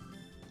hit.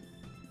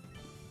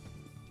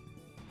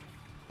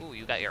 Ooh,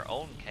 you got your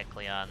own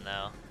Kecleon,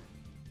 though.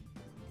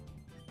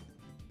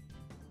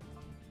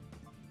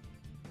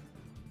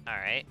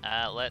 Alright,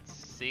 let's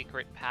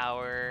Secret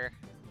Power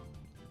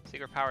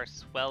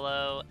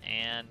Swellow,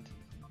 and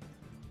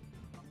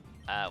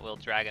we'll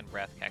Dragon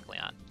Breath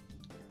Kecleon.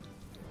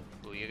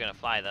 Ooh, you're gonna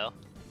fly, though.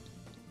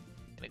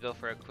 Gonna go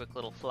for a quick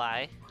little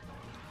fly.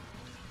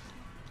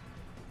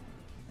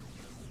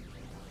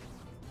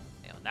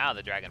 Now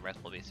the Dragon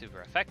Breath will be super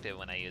effective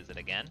when I use it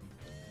again.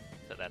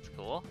 So that's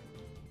cool.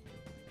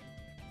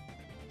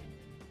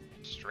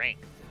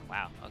 Strength.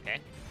 Wow,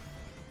 okay.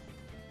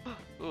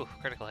 Ooh,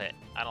 critical hit.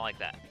 I don't like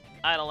that.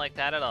 I don't like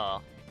that at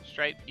all.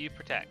 Stripe, you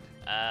protect.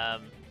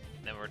 Then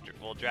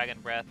we'll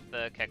Dragon Breath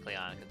the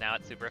Kecleon, because now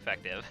it's super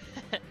effective.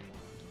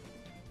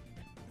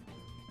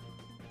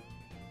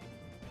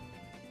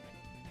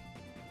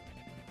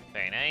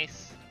 Very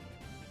nice.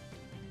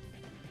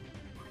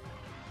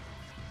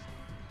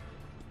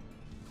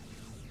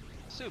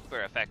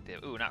 Super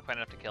effective. Ooh, not quite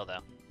enough to kill,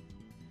 though.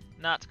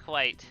 Not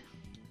quite.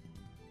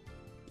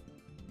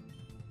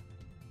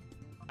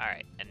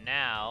 Alright, and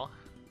now,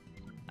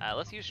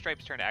 let's use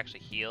Stripe's turn to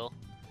actually heal,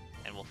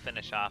 and we'll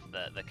finish off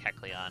the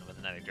Kecleon with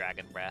another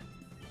Dragon Breath.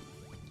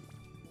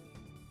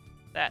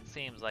 That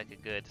seems like a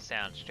good,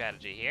 sound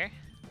strategy here.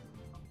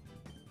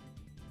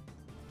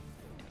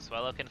 And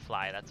Swellow can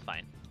fly, that's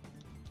fine.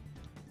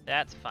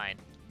 That's fine.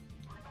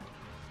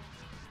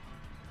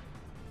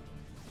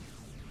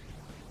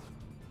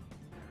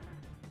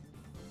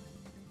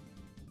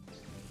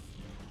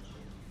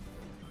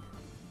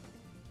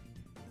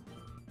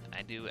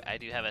 I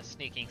do have a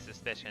sneaking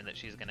suspicion that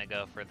she's gonna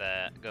go for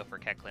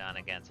Kecleon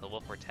again, so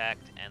we'll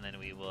protect, and then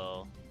we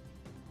will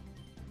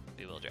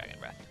Dragon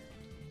Breath.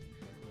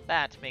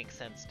 That makes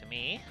sense to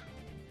me.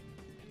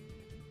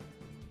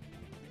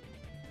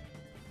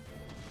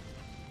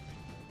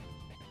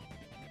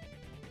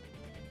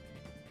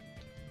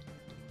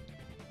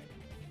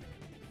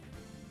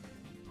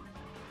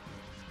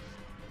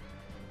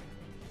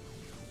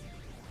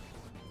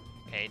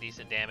 Okay,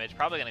 decent damage.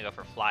 Probably gonna go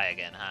for Fly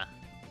again, huh?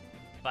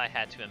 If I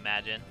had to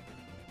imagine.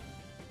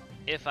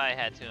 If I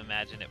had to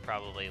imagine, it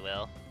probably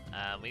will.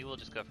 We will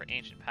just go for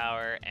Ancient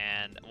Power,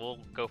 and we'll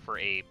go for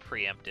a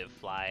preemptive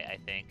Fly, I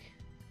think.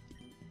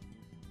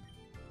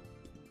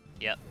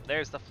 Yep,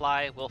 there's the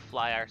Fly. We'll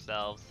fly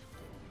ourselves.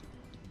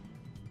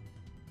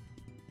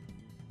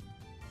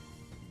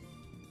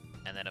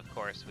 And then, of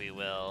course, we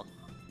will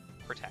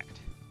protect.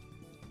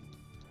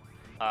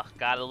 Oh,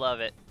 gotta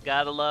love it.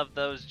 Gotta love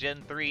those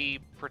Gen 3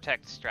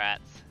 protect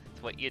strats.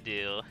 It's what you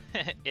do.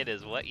 It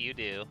is what you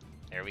do.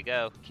 There we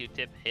go.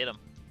 Q-tip, hit him.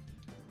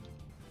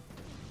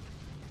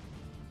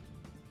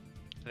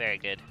 Very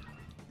good.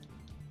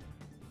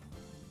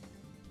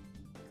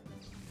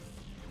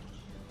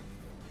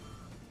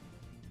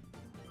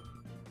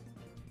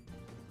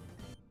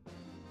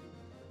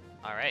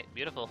 Alright,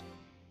 beautiful.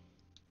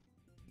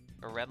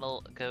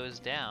 Remel goes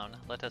down.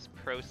 Let us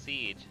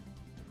proceed.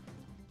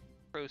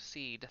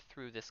 Proceed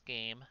through this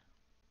game.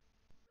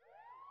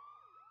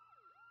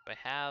 Do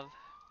I have...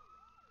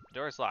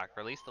 Door's locked.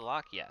 Release the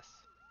lock? Yes.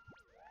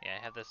 Yeah,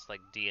 I have this, like,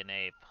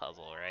 DNA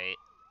puzzle, right?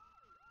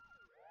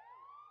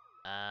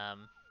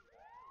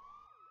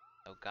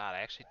 Oh god, I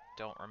actually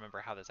don't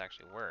remember how this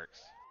actually works.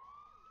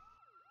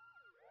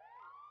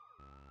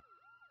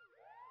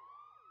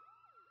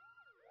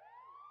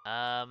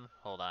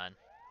 Hold on.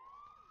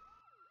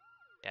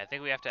 Yeah, I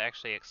think we have to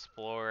actually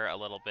explore a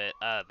little bit.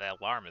 The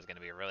alarm is going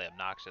to be really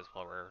obnoxious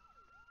while we're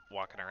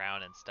walking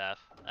around and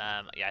stuff.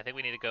 Yeah, I think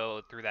we need to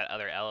go through that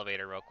other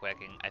elevator real quick,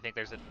 and I think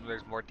there's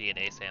more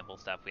DNA sample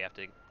stuff we have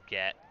to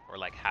get or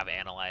like have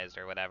analyzed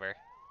or whatever.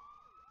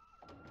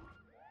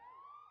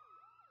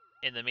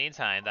 In the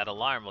meantime, that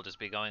alarm will just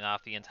be going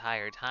off the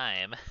entire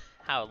time.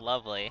 How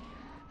lovely.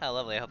 How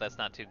lovely. I hope that's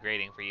not too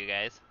grating for you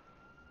guys.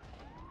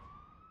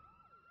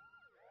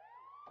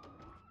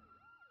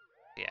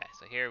 Yeah,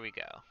 so here we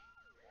go.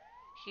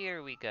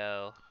 Here we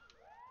go.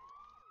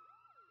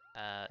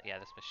 Yeah,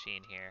 this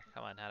machine here.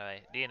 Come on, how do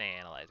I... DNA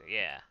analyzer,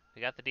 yeah.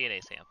 We got the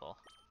DNA sample.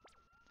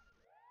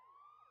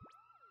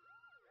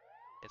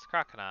 It's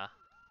Crocodile.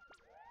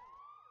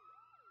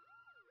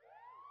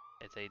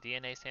 It's a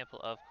DNA sample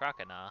of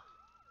Crocodile.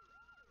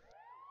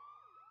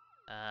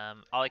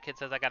 Ollie Kid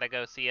says I gotta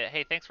go see it.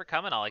 Hey, thanks for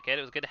coming, Ollie Kid.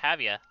 It was good to have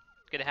you.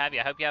 Good to have you.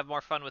 I hope you have more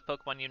fun with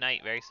Pokemon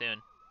Unite very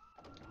soon.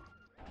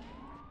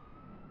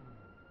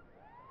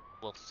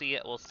 We'll see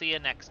it. We'll see you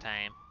next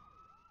time.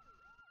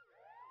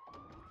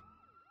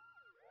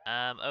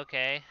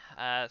 Okay.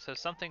 So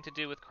something to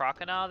do with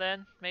Crocodile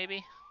then,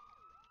 maybe?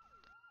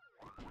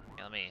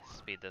 Okay, let me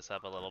speed this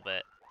up a little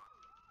bit.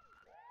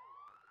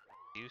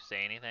 Do you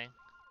say anything?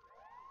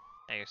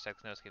 Now your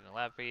stuck nose keeping the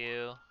lab for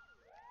you.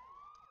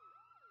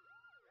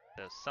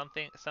 So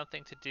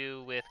something to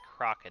do with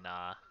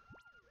Crocodile.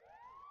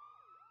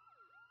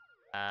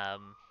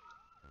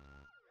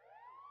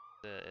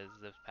 Is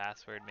the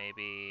password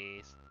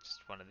maybe just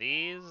one of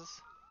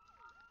these?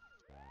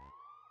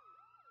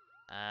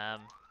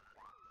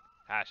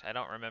 Gosh, I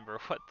don't remember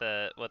what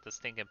the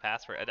stinking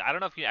password. I don't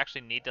know if you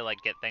actually need to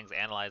like get things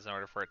analyzed in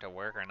order for it to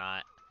work or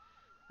not.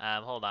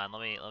 Hold on,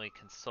 let me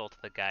consult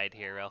the guide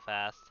here real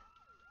fast.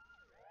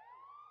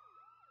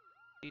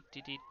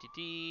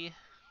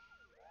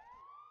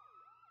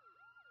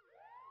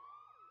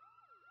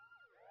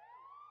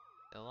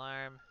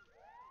 Alarm.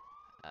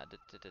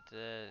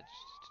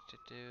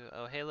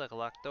 Oh, hey, look, a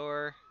locked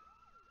door.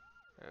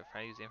 If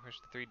I use the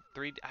information,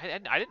 three.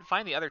 I didn't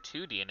find the other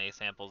two DNA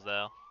samples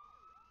though.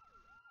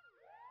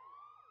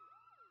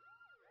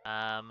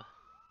 Um.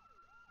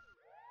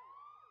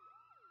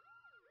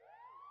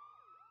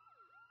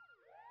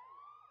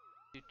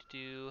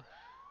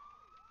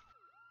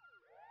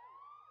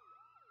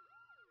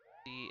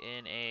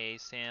 DNA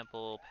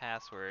sample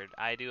password.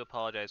 I do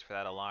apologize for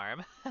that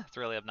alarm. It's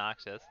really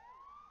obnoxious.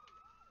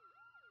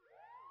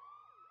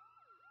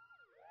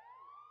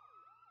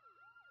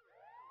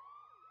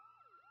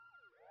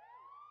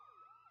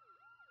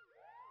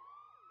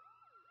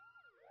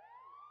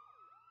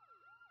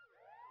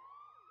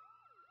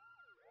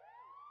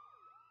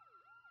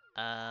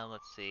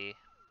 Let's see.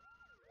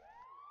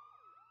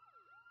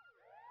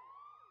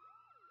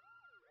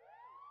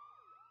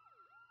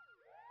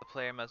 The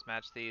player must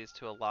match these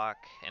to a lock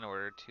in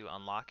order to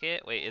unlock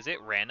it. Wait, is it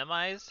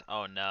randomized?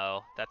 Oh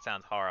no, that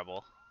sounds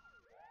horrible.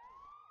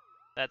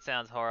 That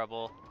sounds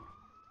horrible.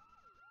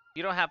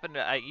 You don't happen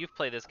to, you've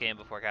played this game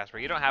before, Casper.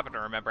 You don't happen to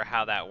remember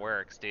how that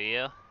works, do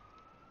you?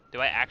 Do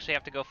I actually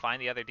have to go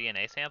find the other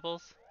DNA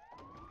samples?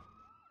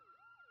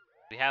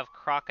 We have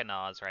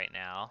Croconaws right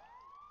now.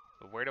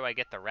 But where do I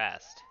get the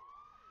rest?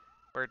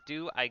 Where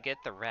do I get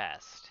the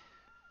rest?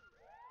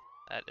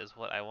 That is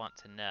what I want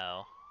to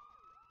know.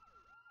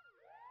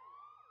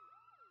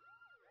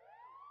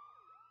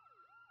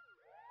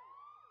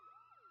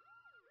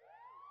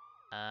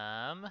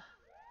 I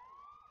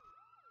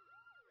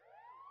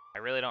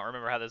really don't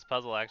remember how this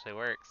puzzle actually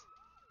works.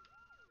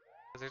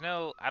 Because there's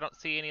no, I don't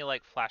see any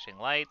like flashing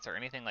lights or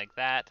anything like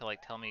that to like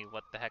tell me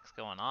what the heck's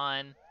going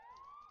on.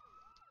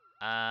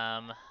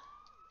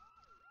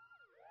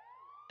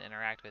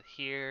 Interact with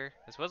here.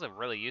 This was a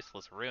really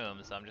useless room,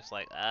 so I'm just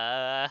like,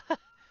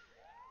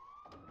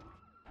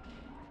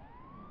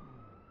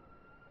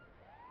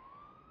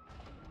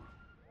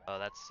 Oh,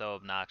 that's so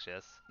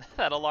obnoxious.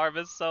 That alarm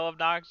is so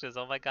obnoxious,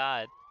 oh my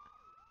god.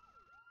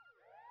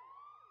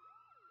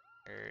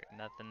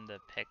 Nothing to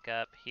pick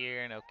up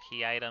here, no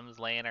key items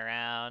laying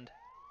around.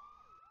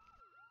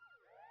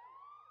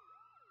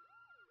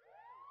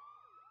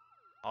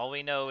 All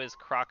we know is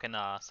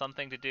Croconaw,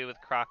 something to do with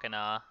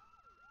Croconaw.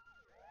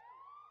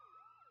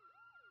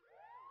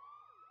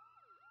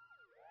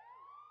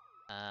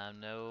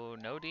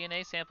 No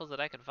DNA samples that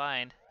I could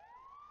find.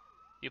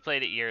 You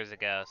played it years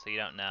ago, so you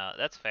don't know.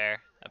 That's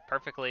fair.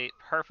 Perfectly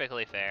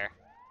fair.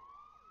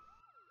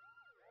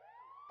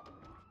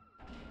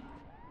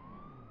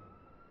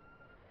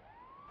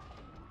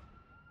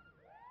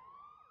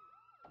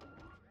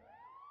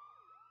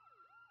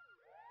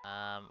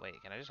 Wait,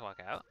 can I just walk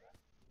out?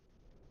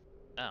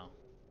 Oh,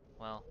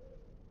 well,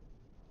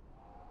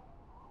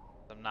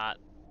 I'm not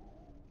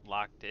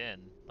locked in,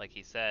 like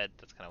he said.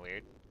 That's kind of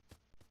weird.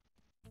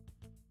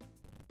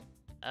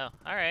 Oh,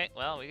 alright,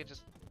 well, we could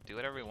just do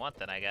whatever we want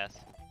then, I guess.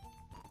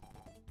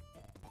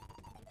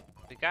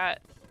 We got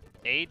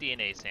a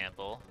DNA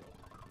sample,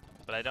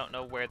 but I don't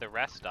know where the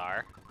rest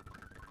are,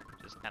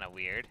 which is kind of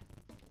weird.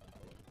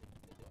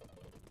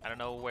 I don't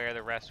know where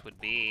the rest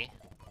would be,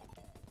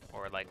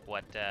 or like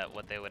what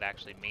they would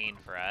actually mean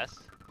for us.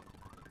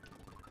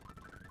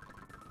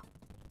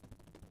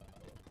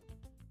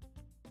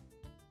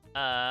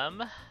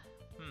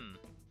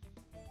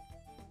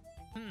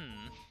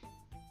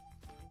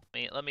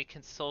 Let me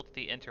consult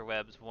the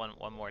interwebs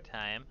one more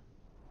time.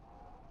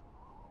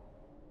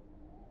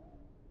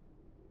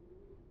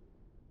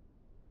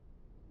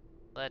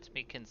 Let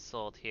me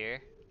consult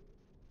here.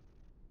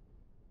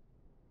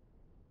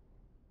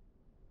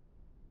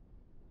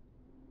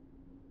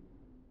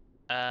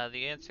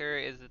 The answer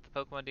is that the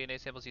Pokemon DNA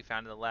samples you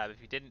found in the lab,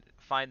 if you didn't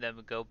find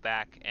them, go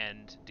back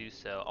and do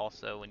so.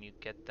 Also, when you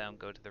get them,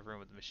 go to the room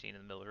with the machine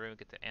in the middle of the room,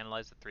 get to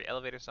analyze the 3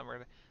 elevators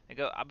somewhere, and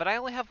go, but I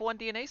only have 1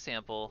 DNA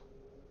sample.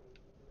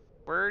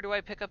 Where do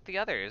I pick up the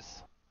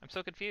others? I'm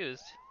so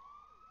confused.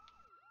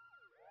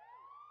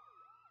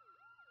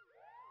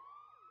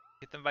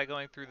 Get them by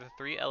going through the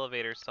 3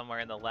 elevators somewhere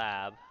in the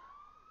lab,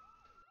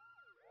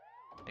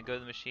 and go to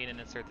the machine and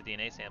insert the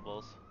DNA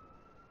samples.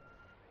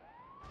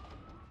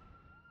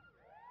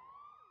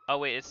 Oh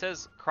wait, it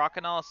says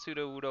Croconaw,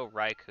 Sudowoodo,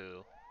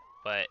 Raikou,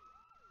 but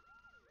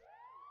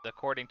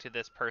according to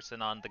this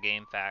person on the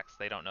game facts,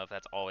 they don't know if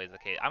that's always the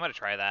case. I'm gonna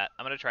try that.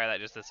 I'm gonna try that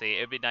just to see.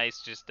 It'd be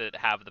nice just to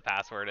have the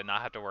password and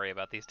not have to worry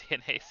about these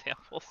DNA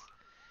samples.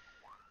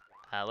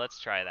 Let's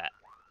try that.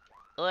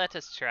 Let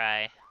us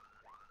try.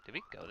 Did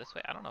we go this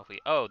way? I don't know if we...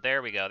 Oh,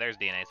 there we go. There's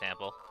DNA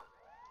sample.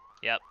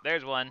 Yep,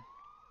 there's one.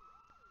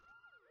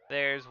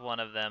 There's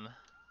one of them.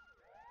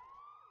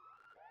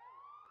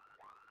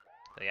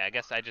 So yeah, I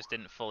guess I just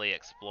didn't fully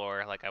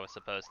explore like I was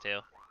supposed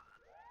to.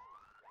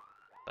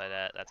 But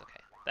that's okay.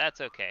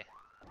 That's okay.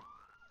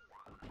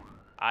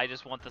 I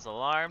just want this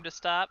alarm to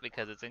stop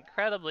because it's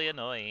incredibly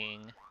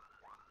annoying.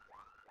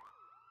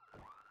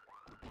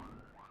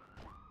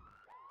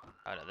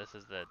 Oh no, this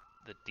is the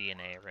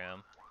DNA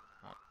room.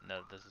 Oh, no,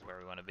 this is where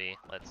we want to be.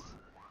 Let's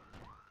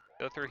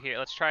go through here.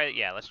 Let's try,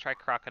 yeah, let's try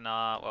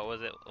Croconaw. What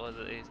was it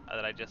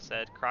that I just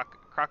said?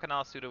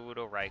 Croconaw,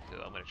 Sudowoodo,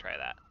 Raikou. I'm going to try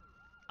that.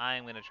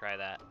 I'm going to try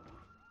that.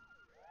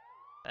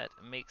 That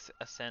makes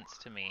a sense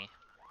to me.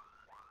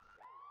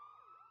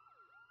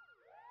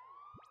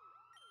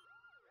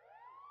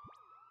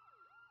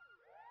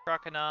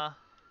 Croconaw,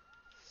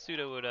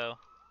 Sudowoodo,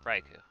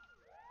 Raikou.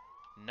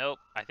 Nope,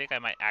 I think I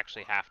might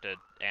actually have to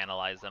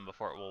analyze them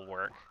before it will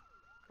work,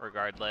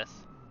 regardless.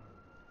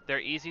 They're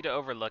easy to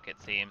overlook,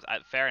 it seems.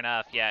 Fair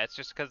enough, yeah, it's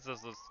just because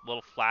those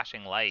little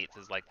flashing lights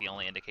is like the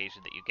only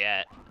indication that you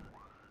get.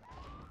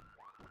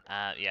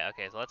 Yeah,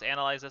 okay, so let's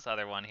analyze this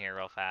other one here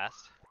real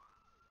fast.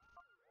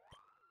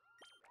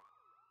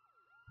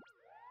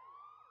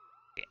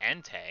 The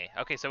Entei.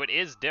 Okay, so it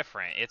is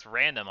different. It's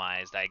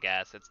randomized, I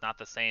guess. It's not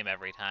the same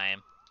every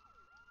time.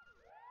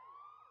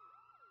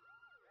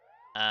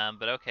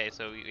 But okay,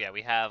 so yeah,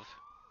 we have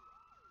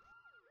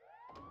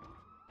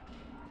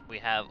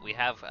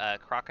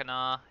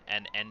Croconaw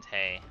and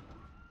Entei.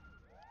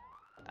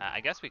 I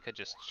guess we could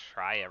just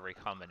try every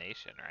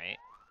combination, right?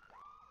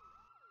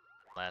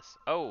 Unless,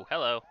 oh,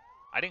 hello.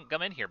 I didn't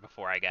come in here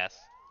before, I guess.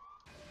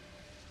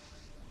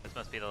 This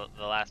must be the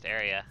last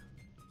area.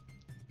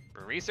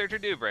 Researcher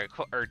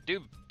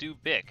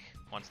Dubik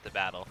wants to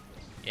battle.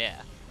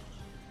 Yeah.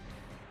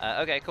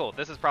 Okay, cool.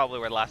 This is probably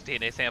where the last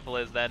DNA sample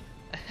is then.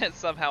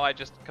 Somehow I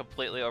just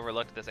completely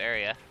overlooked this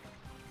area.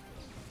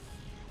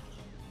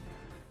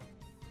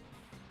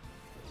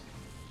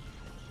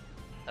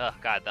 Oh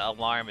god, the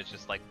alarm is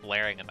just like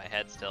blaring in my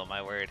head still,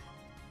 my word.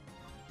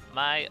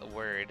 My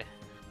word.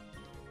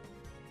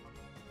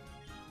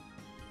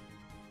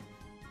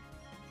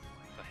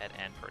 Go ahead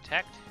and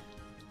protect.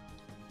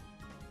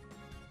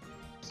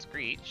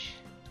 Screech.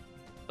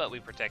 But we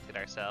protected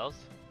ourselves.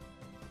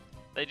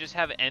 They just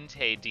have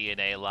Entei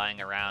DNA lying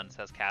around,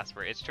 says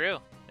Casper. It's true.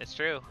 It's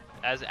true.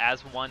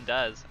 As one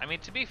does. I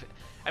mean,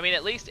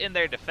 at least in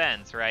their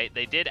defense, right?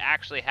 They did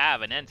actually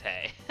have an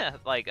Entei.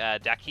 Like,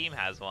 Dakim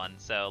has one,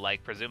 so,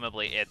 like,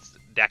 presumably it's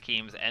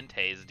Dakim's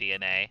Entei's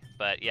DNA.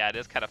 But, yeah, it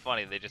is kind of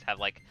funny. They just have,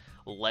 like,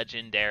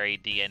 legendary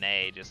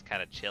DNA just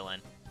kind of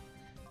chilling.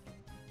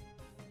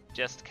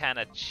 Just kind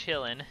of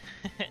chilling.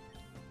 Alright,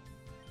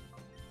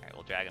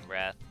 we'll Dragon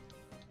Breath.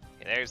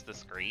 Okay, there's the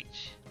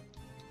Screech.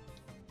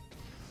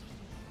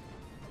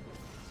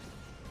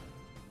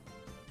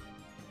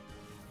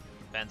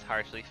 Defense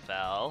harshly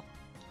fell.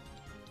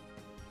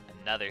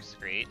 Another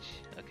Screech.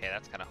 Okay,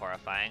 that's kind of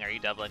horrifying. Are you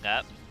doubling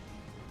up?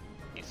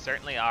 You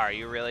certainly are.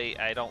 You really...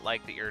 I don't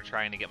like that you're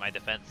trying to get my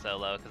defense so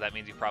low, because that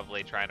means you're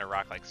probably trying to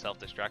rock, like,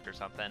 self-destruct or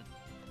something.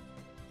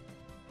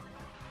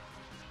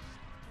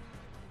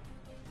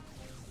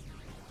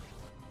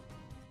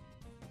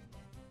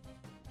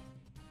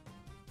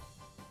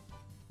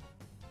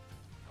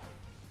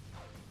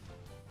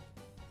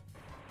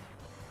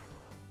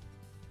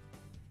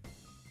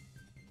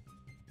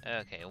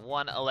 Okay,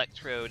 one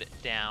electrode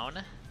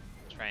down.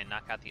 Try and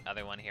knock out the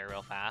other one here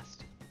real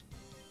fast.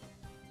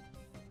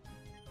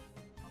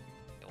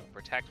 It will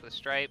protect with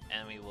Stripe,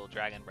 and we will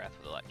Dragon Breath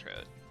with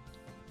Electrode.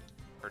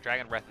 Or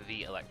Dragon Breath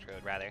the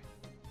Electrode, rather.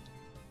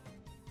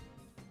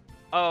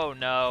 Oh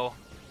no!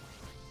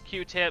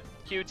 Q-tip,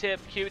 Q-tip,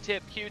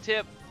 Q-tip,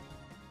 Q-tip!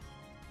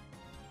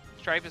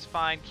 Stripe is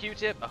fine.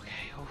 Q-tip!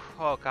 Okay.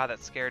 Oh god, that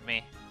scared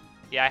me.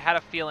 Yeah, I had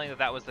a feeling that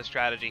that was the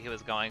strategy he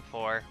was going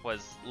for,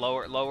 was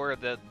lower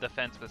the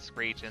defense with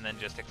Screech and then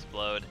just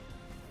explode.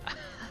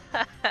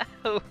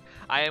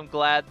 I am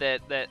glad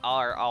that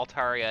our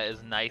Altaria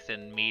is nice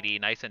and meaty,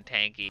 nice and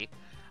tanky.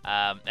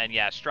 And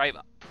yeah, Stripe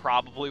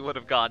probably would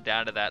have gone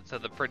down to that, so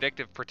the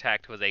predictive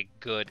protect was a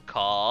good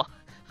call.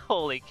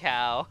 Holy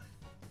cow.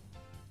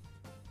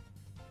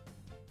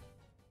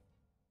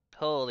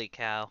 Holy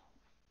cow.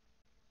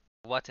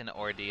 What an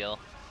ordeal.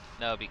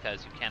 No,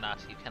 because you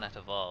cannot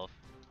evolve.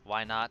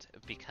 Why not?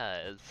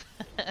 Because...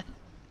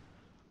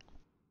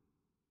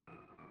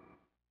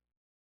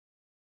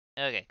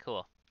 Okay,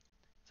 cool.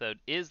 So,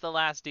 is the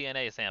last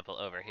DNA sample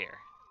over here?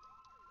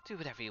 Do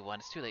whatever you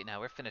want. It's too late now.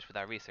 We're finished with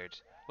our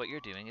research. What you're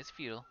doing is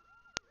futile.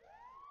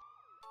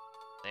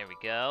 There we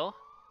go.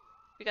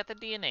 We got the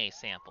DNA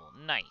sample.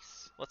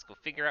 Nice. Let's go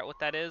figure out what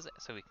that is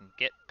so we can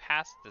get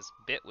past this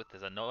bit with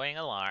this annoying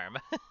alarm.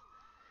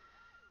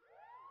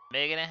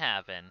 Making it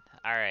happen.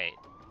 Alright.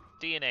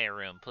 DNA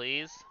room,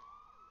 please.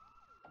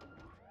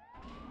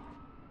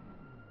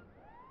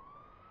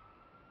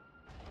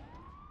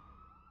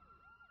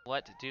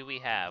 What do we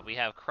have? We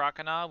have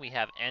Croconaw, we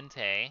have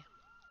Entei,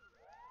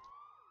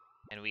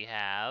 and we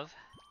have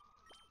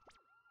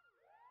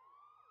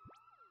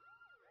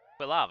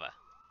Quilava.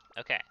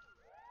 Okay.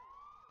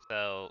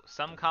 So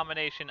some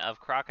combination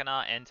of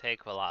Croconaw, Entei,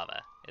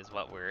 Quilava is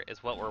what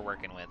we're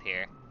working with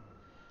here.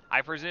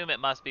 I presume it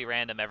must be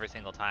random every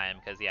single time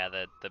because yeah,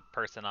 the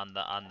person on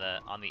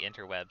the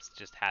interwebs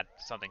just had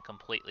something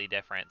completely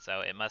different.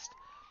 So it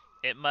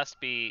must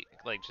be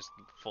like just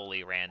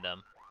fully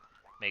random.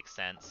 Makes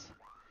sense.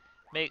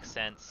 Makes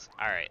sense.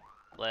 Alright,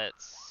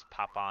 let's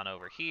pop on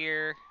over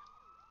here.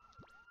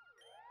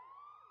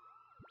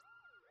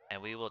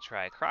 And we will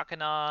try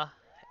Croconaw,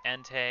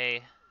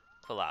 Entei,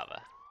 Quilava.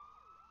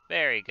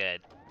 Very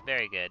good.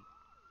 Very good.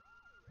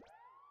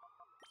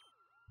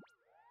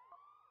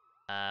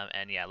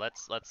 And yeah,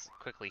 let's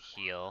quickly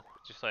heal.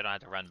 Just so I don't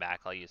have to run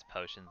back, I'll use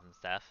potions and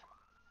stuff.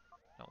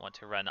 Don't want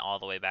to run all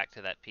the way back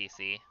to that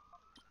PC.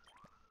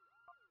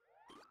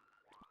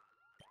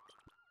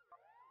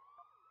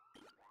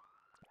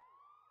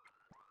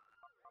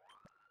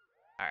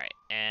 Alright,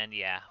 and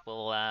yeah,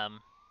 we'll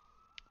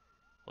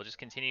just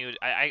continue.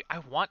 I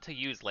want to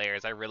use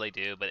layers, I really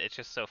do, but it's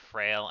just so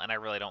frail, and I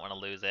really don't want to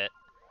lose it.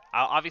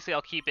 Obviously,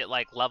 I'll keep it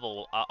like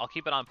level. I'll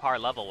keep it on par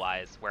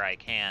level-wise where I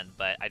can,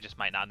 but I just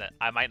might not.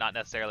 I might not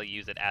necessarily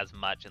use it as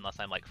much unless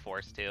I'm like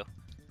forced to.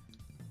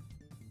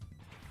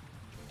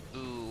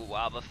 Ooh,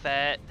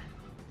 Wobbuffet.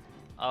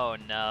 Oh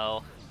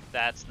no,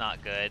 that's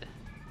not good.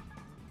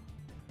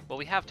 Well,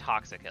 we have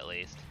Toxic at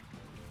least.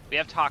 We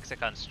have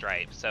Toxic on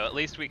Stripe, so at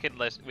least we can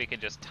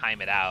just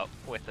time it out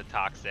with the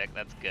Toxic.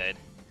 That's good.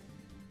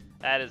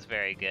 That is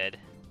very good.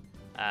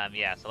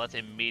 Yeah, so let's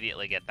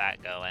immediately get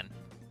that going.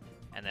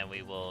 And then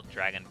we will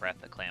Dragon Breath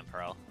the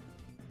Clamperl.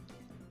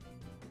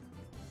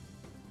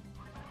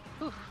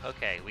 Whew,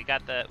 okay, we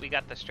got the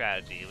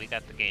strategy, we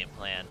got the game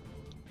plan.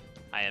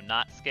 I am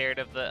not scared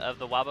of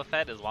the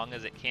Wobbuffet as long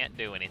as it can't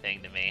do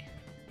anything to me.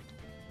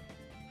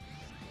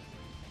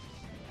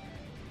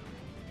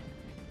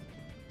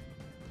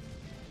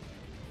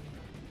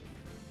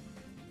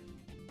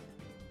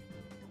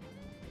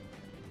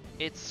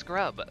 It's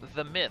Scrub,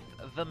 the myth,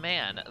 the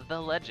man, the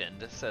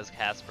legend, says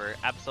Casper.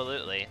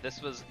 Absolutely. This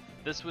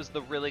was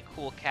the really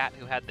cool cat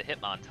who had the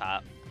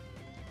Hitmontop.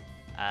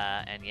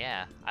 And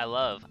yeah, I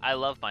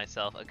love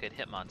myself a good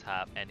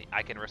Hitmontop, and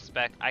I can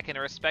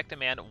respect a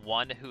man,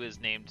 one, who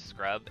is named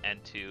Scrub,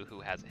 and two,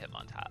 who has a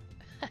Hitmontop.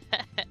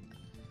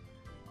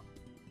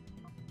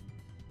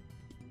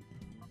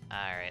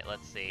 Alright,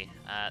 let's see.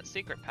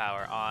 Secret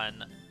power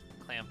on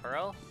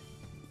Clamperl.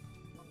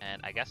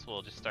 And I guess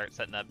we'll just start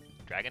setting up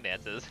Dragon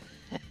Dances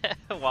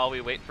while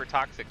we wait for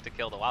Toxic to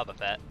kill the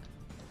Wobbuffet.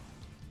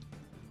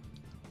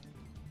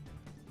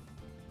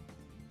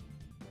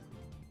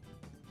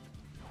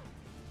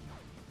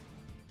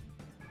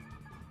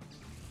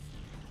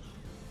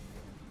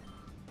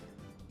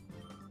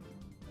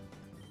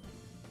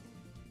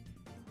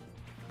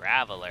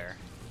 Graveler.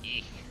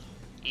 Eek.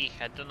 Eek,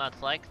 I do not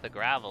like the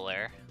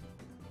Graveler.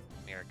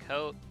 Mirror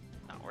Coat,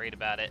 not worried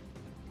about it.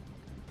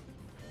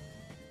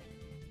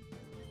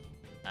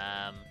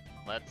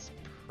 Let's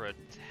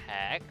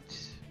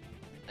protect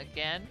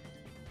again,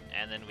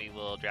 and then we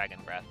will Dragon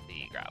Breath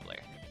the Graveler.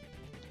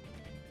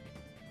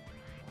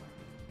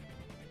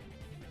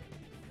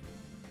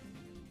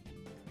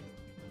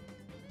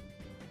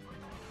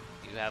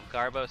 You have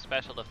Garbo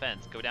Special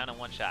Defense. Go down in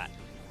one shot.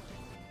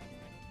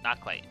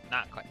 Not quite.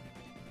 Not quite.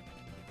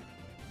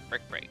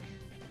 Brick break.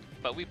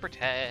 But we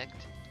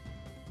protect.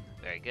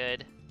 Very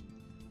good.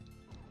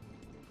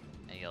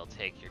 And you'll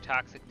take your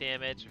toxic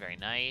damage. Very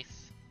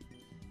nice.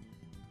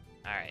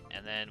 Alright,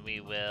 and then we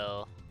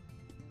will...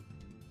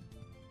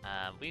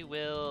 I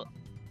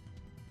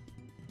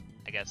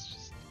guess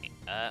just...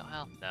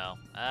 well, no.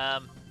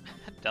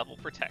 Double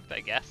protect,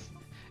 I guess.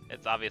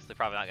 It's obviously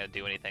probably not going to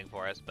do anything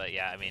for us, but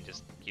yeah, I mean,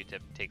 just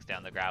Q-Tip takes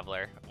down the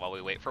Graveler while we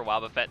wait for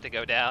Wobbuffet to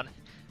go down.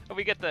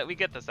 We get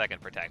the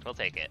second protect. We'll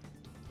take it.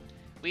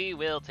 We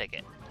will take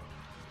it.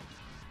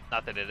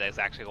 Not that it is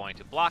actually going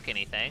to block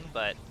anything,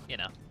 but, you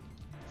know,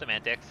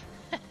 semantics.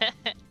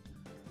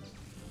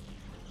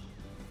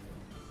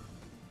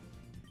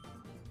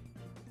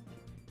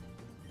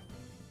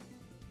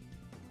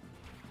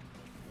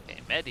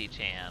 Okay,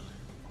 Medicham.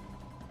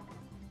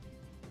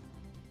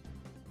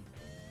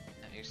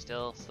 You're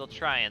still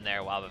trying there,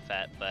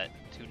 Wobbuffet, but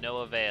to no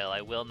avail.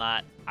 I will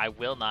not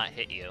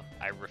hit you.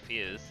 I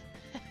refuse.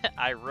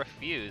 I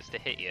refuse to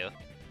hit you.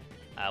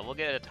 We'll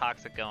get a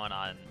Toxic going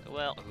on.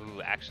 Well,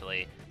 ooh,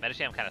 actually,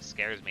 Medicham kind of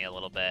scares me a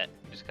little bit,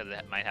 just because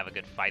it might have a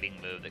good fighting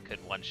move that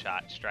could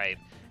one-shot Stripe.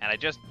 And I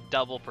just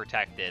double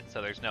protected,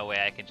 so there's no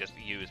way I can just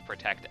use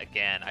Protect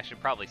again. I should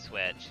probably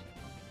switch.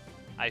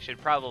 I should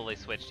probably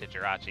switch to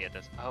Jirachi at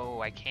this. Oh,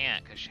 I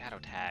can't, because Shadow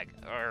Tag.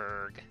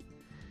 Urgh.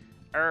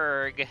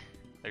 Urgh.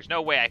 There's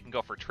no way I can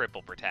go for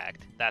triple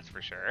Protect. That's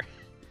for sure.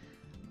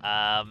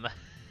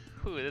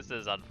 Ooh, this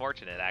is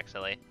unfortunate,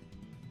 actually.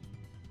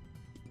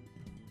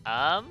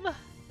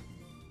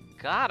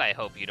 God, I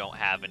hope you don't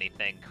have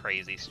anything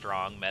crazy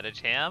strong,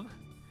 Medicham.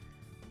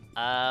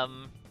 I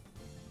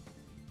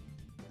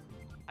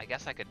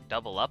guess I could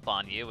double up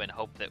on you and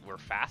hope that we're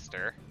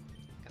faster.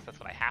 I guess that's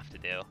what I have to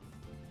do.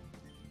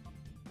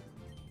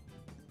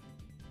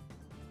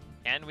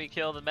 Can we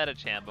kill the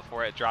Medicham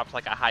before it drops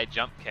like a high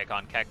jump kick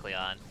on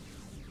Kecleon?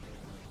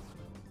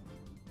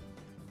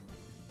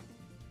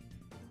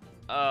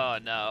 Oh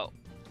no.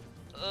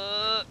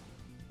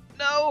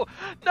 No!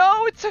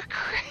 No, it's a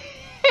crit!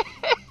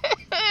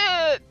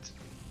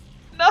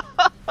 No!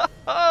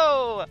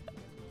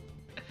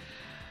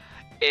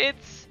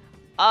 It's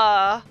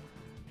a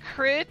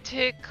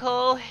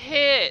critical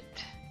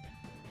hit!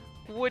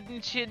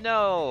 Wouldn't you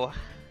know?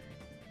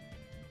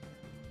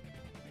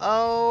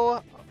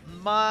 Oh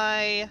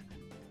my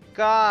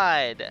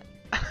god!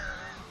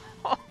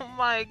 Oh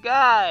my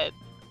god!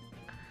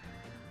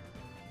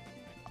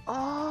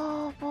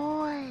 Oh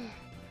boy!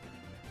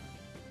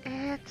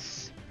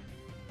 It's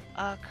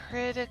a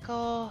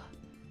critical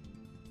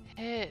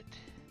hit.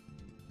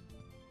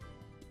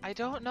 I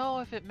don't know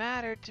if it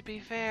mattered, to be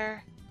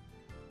fair.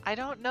 I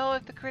don't know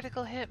if the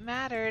critical hit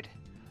mattered.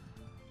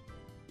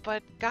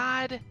 But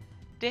god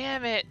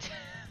damn it.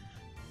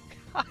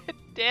 God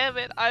damn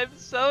it. I'm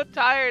so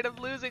tired of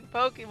losing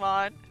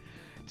Pokemon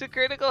to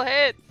critical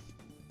hits.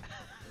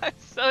 I'm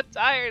so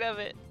tired of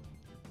it.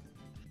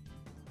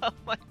 Oh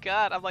my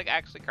god. I'm like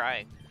actually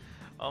crying.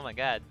 Oh my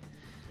god.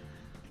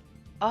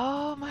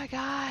 Oh my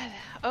god.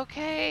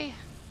 Okay.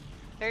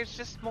 There's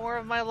just more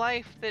of my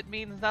life that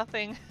means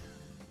nothing.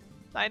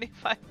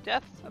 95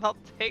 deaths and I'll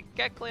take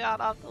Kecleon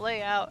off the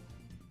layout.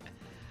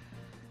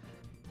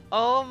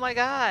 Oh my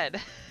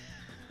god.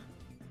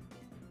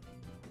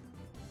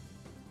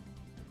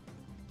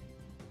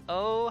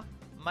 Oh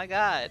my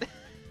god.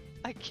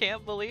 I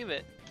can't believe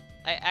it.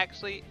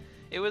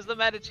 It was the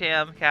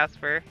Medicham,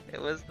 Casper.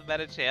 It was the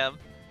Medicham.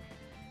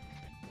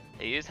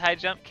 I used high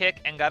jump kick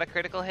and got a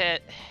critical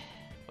hit.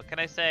 What can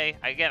I say?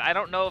 Again, I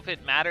don't know if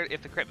it mattered,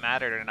 if the crit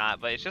mattered or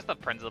not, but it's just the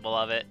principle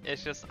of it.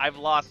 It's just, I've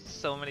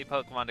lost so many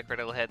Pokemon to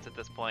critical hits at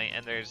this point,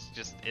 and there's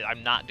just,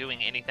 I'm not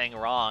doing anything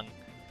wrong,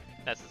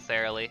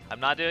 necessarily. I'm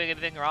not doing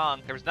anything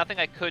wrong. There was nothing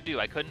I could do.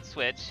 I couldn't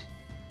switch,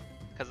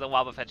 because of the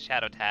Wobbuffet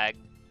Shadow Tag.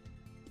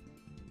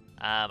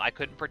 I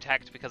couldn't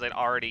protect because I'd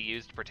already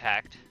used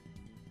protect.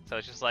 So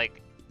it's just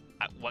like,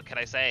 what can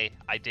I say?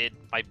 I did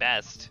my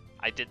best.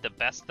 I did the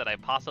best that I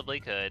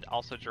possibly could.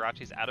 Also,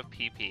 Jirachi's out of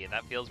PP, and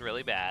that feels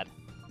really bad.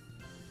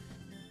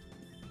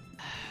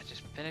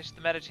 Just finish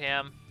the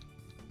Medicham.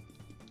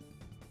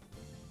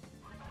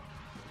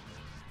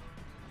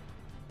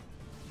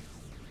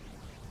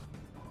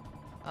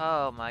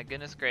 Oh my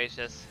goodness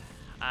gracious.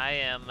 I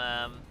am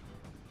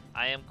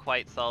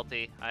quite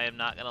salty. I am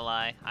not gonna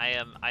lie. I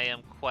am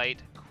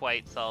quite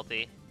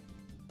salty.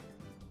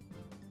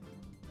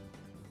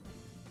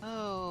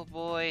 Oh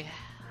boy.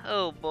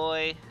 Oh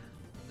boy.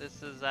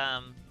 This is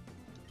alright.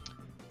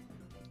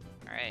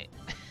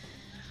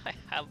 I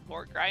have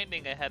more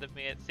grinding ahead of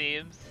me, it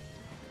seems.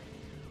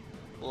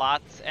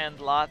 Lots and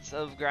lots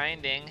of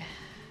grinding.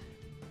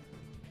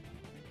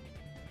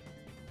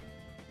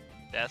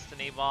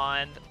 Destiny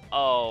Bond.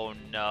 Oh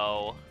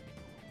no.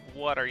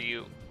 What are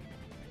you?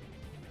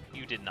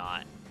 You did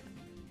not.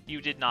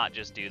 You did not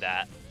just do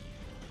that.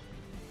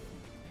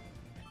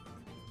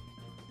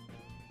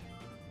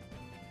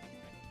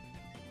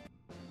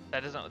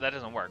 That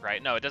doesn't work,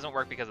 right? No, it doesn't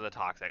work because of the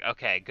toxic.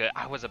 Okay, good.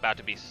 I was about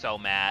to be so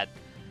mad.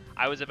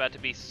 I was about to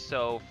be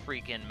so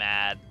freaking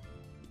mad.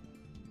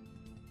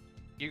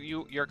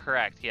 You're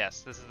correct.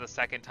 Yes, this is the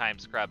second time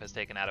Scrub has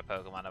taken out a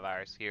Pokemon of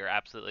ours. You're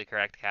absolutely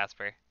correct,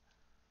 Casper.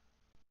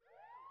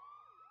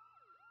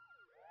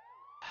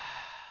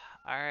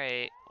 All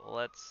right,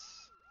 let's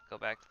go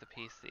back to the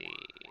PC.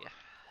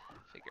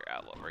 Figure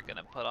out what we're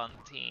gonna put on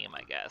the team,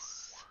 I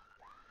guess.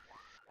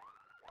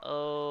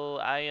 Oh,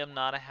 I am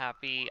not a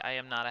happy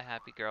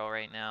girl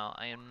right now.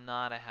 I am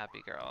not a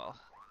happy girl.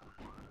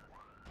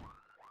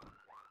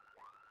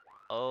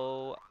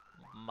 Oh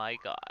my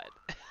god.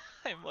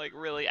 I'm like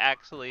really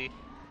actually,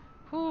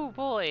 whoo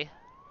boy.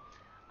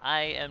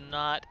 I am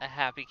not a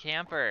happy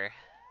camper.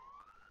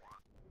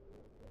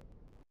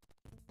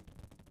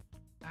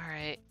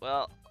 Alright,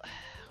 well,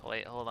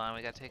 wait, hold on,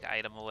 we gotta take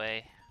item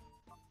away.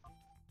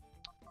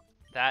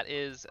 That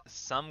is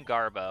some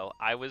Garbo.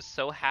 I was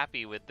so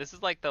happy with, this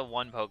is like the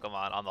one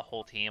Pokemon on the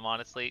whole team,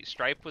 honestly.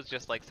 Stripe was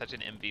just like such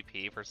an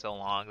MVP for so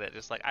long that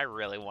just like, I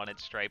really wanted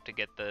Stripe to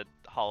get the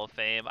Hall of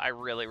Fame. I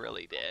really,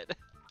 really did.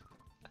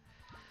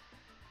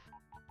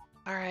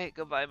 Alright,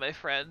 goodbye, my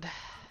friend.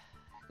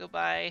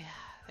 Goodbye.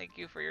 Thank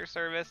you for your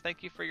service.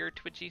 Thank you for your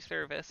Twitchy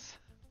service.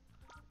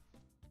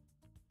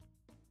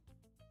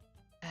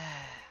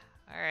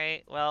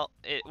 Alright, well,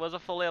 it was a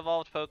fully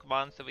evolved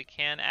Pokemon, so we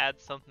can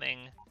add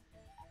something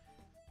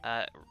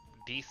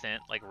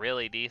decent, like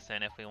really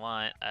decent if we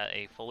want,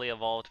 a fully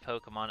evolved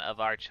Pokemon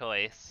of our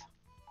choice.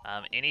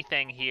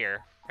 Anything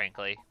here,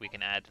 frankly, we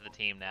can add to the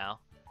team now.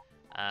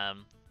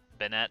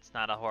 Banette's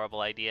not a horrible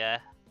idea.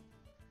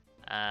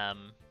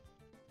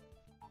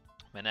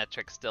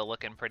 Manetric's still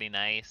looking pretty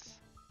nice.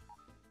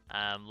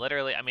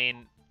 Literally, I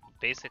mean,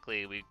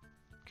 basically we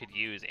could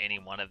use any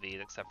one of these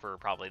except for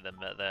probably the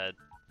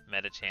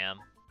Medicham.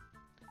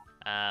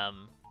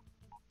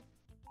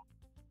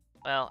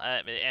 Well,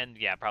 and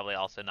yeah, probably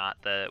also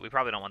not the, we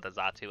probably don't want the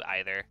Xatu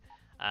either.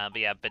 But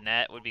yeah,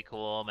 Banette would be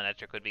cool,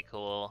 Manetric would be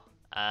cool.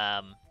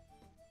 Oh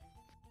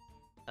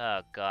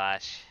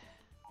gosh.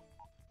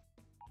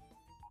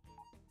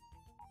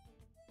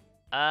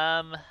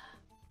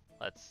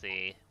 Let's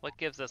see. What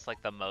gives us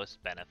like the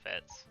most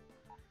benefits?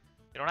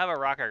 We don't have a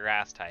rock or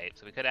grass type,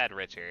 so we could add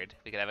Richard.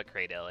 We could have a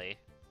Cradilly.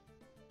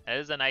 That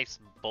is a nice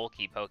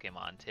bulky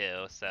Pokemon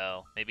too,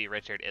 so maybe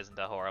Richard isn't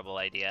a horrible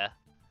idea.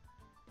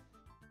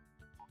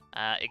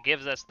 It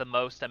gives us the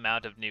most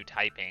amount of new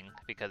typing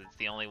because it's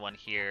the only one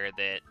here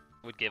that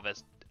would give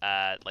us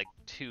like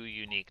 2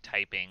 unique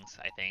typings,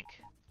 I think.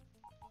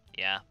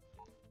 Yeah.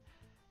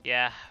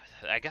 Yeah,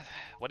 I guess,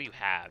 what do you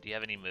have? Do you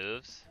have any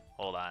moves?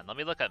 Hold on, let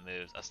me look up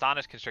moves.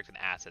 Astonish, Constrict, and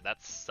Acid.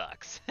 That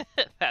sucks.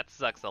 That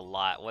sucks a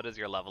lot. What does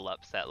your level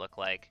up set look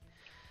like?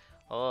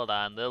 Hold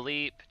on, the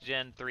Leap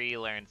Gen 3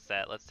 learn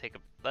set. Let's take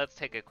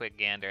a quick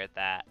gander at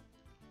that.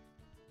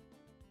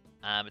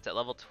 It's at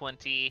level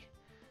 20.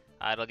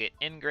 It'll get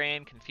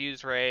Ingrain,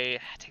 Confused Ray.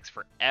 It takes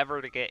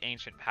forever to get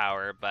Ancient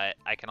Power, but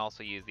I can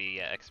also use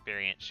the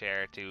Experience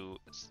Share to,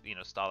 you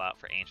know, stall out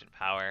for Ancient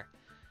Power.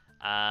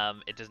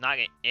 It does not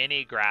get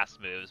any grass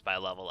moves by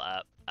level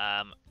up.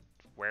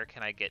 Where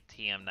can I get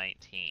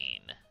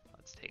TM19?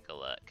 Let's take a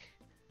look.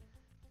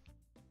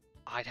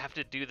 I'd have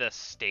to do the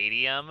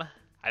stadium.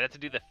 I'd have to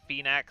do the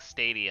Phoenix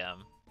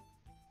Stadium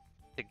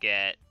to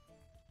get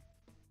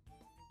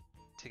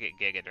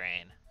Giga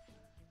Drain.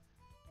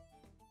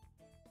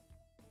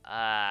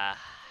 Oh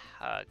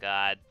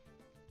god.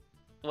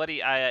 What do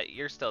you,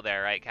 you're still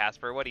there, right,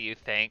 Casper? What do you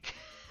think?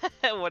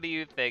 What do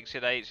you think?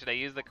 Should I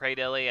use the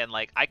Cradilly and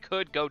like I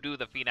could go do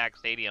the Phoenix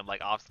Stadium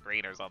like off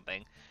screen or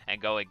something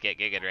and go and get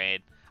Giga Drain.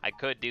 I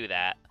could do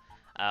that,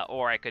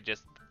 or I could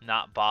just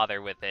not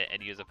bother with it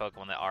and use a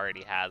Pokemon that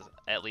already has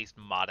at least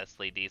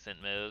modestly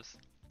decent moves.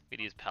 We'd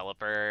use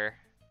Pelipper.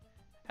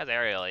 Has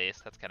Aerial Ace.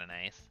 That's kind of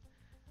nice.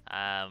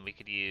 We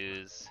could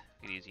use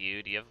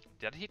you. Do you have?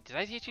 Did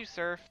I teach you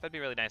Surf? That'd be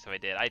really nice if I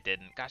did. I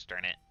didn't. Gosh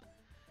darn it.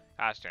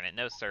 Gosh darn it.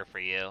 No Surf for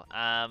you.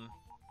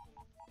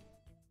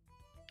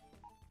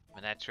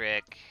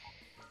 Manetric.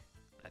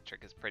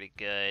 Manetric is pretty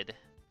good.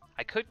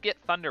 I could get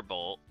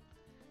Thunderbolt.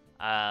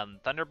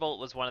 Thunderbolt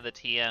was one of the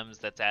TMs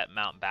that's at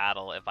Mount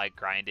Battle. If I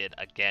grinded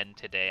again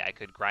today, I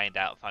could grind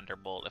out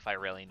Thunderbolt if I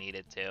really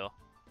needed to.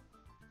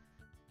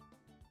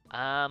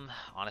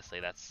 Honestly,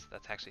 that's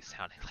actually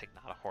sounding like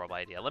not a horrible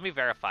idea. Let me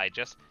verify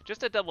just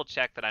to double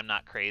check that I'm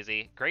not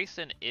crazy.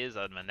 Grayson is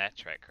a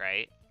Manetric,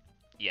 right?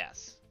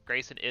 Yes,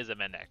 Grayson is a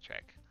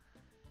Manetric.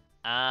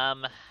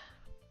 All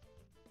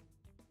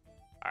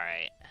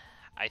right.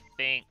 I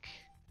think.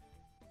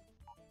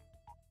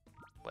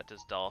 What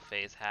does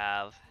Dollface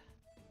have?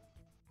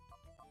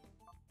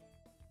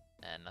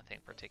 And nothing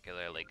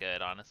particularly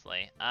good,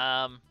 honestly.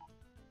 I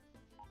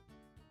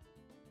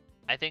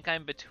think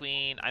I'm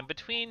between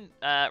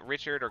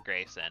Richard or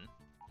Grayson,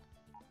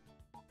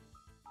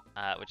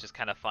 which is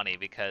kind of funny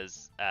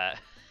because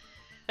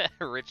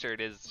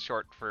Richard is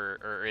short for,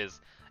 or is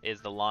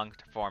the long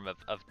form of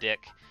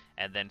Dick,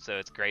 and then so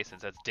it's Grayson,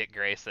 so it's Dick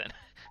Grayson.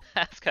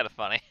 That's kind of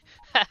funny,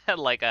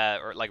 like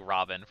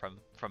Robin from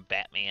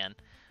Batman.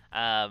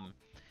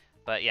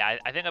 But yeah,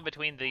 I think I'm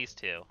between these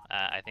two.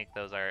 I think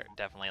those are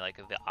definitely like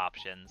the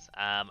options.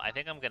 I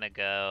think I'm gonna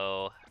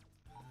go.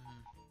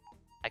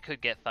 I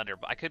could get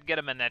Thunderbolt. I could get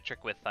a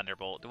Manectric with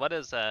Thunderbolt. What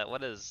is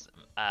freaking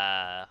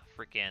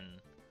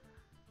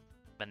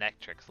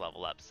Manectric's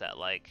level up set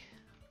like?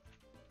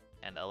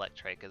 And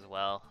Electrike as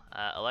well.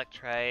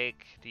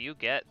 Electrike, you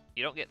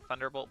don't get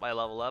Thunderbolt by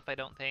level up, I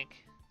don't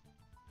think.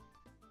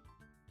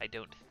 I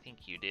don't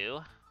think you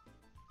do.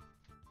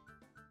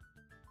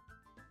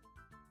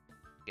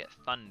 Get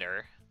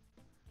Thunder.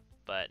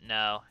 But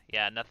no,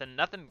 yeah,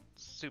 nothing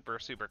super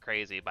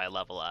crazy by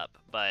level up,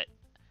 but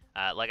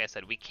like I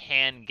said, we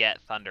can get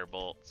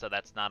Thunderbolt, so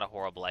that's not a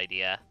horrible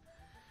idea.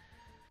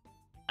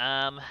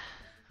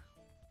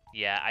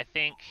 Yeah, I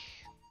think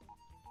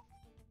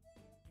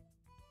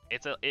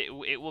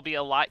it will be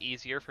a lot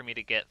easier for me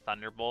to get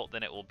Thunderbolt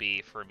than it will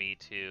be for me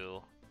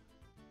to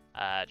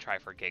try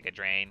for Giga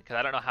Drain, because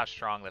I don't know how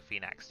strong the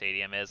Phoenix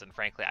Stadium is, and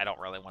frankly, I don't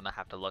really want to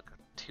have to look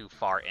too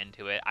far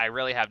into it. I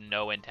really have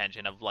no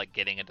intention of like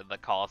getting into the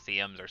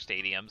Colosseums or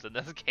stadiums in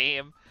this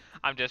game.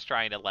 I'm just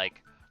trying to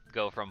like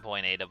go from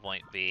point A to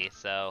point B.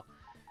 So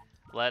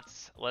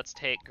let's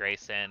take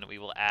Grayson. We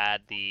will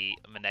add the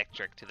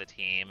Manectric to the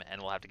team,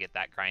 and we'll have to get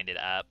that grinded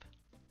up.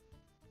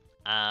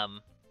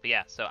 But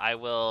yeah, so I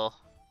will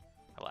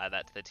add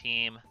that to the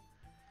team.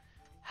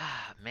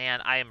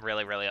 Man, I am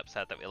really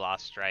upset that we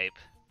lost Stripe.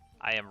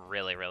 I am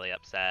really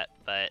upset,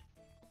 but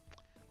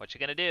what you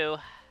gonna do?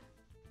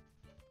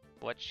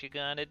 What you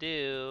gonna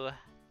do?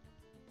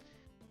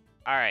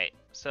 Alright,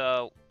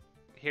 so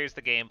here's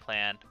the game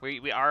plan.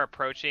 We are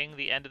approaching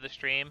the end of the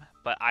stream,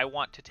 but I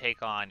want to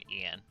take on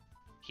Ian.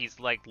 He's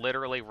like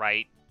literally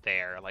right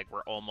there. Like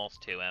we're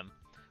almost to him.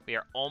 We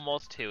are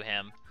almost to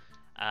him.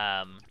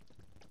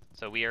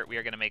 So we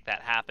are gonna make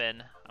that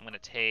happen. I'm gonna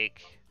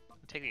take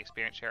the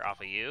experience share off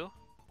of you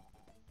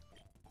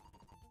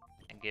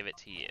and give it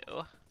to you.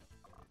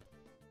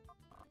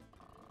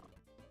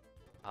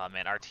 Oh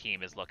man, our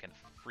team is looking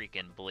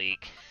freaking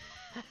bleak.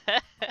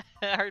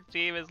 Our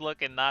team is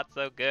looking not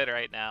so good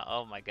right now.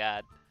 Oh my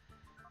god.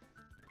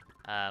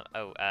 Yeah.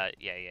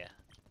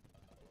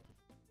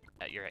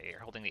 You're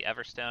holding the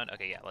Everstone.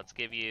 Okay, yeah, let's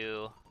give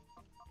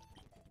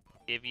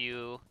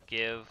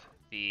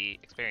the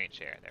experience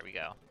share. There we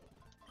go.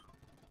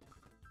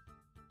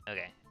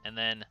 Okay, and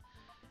then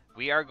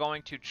we are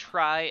going to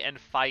try and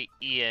fight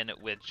Ian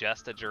with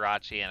just a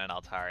Jirachi and an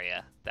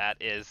Altaria. That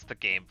is the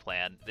game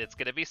plan. It's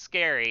gonna be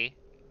scary.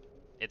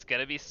 It's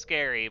gonna be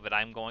scary, but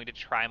I'm going to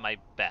try my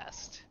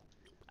best.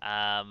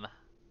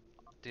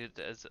 Dude,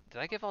 did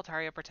I give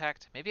Altaria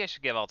Protect? Maybe I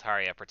should give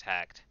Altaria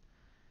Protect.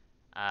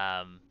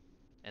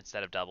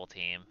 Instead of Double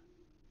Team.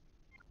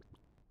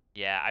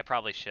 Yeah, I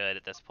probably should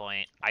at this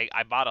point.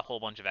 I bought a whole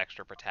bunch of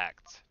extra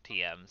Protect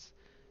TMs,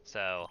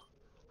 so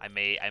I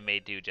may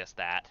do just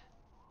that.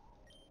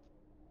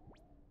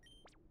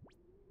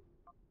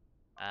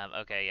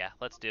 Okay, yeah,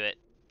 let's do it.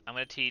 I'm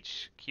gonna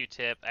teach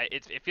Q-Tip.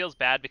 It feels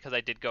bad because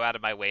I did go out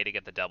of my way to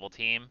get the double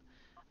team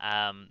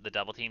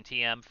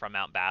TM from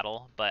Mount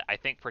Battle, but I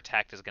think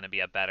Protect is gonna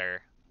be a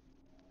better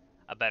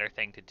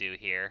thing to do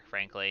here,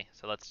 frankly.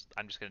 So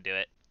I'm just gonna do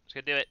it. Just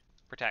gonna do it.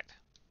 Protect.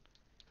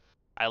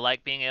 I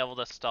like being able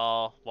to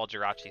stall while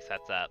Jirachi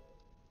sets up,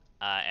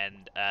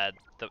 and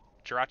the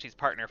Jirachi's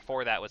partner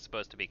for that was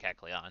supposed to be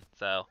Kecleon.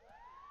 So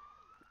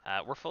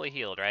we're fully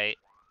healed, right?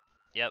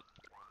 Yep.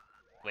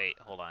 Wait,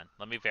 hold on.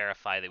 Let me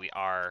verify that we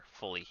are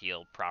fully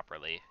healed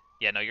properly.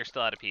 Yeah, no, you're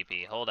still out of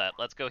PP. Hold up.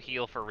 Let's go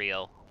heal for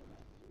real.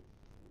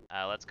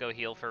 Let's go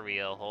heal for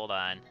real. Hold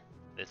on.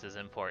 This is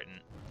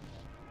important.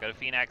 Go to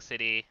Phoenix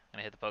City. I'm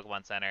gonna hit the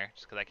Pokemon Center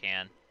just because I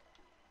can.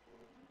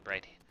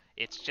 Right.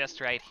 It's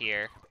just right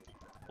here.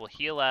 We'll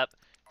heal up.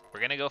 We're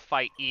gonna go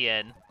fight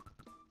Ian.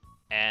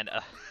 And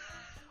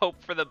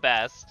hope for the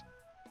best.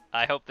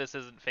 I hope this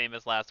isn't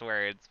famous last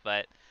words,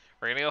 but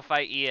we're gonna go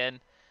fight Ian.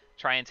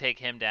 Try and take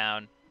him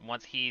down.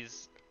 Once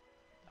he's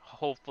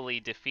hopefully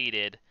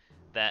defeated,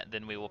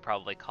 then we will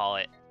probably call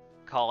it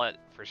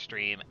for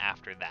stream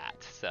after that.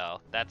 So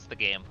that's the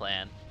game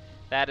plan.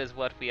 That is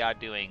what we are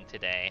doing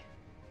today.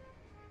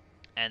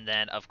 And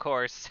then of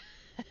course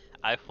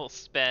I will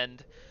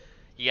spend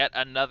yet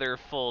another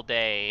full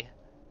day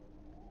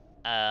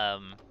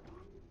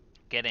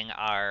getting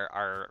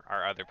our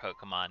other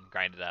Pokemon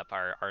grinded up,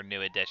 our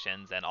new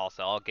additions, and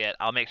also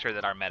I'll make sure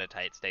that our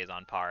Metatite stays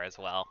on par as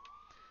well.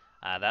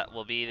 That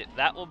will be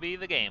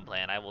the game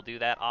plan. I will do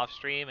that off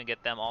stream and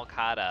get them all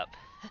caught up.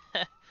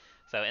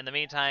 So in the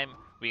meantime,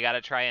 we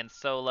gotta try and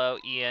solo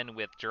Ian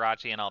with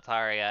Jirachi and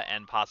Altaria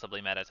and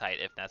possibly Metatite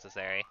if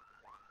necessary.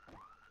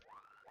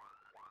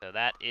 So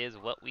that is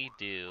what we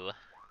do.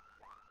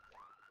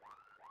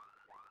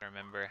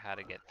 Remember how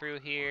to get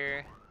through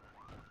here.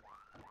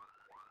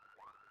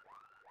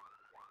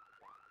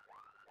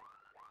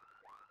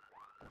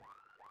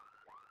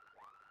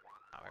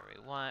 Not where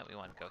we want. We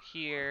want to go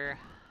here.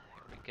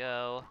 Here we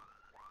go.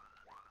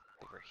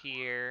 Over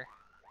here.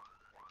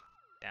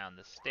 Down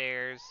the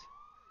stairs.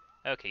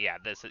 Okay, yeah,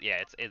 this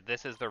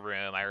is the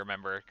room. I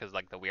remember because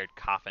like the weird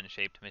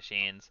coffin-shaped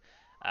machines.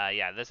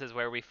 Yeah, this is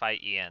where we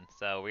fight Ian.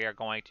 So we are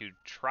going to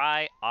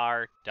try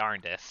our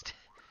darndest.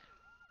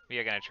 We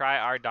are going to try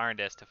our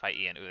darndest to fight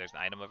Ian. Ooh, there's an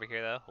item over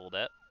here, though. Hold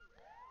up.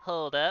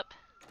 Hold up.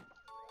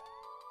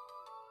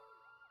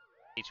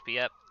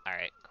 HP up.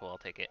 Alright, cool. I'll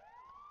take it.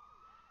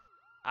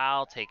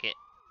 I'll take it.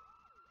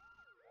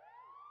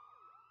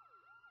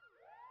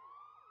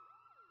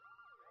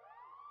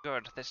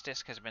 Good, this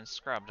disk has been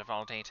scrubbed of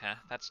all data.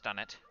 That's done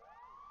it.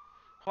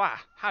 Why,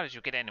 how did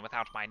you get in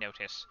without my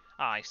notice?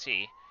 Ah, I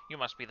see. You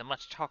must be the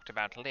much talked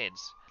about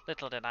Lids.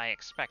 Little did I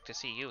expect to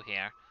see you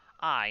here.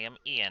 I am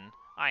Ian.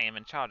 I am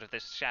in charge of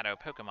this Shadow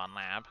Pokemon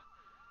Lab.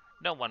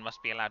 No one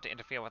must be allowed to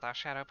interfere with our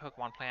Shadow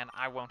Pokemon plan.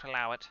 I won't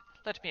allow it.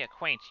 Let me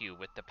acquaint you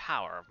with the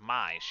power of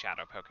my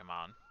Shadow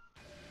Pokemon.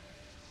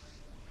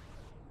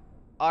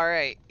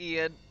 Alright,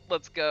 Ian,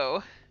 let's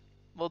go.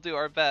 We'll do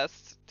our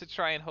best to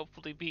try and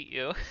hopefully beat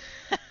you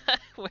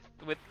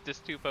with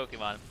just 2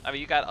 Pokemon. I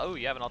mean, you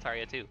have an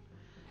Altaria too.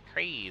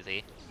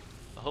 Crazy.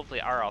 But hopefully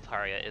our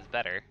Altaria is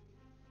better.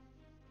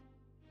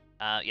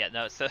 Yeah,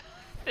 no, so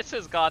this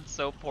has gone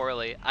so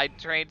poorly. I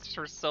trained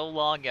for so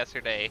long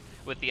yesterday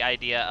with the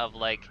idea of,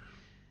 like,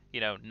 you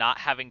know, not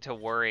having to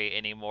worry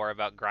anymore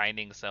about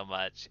grinding so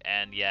much,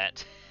 and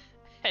yet,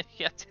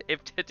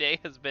 if today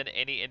has been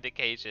any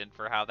indication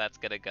for how that's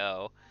gonna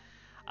go,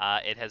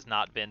 it has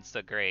not been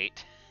so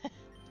great.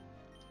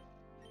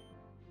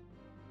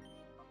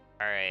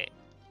 Alright.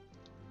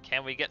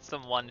 Can we get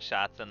some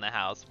one-shots in the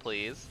house,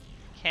 please?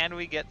 Can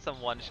we get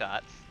some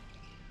one-shots?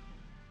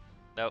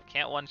 Nope,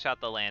 can't one-shot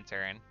the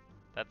lantern.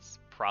 That's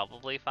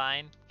probably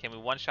fine. Can we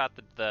one-shot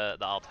the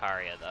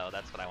Altaria, though?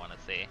 That's what I want to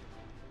see.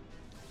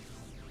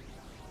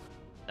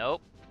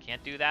 Nope,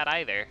 can't do that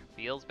either.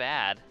 Feels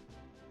bad.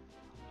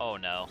 Oh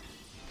no.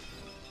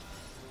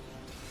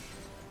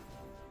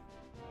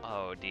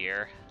 Oh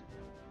dear.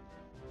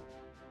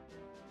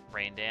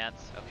 Rain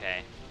Dance,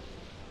 okay.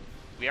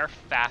 We are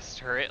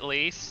faster at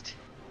least.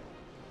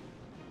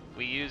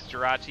 We use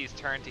Jirachi's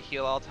turn to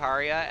heal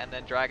Altaria, and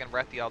then Dragon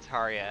Breath the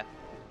Altaria.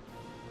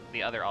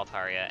 The other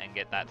Altaria, and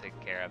get that taken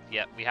care of.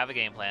 Yep, we have a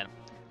game plan.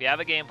 We have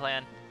a game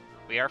plan.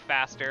 We are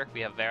faster.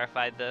 We have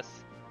verified this.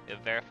 We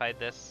have verified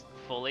this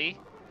fully.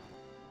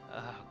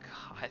 Oh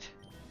god.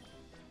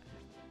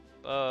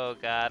 Oh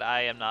god,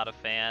 I am not a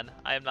fan.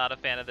 I am not a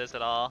fan of this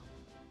at all.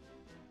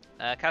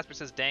 Casper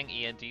says, dang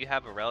Ian, do you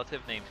have a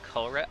relative named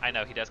Colress? I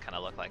know, he does kind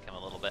of look like him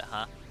a little bit,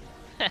 huh?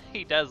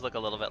 He does look a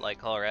little bit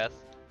like Colress.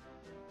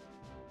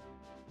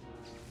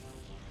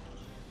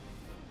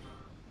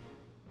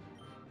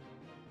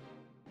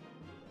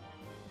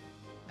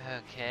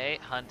 Okay,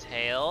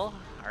 Huntail.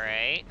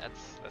 Alright,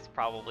 that's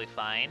probably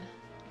fine.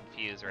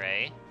 Confuse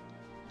Ray.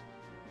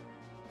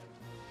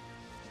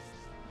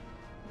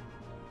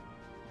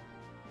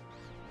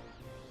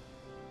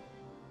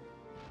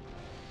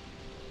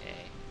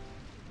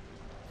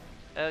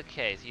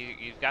 Okay, so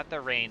you've got the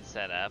rain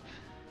set up.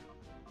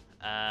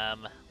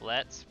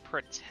 Let's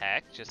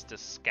protect just to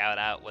scout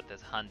out what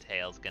this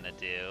Huntail's gonna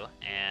do,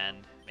 and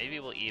maybe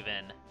we'll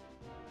even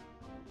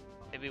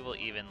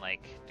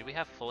like, do we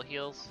have full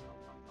heals?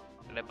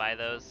 Did I buy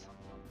those?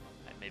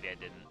 Maybe I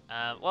didn't.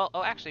 Well,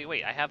 oh actually,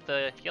 wait, I have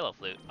the Yellow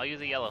Flute. I'll use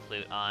the Yellow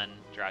Flute on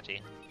Jirachi.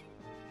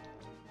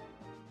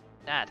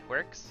 That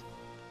works.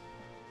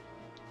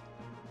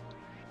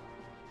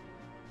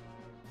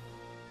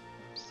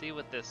 See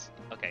what this...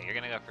 Okay, you're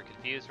gonna go for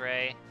Confuse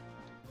Ray.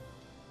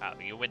 Oh,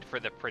 you went for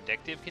the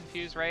predictive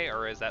Confuse Ray,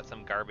 or is that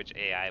some garbage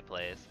AI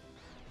plays?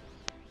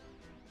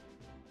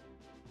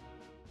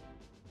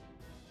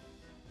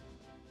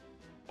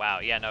 Wow,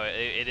 yeah, no,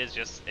 it is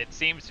just... It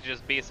seems to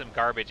just be some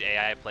garbage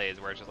AI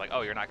plays where it's just like,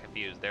 oh, you're not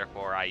confused,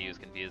 therefore I use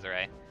Confuse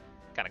Ray.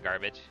 Kind of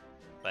garbage.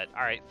 But,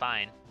 alright,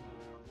 fine.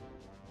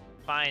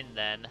 Fine,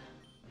 then.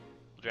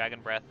 We'll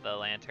Dragon Breath the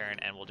Lantern,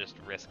 and we'll just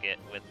risk it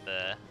with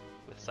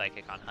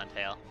Psychic on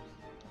Huntail.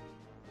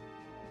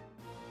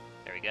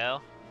 There we go.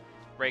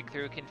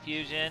 Breakthrough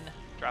Confusion,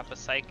 drop a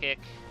Psychic.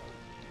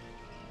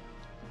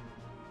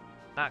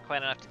 Not quite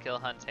enough to kill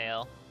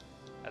Huntail.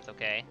 That's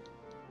okay.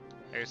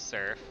 There's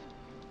Surf.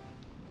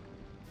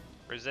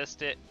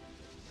 Resist it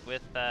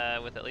with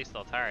at least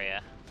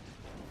Altaria.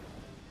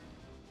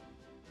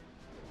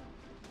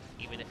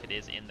 Even if it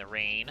is in the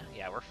rain,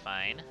 yeah, we're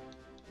fine.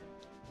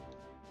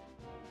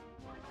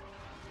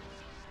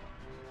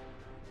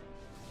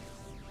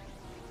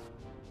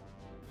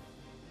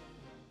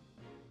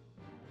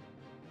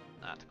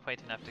 Not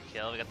quite enough to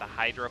kill. We got the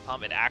Hydro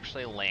Pump. It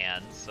actually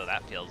lands, so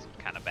that feels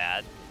kind of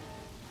bad.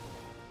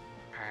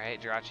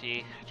 Alright,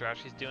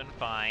 Jirachi's doing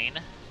fine.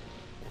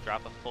 We'll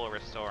drop a full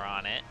restore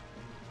on it.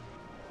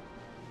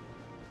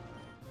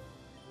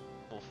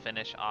 We'll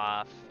finish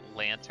off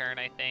Lantern,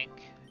 I think,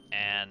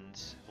 and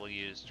we'll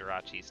use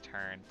Jirachi's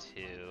turn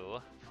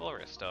to full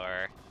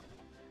restore.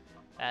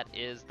 That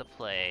is the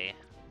play.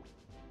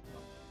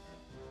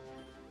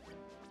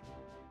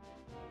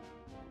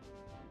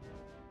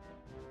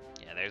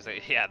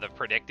 Yeah, the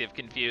predictive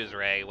Confuse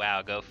Ray.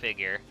 Wow, go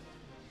figure.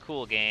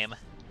 Cool game.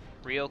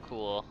 Real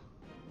cool.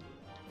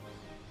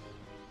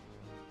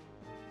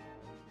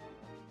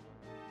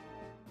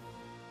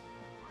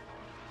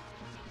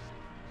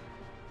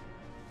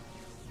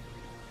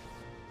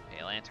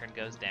 Lantern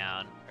goes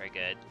down. Very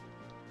good.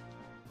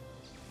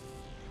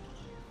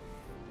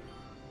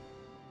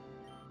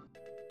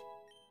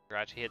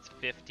 Jirachi hits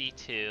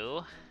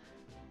 52.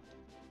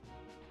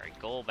 Alright,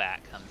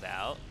 Golbat comes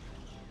out.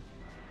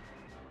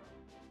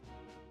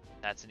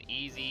 That's an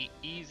easy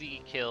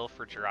kill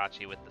for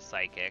Jirachi with the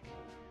Psychic.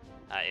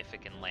 If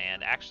it can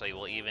land. Actually,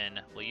 we'll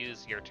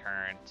use your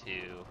turn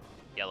to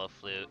Yellow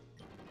Flute.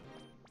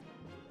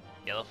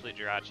 Yellow Flute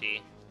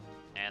Jirachi.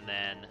 And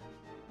then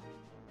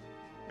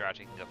Jirachi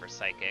can go for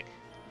Psychic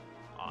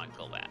on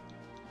Golbat.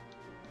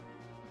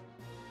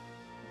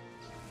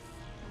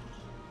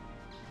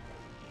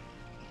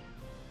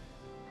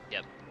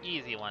 Yep,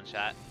 easy one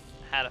shot.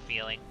 Had a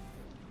feeling.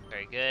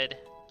 Very good.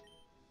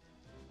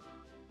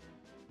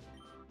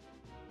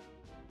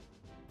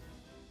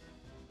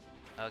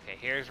 Okay,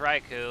 here's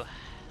Raikou.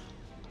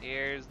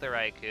 Here's the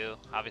Raikou.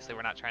 Obviously,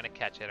 we're not trying to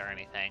catch it or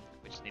anything.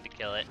 We just need to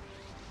kill it.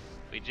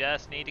 We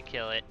just need to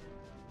kill it.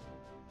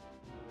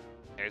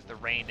 There's the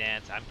Rain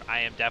Dance. I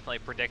am definitely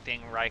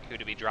predicting Raikou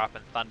to be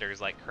dropping thunders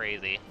like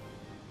crazy.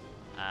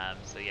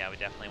 So yeah, we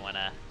definitely want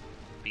to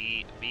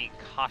be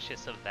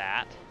cautious of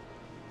that.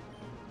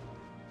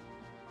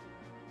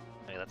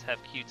 Okay, let's have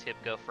Q-Tip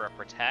go for a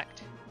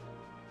Protect,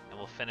 and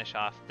we'll finish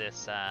off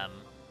this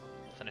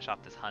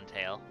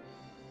Huntail.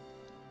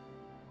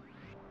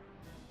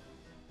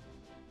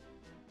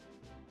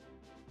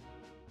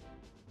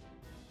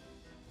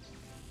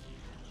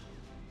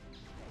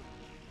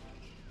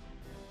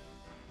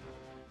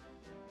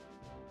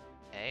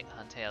 Okay,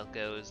 Huntail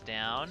goes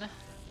down.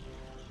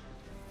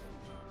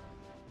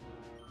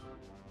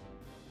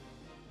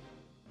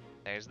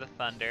 There's the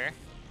Thunder.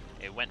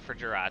 It went for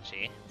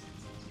Jirachi.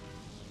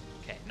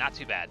 Okay, not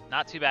too bad.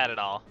 Not too bad at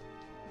all.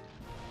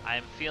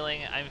 I'm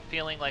feeling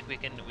like we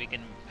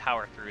can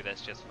power through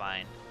this just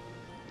fine.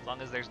 As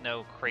long as there's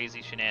no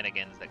crazy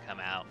shenanigans that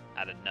come out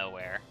of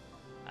nowhere,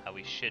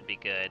 we should be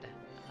good.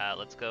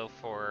 Let's go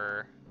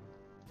for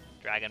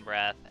Dragon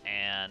Breath,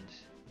 and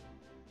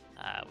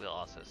we'll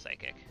also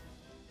Psychic.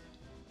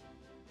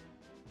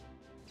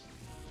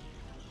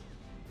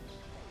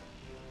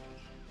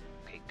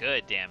 Okay,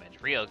 good damage.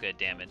 Real good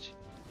damage.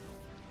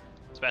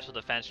 Special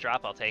defense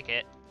drop, I'll take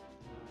it.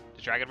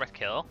 Does Dragon Breath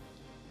kill?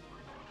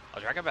 Oh,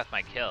 Dragon Breath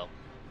might kill.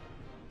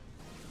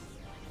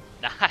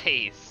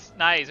 Nice!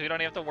 Nice, we don't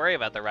even have to worry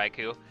about the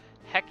Raikou.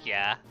 Heck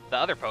yeah. The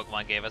other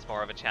Pokemon gave us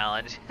more of a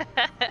challenge.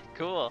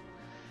 Cool.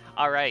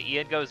 Alright,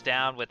 Ian goes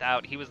down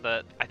without...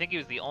 I think he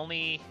was the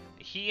only...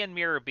 He and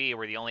Mirror B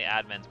were the only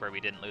admins where we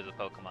didn't lose a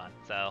Pokemon.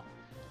 So,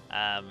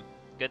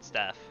 good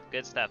stuff.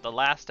 Good stuff. The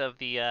last of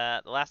the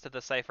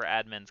Cypher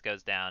admins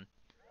goes down.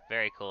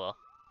 Very cool.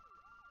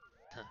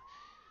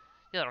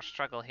 Your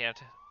struggle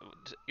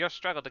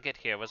to get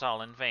here was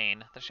all in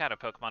vain. The shadow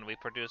Pokemon we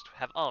produced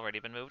have already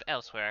been moved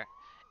elsewhere.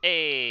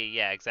 Hey,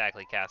 yeah,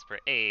 exactly, Casper.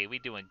 Hey, we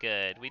doing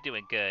good. We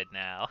doing good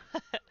now.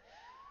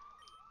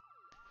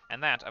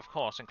 And that, of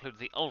course, includes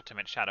the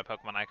ultimate shadow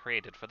Pokemon I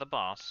created for the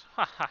boss.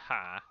 Ha ha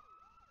ha.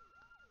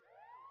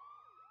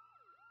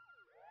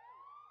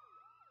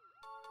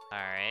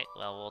 Alright,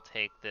 well, we'll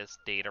take this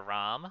Data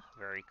ROM.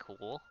 Very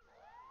cool.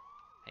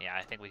 Yeah,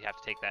 I think we have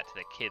to take that to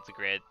the kids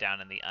grid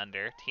down in the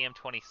under.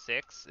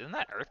 TM26. Isn't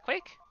that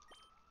Earthquake?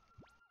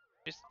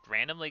 Just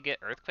randomly get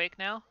Earthquake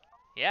now?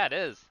 Yeah, it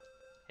is.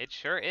 It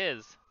sure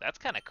is. That's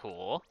kind of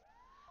cool.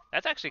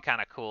 That's actually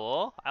kind of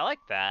cool. I like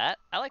that.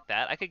 I like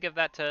that. I could give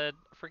that to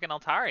freaking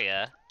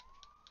Altaria.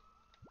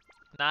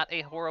 Not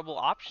a horrible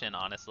option,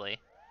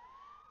 honestly.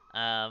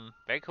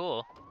 Very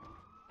cool.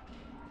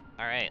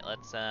 Alright,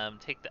 let's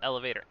take the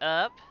elevator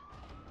up.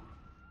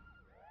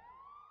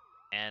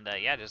 And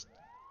yeah, just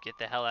get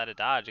the hell out of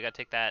Dodge. We gotta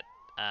take that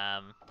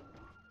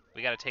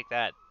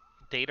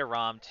data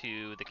ROM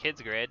to the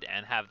kids grid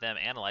and have them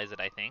analyze it,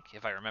 I think,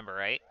 if I remember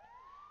right.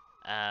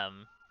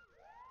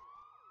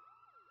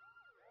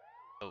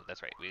 Oh,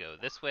 that's right. We go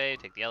this way,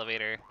 take the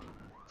elevator.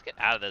 Let's get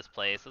out of this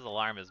place. This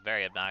alarm is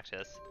very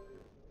obnoxious.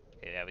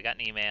 Okay, yeah, we got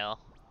an email.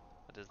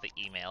 What does the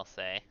email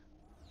say?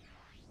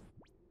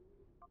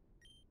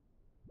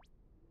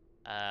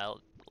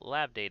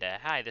 Lab data.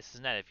 Hi, this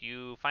is Ned. If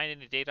you find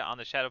any data on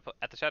the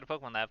at the Shadow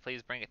Pokemon Lab,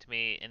 please bring it to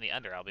me in the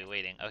under. I'll be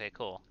waiting. Okay,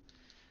 cool.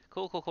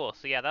 Cool.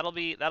 So yeah, that'll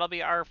be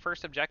our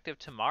first objective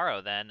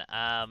tomorrow then.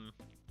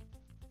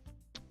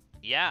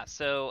 Yeah,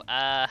 so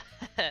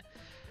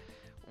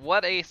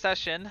what a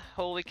session.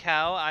 Holy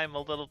cow, I'm a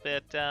little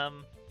bit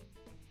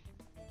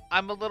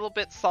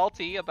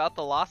salty about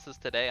the losses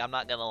today, I'm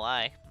not gonna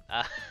lie.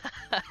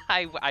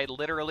 I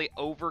literally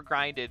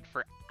overgrinded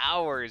for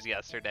hours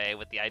yesterday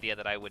with the idea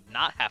that I would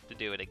not have to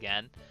do it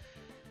again.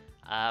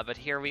 But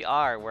here we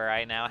are, where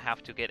I now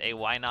have to get a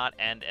Wynot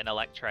and an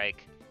Electrike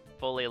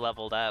fully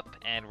leveled up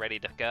and ready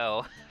to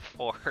go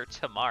for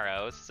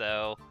tomorrow.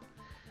 So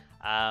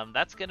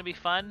that's going to be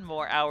fun.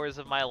 More hours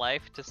of my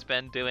life to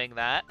spend doing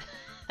that.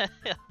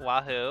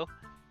 Wahoo.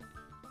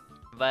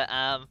 But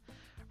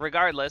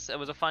regardless, it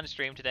was a fun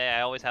stream today.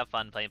 I always have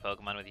fun playing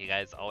Pokemon with you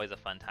guys. Always a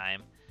fun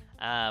time.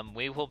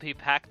 We will be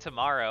back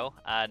tomorrow,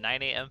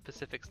 9 a.m.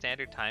 Pacific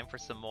Standard Time for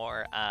some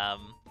more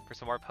for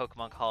some more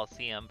Pokemon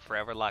Colosseum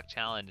Foreverlocke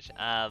challenge.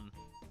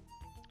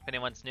 If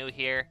anyone's new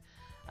here,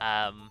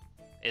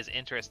 is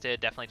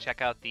interested, definitely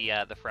check out the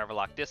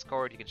Foreverlocke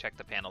Discord. You can check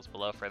the panels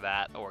below for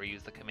that, or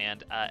use the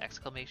command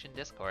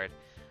 !Discord.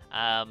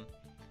 And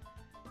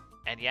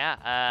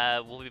yeah,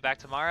 we'll be back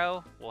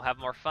tomorrow. We'll have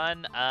more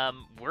fun.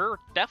 We're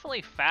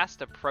definitely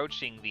fast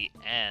approaching the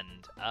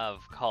end of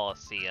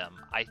Colosseum.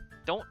 I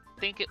don't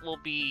think it will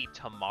be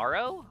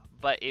tomorrow,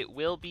 but it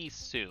will be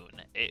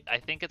soon. I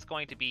think it's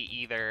going to be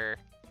either.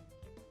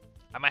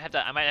 I might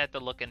have to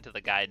look into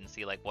the guide and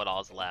see like what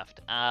all's left.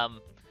 I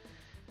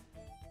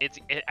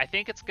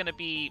think it's gonna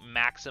be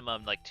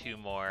maximum like 2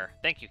 more.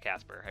 Thank you,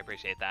 Casper. I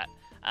appreciate that.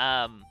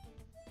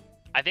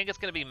 I think it's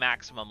gonna be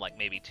maximum like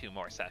maybe 2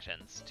 more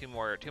sessions, 2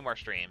 more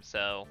streams.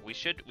 So we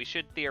should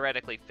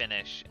theoretically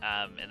finish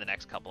in the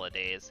next couple of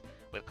days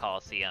with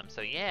Colosseum.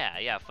 So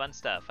yeah, fun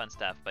stuff.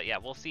 But yeah,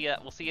 we'll see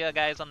you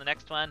guys on the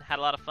next one. Had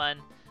a lot of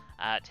fun.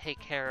 Take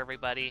care,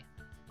 everybody.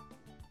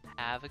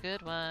 Have a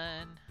good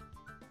one.